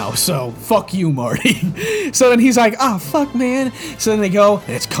bitch now. So fuck you, Marty. So then he's like, oh, fuck, man. So then they go,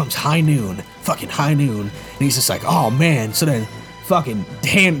 and it comes high noon. Fucking high noon. And he's just like, oh, man. So then fucking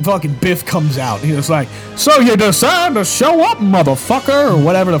Biff comes out. And he was like, so you decide to show up, motherfucker, or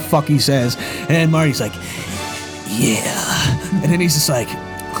whatever the fuck he says. And then Marty's like, yeah. And then he's just like,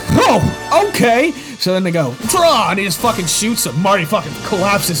 oh, okay. So then they go, draw, and he just fucking shoots him. Marty fucking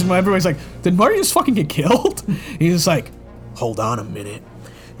collapses, and everybody's like, did Marty just fucking get killed? He's just like, hold on a minute.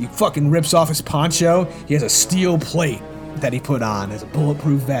 He fucking rips off his poncho. He has a steel plate that he put on as a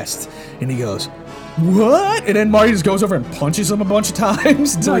bulletproof vest. And he goes, what? And then Marty just goes over and punches him a bunch of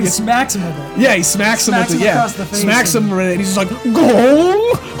times. No, he smacks him with it. Yeah, he smacks him with it. Yeah, across the face. Smacks him with it. And he's just like,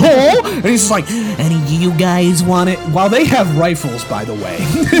 go, ho. And he's just like, any of you guys want it? While they have rifles, by the way.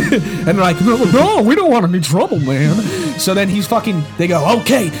 And they're like, no, we don't want any trouble, man. So then he's fucking, they go,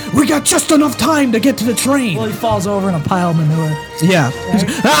 okay, we got just enough time to get to the train. Well, he falls over in a pile of manure. Yeah.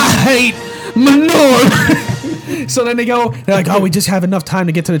 Right? I hate manure. So then they're like, oh, we just have enough time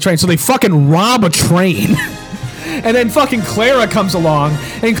to get to the train. So they fucking rob a train. And then fucking Clara comes along,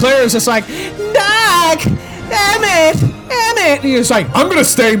 and Clara's just like, Doc, damn it. And he's like, I'm gonna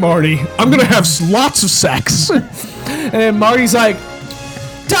stay, Marty. I'm gonna have lots of sex. And then Marty's like,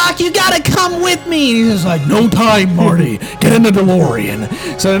 Doc, you gotta come with me. And he's just like, no time, Marty. Get in the DeLorean.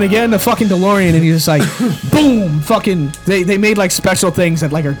 So then they get in the fucking DeLorean, and he's just like, boom, fucking, they made like special things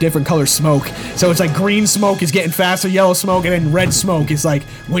that like are different color smoke. So it's like green smoke is getting faster, yellow smoke, and then red smoke is like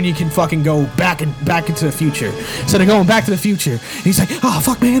when you can fucking go back into the future. So they're going back to the future. And he's like, oh,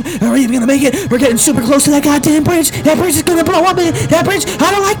 fuck, man, are we even gonna make it? We're getting super close to that goddamn bridge. That bridge is gonna blow up, man. That bridge,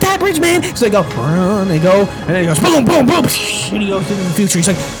 I don't like that bridge, man. So they go, and then he goes, boom, boom, boom. And he goes into the future. He's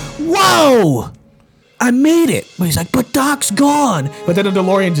like, whoa! I made it. But he's like, but Doc's gone. But then the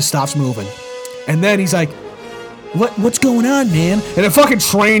DeLorean just stops moving. And then he's like, what's going on, man? And the fucking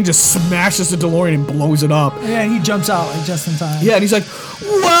train just smashes the DeLorean and blows it up. Yeah, he jumps out like just in time. Yeah, and he's like,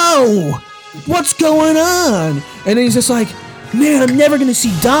 whoa! What's going on? And then he's just like, man, I'm never gonna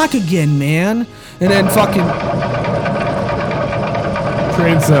see Doc again, man. And then fucking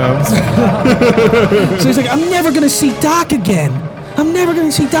Train sounds. so he's like, I'm never gonna see Doc again. I'm never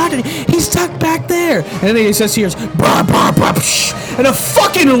gonna see Doc again. He's stuck back there. And then he says, here's, bah, bah, bah, psh, and a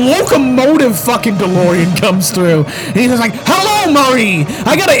fucking locomotive fucking DeLorean comes through. And he's just like, hello, Marty.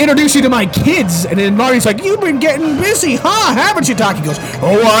 I gotta introduce you to my kids. And then Marty's like, you've been getting busy, huh? Haven't you, Doc? He goes,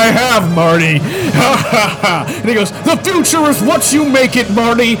 oh, I have, Marty. Ha, ha, ha. And he goes, the future is what you make it,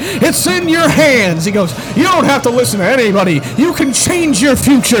 Marty. It's in your hands. He goes, you don't have to listen to anybody. You can change your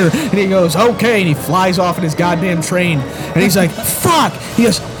future. And he goes, okay. And he flies off in his goddamn train. And he's like, fuck. He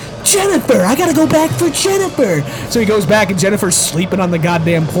goes, Jennifer, I gotta go back for Jennifer. So he goes back, and Jennifer's sleeping on the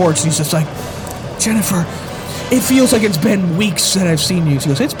goddamn porch. And he's just like, Jennifer, it feels like it's been weeks since I've seen you. She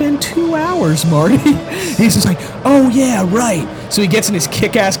goes, it's been 2 hours, Marty. He's just like, oh yeah, right. So he gets in his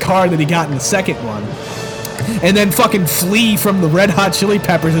kick-ass car that he got in the second one. And then fucking Flea from the Red Hot Chili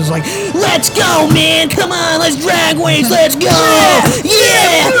Peppers is like, let's go, man. Come on, let's drag waves. Let's go.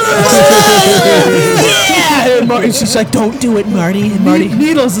 Yeah. Yeah. And she's like, don't do it, Marty. And Marty.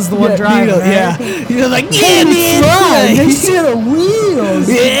 Needles is the one driving. Needles, yeah. He's like, yeah, man. Right. They see the wheels.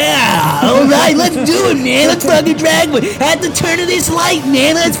 Yeah. All right, let's do it, man. Let's fucking drag waves. At the turn of this light,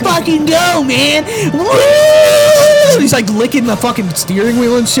 man. Let's fucking go, man. Woo! He's like licking the fucking steering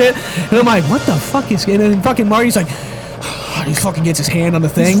wheel and shit. And I'm like, what the fuck is going on? And fucking Marty's like, he fucking gets his hand on the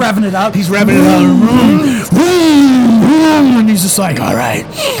thing. He's revving it up. He's revving it up. And he's just like, all right,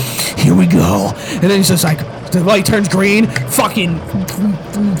 here we go. And then he's just like, the light turns green, fucking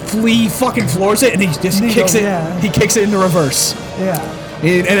flea fucking floors it, and he just kicks it. Yeah. He kicks it into reverse. Yeah.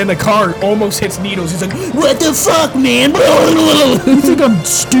 And then the car almost hits Needles. He's like, what the fuck, man? You think I'm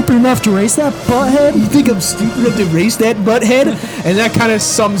stupid enough to race that butthead? You think I'm stupid enough to race that butthead? And that kind of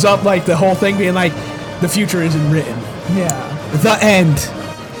sums up like the whole thing being like, the future isn't written. Yeah. The end.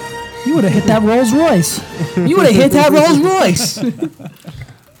 You would have hit that Rolls Royce. You would have hit that Rolls Royce.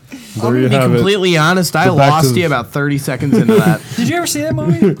 There you To be have it. completely honest, I Go back to lost the- you about 30 seconds into that. Did you ever see that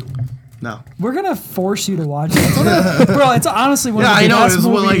movie? No. We're gonna force you to watch it. Bro, it's honestly one Yeah, of the I know. best It was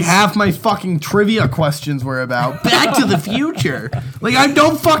what like movies. half my fucking trivia questions were about. Back to the Future. Like, I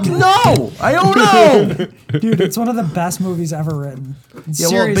don't fucking know. I don't know. Dude, it's one of the best movies ever written. Yeah,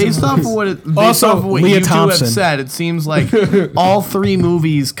 well, based off of what Also, Leah you two Thompson. have said, it seems like all three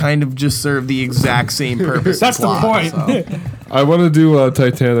movies kind of just serve the exact same purpose. That's the point. So. I want to do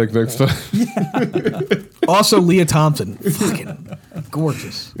Titanic next time. Also, Leah Thompson. Fucking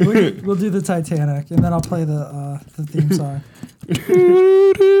gorgeous. We'll do the Titanic, and then I'll play the theme song.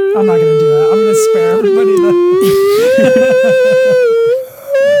 I'm not gonna do that. I'm gonna spare everybody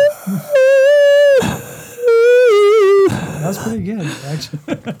that was pretty good, actually.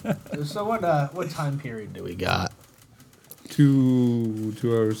 So what time period do we got? 2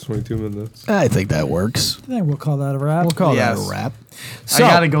 hours 22 minutes. I think that works. I think we'll call that a wrap. We'll call Yes. that a wrap. I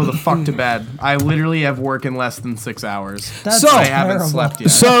gotta go the fuck to bed. I literally have work in less than 6 hours. That's So- I haven't terrible. slept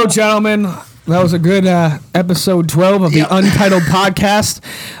yet. So, gentlemen, that was a good episode 12 of the Untitled Podcast.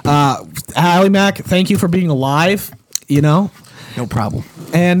 Allymac, thank you for being alive. You know, No problem.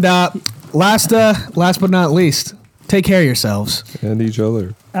 and last but not least, take care of yourselves. And each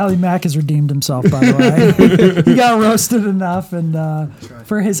other. Allymac has redeemed himself, by the way. He got roasted enough, and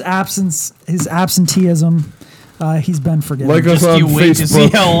for his absenteeism, he's been forgiven. Like us Just on you wait to see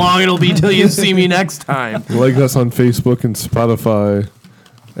Facebook. how long it'll be till you see me next time. Like us on Facebook and Spotify.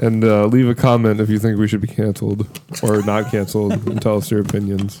 And leave a comment if you think we should be canceled or not canceled and tell us your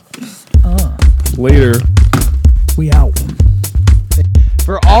opinions. Later. We out.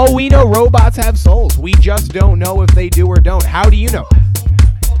 For all we know, robots have souls. We just don't know if they do or don't. How do you know?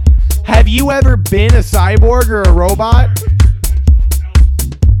 Have you ever been a cyborg or a robot?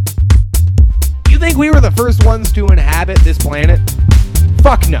 You think we were the first ones to inhabit this planet?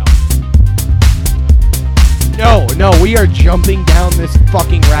 Fuck no. No, we are jumping down this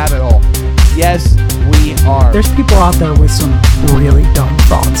fucking rabbit hole. Yes, we are. There's people out there with some really dumb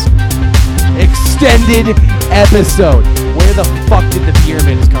thoughts. Extended episode. Where the fuck did the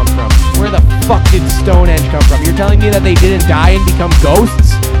pyramids come from? Where the fuck did Stonehenge come from? You're telling me that they didn't die and become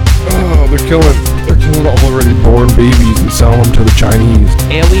ghosts? Oh, they're killing already born babies and selling them to the Chinese.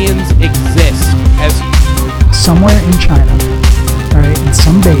 Aliens exist as Somewhere in China, all right, in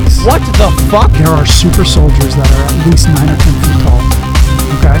some base, what the fuck? there are super soldiers that are at least 9 or 10 feet tall.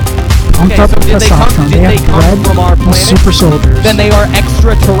 Okay? Pumped Okay, up so with did they come- testosterone. did They they have come bred from our with planet? super soldiers. Then they are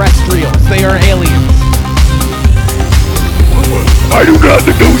extraterrestrials. They are aliens. I do not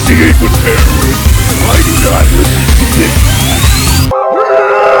negotiate with terrorists. I do not listen to this.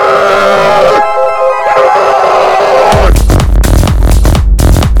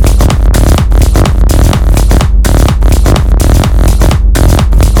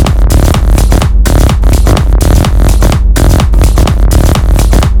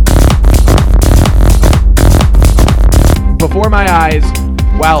 Before my eyes,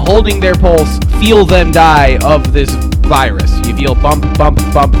 while holding their pulse, feel them die of this virus. You feel bump, bump,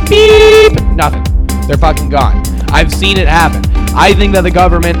 bump, beep, nothing. They're fucking gone. I've seen it happen. I think that the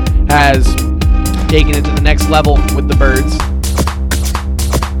government has taken it to the next level with the birds.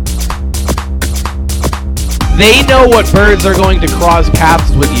 They know what birds are going to cross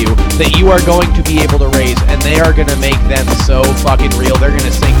paths with you that you are going to be able to raise, and they are going to make them so fucking real. They're going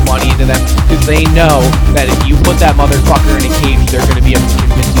to sink money into them because they know that if you put that motherfucker in a cage, they're going to be able to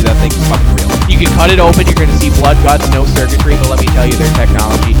convince you that thing's fucking real. You can cut it open, you're going to see blood, guts, no circuitry, but let me tell you, their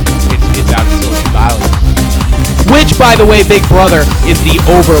technology, it's out of Silicon Valley. Which, by the way, Big Brother is the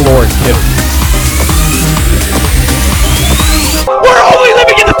overlord too. We're only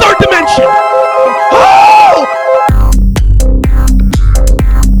living in the third dimension! Oh!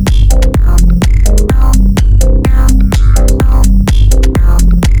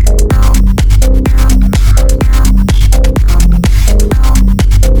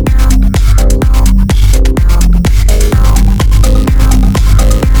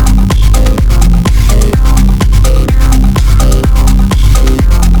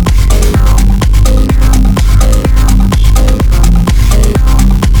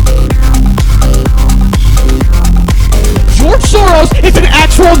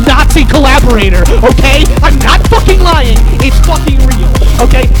 actual Nazi collaborator, okay? I'm not fucking lying. It's fucking real,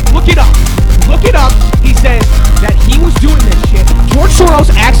 okay? Look it up. Look it up. He says that he was doing this shit. George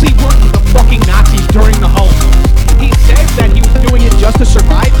Soros actually worked with the fucking Nazis during the Holocaust. He says that he was doing it just to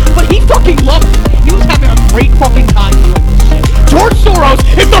survive, but he fucking loved it. He was having a great fucking time doing this shit. George Soros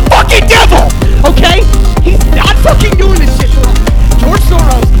is the fucking devil, okay? He's not fucking doing this shit for us. George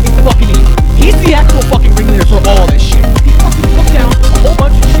Soros is fucking evil. He's the actual fucking ringleader for all this shit. He fucking took down a whole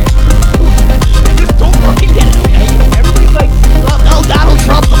bunch of shit. Just don't fucking get it, okay? Everybody's like, oh, Donald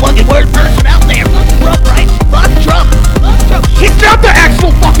Trump's the fucking worst person out there. Fuck Trump, right? Fuck Trump. Fuck Trump. It's not the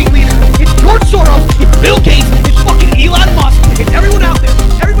actual fucking leader. It's George Soros. It's Bill Gates.